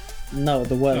or? No,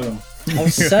 the weather. Oh. I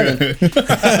was 7.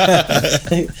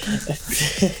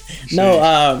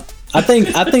 No, I think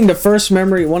the first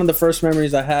memory, one of the first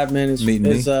memories I have, man, is Meeting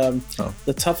me?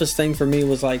 the toughest thing for me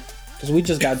was like, because we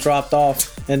just got dropped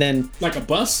off, and then Like a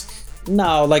bus?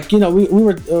 no, like, you know,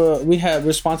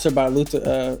 we're sponsored by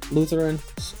Lutheran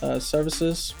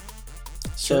services,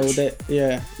 so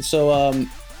Church. so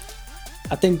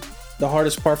I think the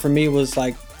hardest part for me was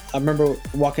like, I remember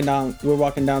we were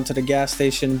walking down to the gas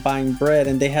station buying bread,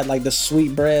 and they had like the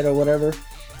sweet bread or whatever.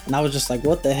 And I was just like,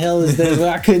 what the hell is this?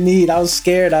 I couldn't eat. I was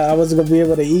scared I wasn't going to be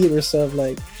able to eat or stuff.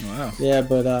 Like, Wow. yeah,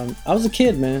 but I was a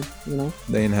kid, man, you know?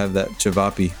 They didn't have that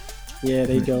chivapi. Yeah,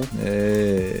 there you go.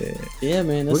 Hey. Yeah,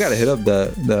 man. We gotta hit up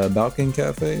the Balkan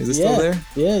Cafe. Is it still there?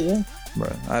 Yeah. Bro,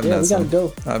 I haven't Yeah, had we gotta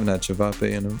go. I haven't had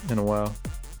chivapi in a while.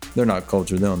 They're not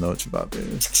cultured. They don't know what chivapi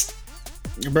is.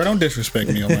 Bro, don't disrespect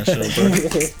me on my show, bro.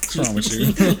 What's wrong with you?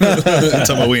 I'm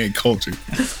talking about we ain't cultured.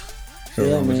 What's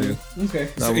Yeah, wrong with man. you? Okay.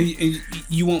 No. So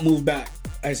you won't move back,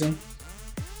 I assume?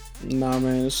 Nah,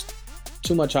 man, it's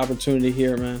too much opportunity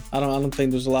here, man. I don't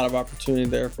think there's a lot of opportunity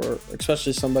there for,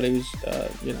 especially somebody who's,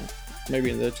 you know, maybe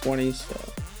in their 20s.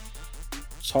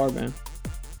 It's hard, man.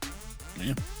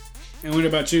 And what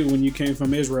about you when you came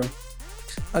from Israel?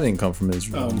 I didn't come from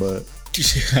Israel, Oh. but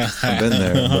I've been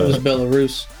there. It was But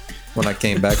Belarus. when I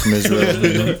came back from Israel,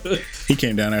 you know, He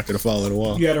came down after the fall of the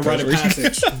wall. You had to write a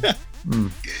passage.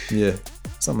 yeah,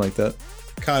 something like that.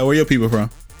 Kyle, where your people from?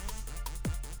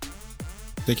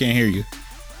 They can't hear you.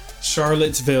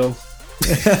 Charlottesville.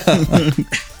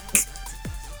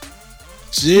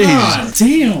 Jeez. God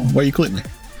damn. Why you quitting me?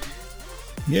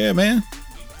 Yeah, man.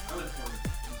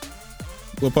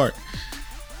 What part?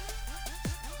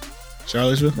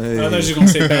 Charlottesville? Hey. I thought you were gonna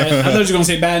say bad. I thought you were gonna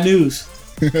say bad news.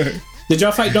 Did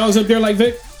y'all fight dogs up there like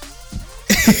Vic?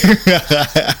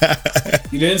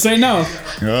 You didn't say no.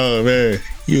 Oh, man.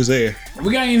 He was there.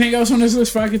 We got anything else on this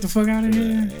list before I get the fuck out of here?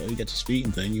 Yeah, we got the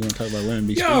speeding thing. You want to talk about women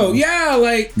be Yo, speeding? yeah,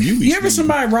 like You be you ever speeding.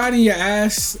 somebody riding your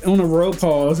ass on a road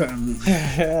pause? Look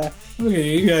at you.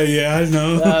 Yeah, I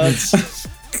know.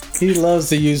 He loves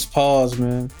to use pause,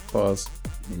 man. Pause.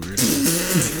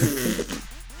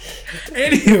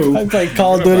 Anywho, I play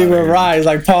Call of Duty with Rise,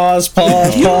 like pause,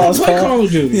 you don't pause. play Call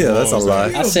of Duty. Yeah, that's a Pause. lie.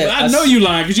 I said- I know you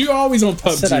lying because you always on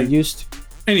I said I PUBG. used to.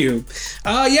 Anywho,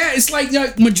 yeah, it's like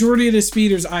the majority of the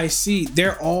speeders I see,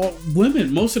 they're all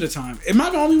women most of the time. Am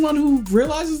I the only one who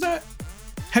realizes that?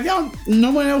 Have y'all?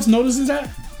 No one else notices that?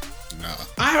 No.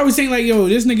 I always think like, yo,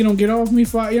 this nigga don't get off me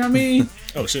for, you know what I mean?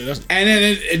 Oh, shit. That's... And then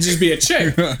it just be a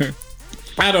chick.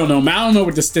 I don't know, man. I don't know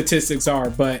what the statistics are,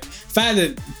 but fact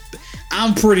that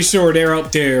I'm pretty sure they're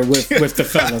up there with the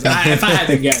fellas. If I had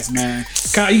to guess, man.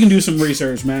 Kyle, you can do some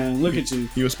research, man. Look at you.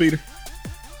 You a speeder?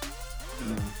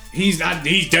 He's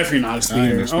definitely not a I ain't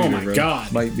speeder. a speeder, Oh my bro.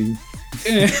 god. Might be.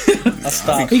 I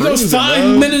stopped. He goes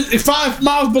Cruising, 5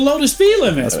 miles below the speed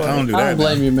limit. I don't do I that. don't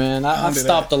blame now. you, man. don't I've do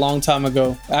stopped a long time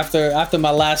ago. After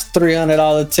my last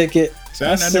 $300 ticket, See,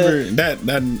 I never.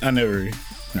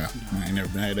 No, I ain't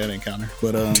never had that encounter.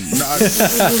 But the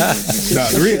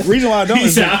reason why I don't He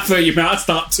is said, I feel you, man. I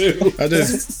stopped too. I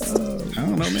just I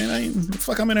don't know, man. What the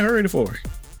fuck I'm in a hurry for?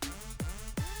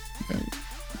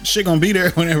 Shit gonna be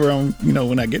there whenever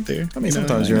when I get there. I mean,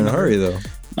 sometimes you're in a hurry though.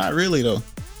 Not really though.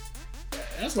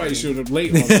 That's why you should have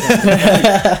late all the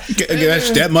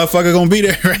time. That motherfucker gonna be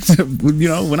there,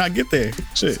 right? When I get there.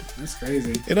 Shit, That's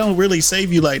crazy. it don't really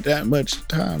save you like that much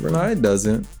time, bro. No, it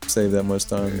doesn't save that much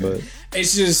time, but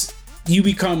It's just you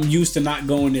become used to not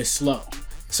going this slow.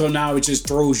 So now it just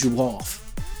throws you off.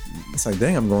 it's like,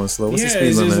 dang, I'm going slow. What's the Yeah, speed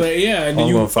it's limit? just like, yeah, and Oh, then I'm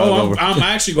you, going 5 over. I'm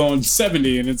actually going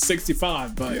 70 and it's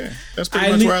 65, but Yeah, that's pretty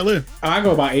I much li- where I live. I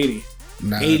go about 80.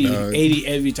 Nah, 80, dog. 80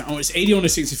 every time. Oh, it's 80 on the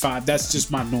 65. That's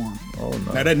just my norm. Oh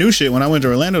no. Now that new shit. When I went to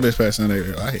Orlando this past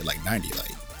Sunday, I hit like 90.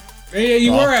 Like Yeah,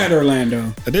 you were Awesome. at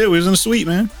Orlando. I did. We was in the suite,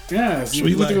 man. Yeah, Sweet we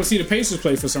went to life. go see the Pacers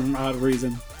play for some odd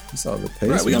reason. You saw the Pacers.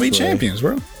 Right, we gonna be play. champions,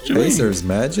 bro. What you mean? Pacers,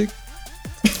 Magic.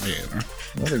 Yeah, bro.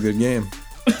 Another good game.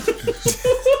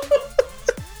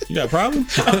 You got a problem?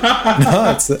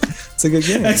 No, it's a good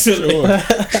game. Excellent.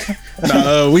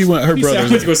 Nah, we went. Her He said, I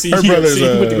went to go brother's. see Her UFC. brother's.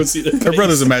 Went to go see the Her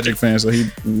brother's a Magic fan, so he.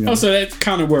 Oh, so that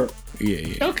kind of worked.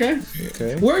 Yeah. Okay.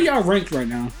 Okay. Where are y'all ranked right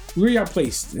now? Where are y'all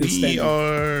placed? in We standing?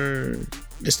 are.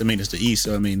 It's the East,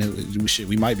 so I mean,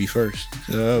 we might be first.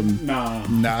 Nah.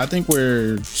 Nah, I think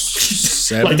we're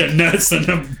 7. Like the Nets and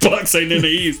the Bucks ain't in the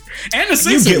East. And the you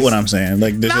Sixers. get what I'm saying?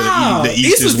 Like Nah, the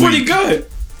East is pretty weak. good.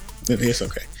 It's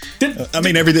okay. The- I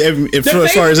mean,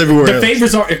 as far as everywhere the else,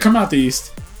 favorites are come out the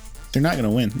East. they're not gonna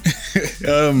win.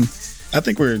 I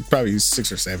think we're probably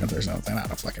 6th or 7th or something. I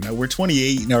don't fucking know. We're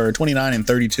 28 or 29 and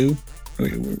 32.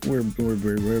 We're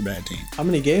a bad team. how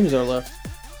many games are left?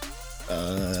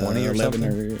 20 or 11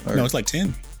 something? Or- No, it's like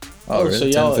 10. Oh,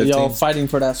 really? so 10, y'all 15? fighting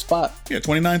for that spot. Yeah,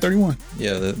 29-31.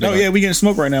 Yeah. Oh, yeah, we getting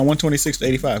smoked right now. 126 to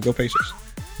 85. Go Pacers.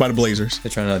 By the Blazers. They're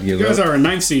trying not to get You guys relegated.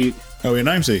 are a 9th seed, Oh, we're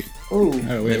 9th seed. Ooh.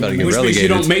 Oh, They about to get which means you relegated.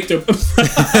 don't make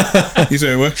the. You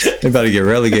said what? They're about to get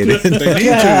relegated. They need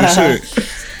to.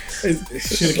 Shit.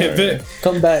 Should have kept it.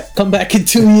 Come back in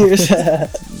 2 years.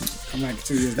 Come back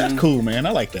 2 years. That's now. cool, man.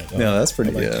 I like that. Though. No, that's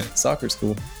pretty. I like Yeah, that. soccer's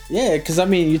cool. Yeah, because I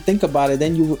mean, you think about it,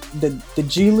 then the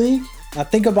G League. Now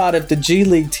think about if the G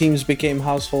League teams became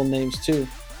household names too,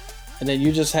 and then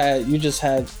you just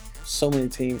had so many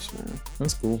teams, man.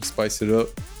 That's cool. Spice it up.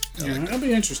 Yeah, that'll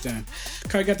be interesting.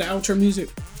 Kyle got the outro music.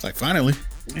 Like, finally.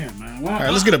 Yeah, man. Wow. All right,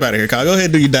 let's get up out of here, Kyle. Go ahead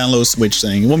and do your download Switch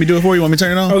thing. You want me to do it for you? Want me to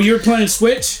turn it on? Oh, you're playing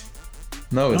Switch?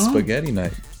 No, it's Oh. spaghetti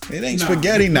night. It ain't Nah,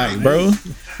 spaghetti nah, night, bro.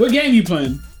 What game you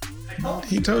playing?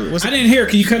 He told what's I didn't hear.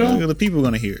 Can you cut on? The people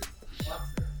gonna hear it.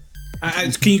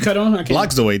 Can you cut on? I can't.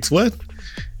 Bloxzoids, what?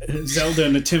 Zelda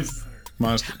and the 10th.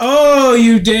 Monster. Oh,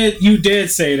 you did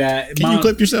say that. Can you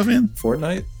clip yourself in?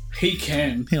 Fortnite? He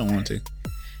can. He don't want to.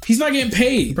 He's not getting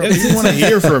paid. Bro, people want to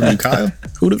hear from you, Kyle.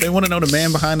 Who do they want to know? The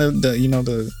man behind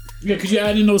the Yeah, could you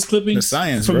add in those clippings The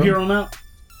science, from bro. here on out?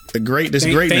 Thank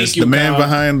Thank greatness, you, the man Kyle.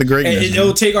 behind the greatness. And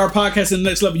it'll take our podcast to the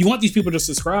next level. You want these people to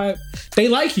subscribe? They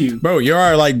like you. Bro, you're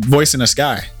our like voice in the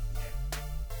sky.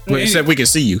 Anyway. Except we can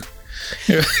see you.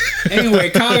 Anyway,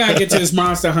 Kyle gotta get to this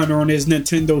Monster Hunter on his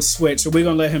Nintendo Switch, so we're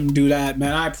gonna let him do that,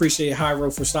 man. I appreciate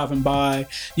Hyro for stopping by.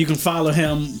 You can follow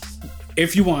him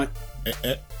if you want. Go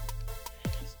ahead,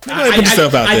 put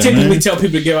yourself out I there, typically man. tell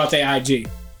people to give out their IG.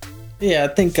 Yeah, I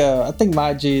think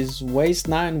my IG is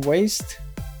waste9waste.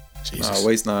 Jesus.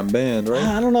 Waste 9 band, right?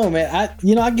 I don't know, man.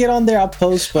 I get on there, I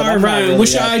post, but All right, I'm not Ryan, really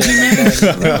what's your out IG, there. man?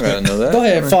 I gotta know that. Go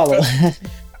ahead, follow.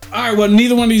 All right, well,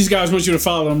 neither one of these guys wants you to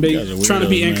follow them. They You guys are trying to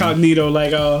be weirdos, man. incognito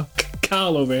like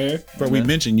Kyle over here. Bro, we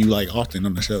mention you like often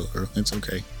on the show, bro. It's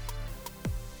okay.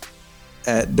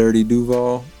 At Dirty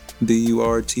Duval,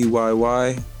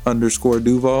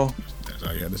 DURTYY_Duval. That's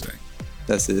all you got to say.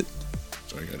 That's it.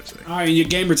 That's all you got to say. All right, and your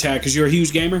gamer tag, because you're a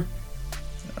huge gamer.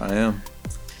 I am.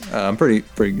 I'm pretty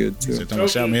good too. Said, "Don't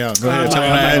shout me out." Go I'm ahead, tell me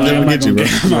not how I gonna- didn't get you, bro.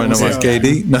 I'm You not wanna know gonna my say all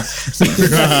KD? No.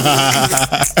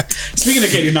 Speaking of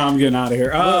Katie, no, I'm getting out of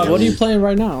here. What are you playing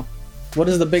right now? What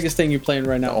is the biggest thing you're playing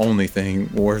right The now? only thing,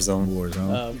 Warzone.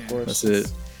 Of course. That's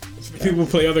it. People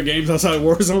play other games outside of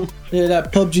Warzone. Yeah,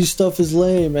 that PUBG stuff is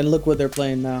lame, and look what they're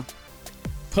playing now.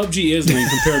 PUBG is lame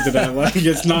compared to that. Like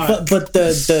it's not. But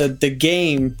the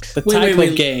game, the type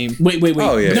of game, Wait.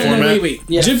 Oh, yeah. No, Format? wait.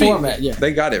 yeah, Jiffy, format, yeah.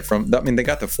 They got it from. I mean, they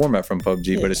got the format from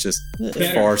PUBG, but it's just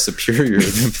Better. far superior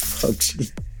than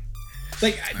PUBG.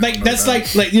 Like that's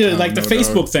like you know, like the know,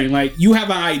 Facebook dog. thing. Like you have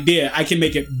an idea, I can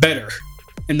make it better,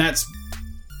 and that's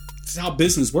how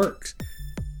business works.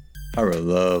 I really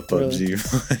love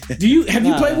PUBG. Do you have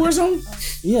you Nah. played Warzone?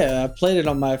 Yeah, I played it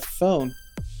on my phone.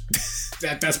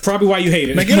 That's probably why you hate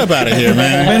it. Man, get up out of here,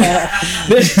 man.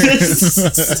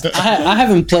 I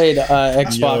haven't played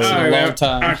Xbox Yo. in a All right, long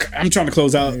time. I'm trying to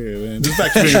close out. Yeah, man. This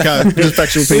factual opinion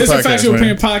This is a podcast, Factual man.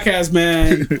 Opinion podcast,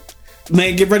 man.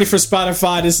 Man, get ready for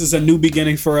Spotify. This is a new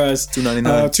beginning for us.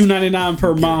 $2.99. $2.99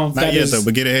 per month. Not That yet is- though,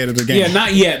 but get ahead of the game. yeah,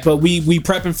 not yet, but we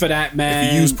prepping for that,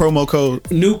 man. Use promo code.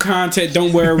 New content.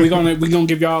 Don't worry, we're gonna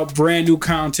give y'all brand new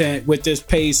content with this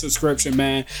paid subscription,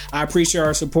 man. I appreciate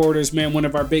our supporters, man. One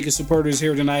of our biggest supporters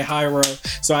here tonight, Hyro.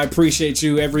 So I appreciate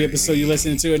you every episode you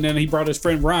listen to. And then he brought his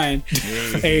friend Ryan,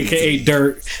 aka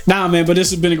Dirt. Nah, man, but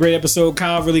this has been a great episode.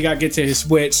 Kyle really got to get to his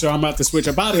Switch, so I'm about to switch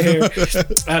up out of here.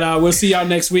 And we'll see y'all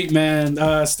next week, man.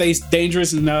 Stay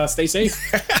dangerous and stay safe.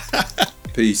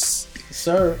 Peace.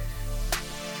 Sir.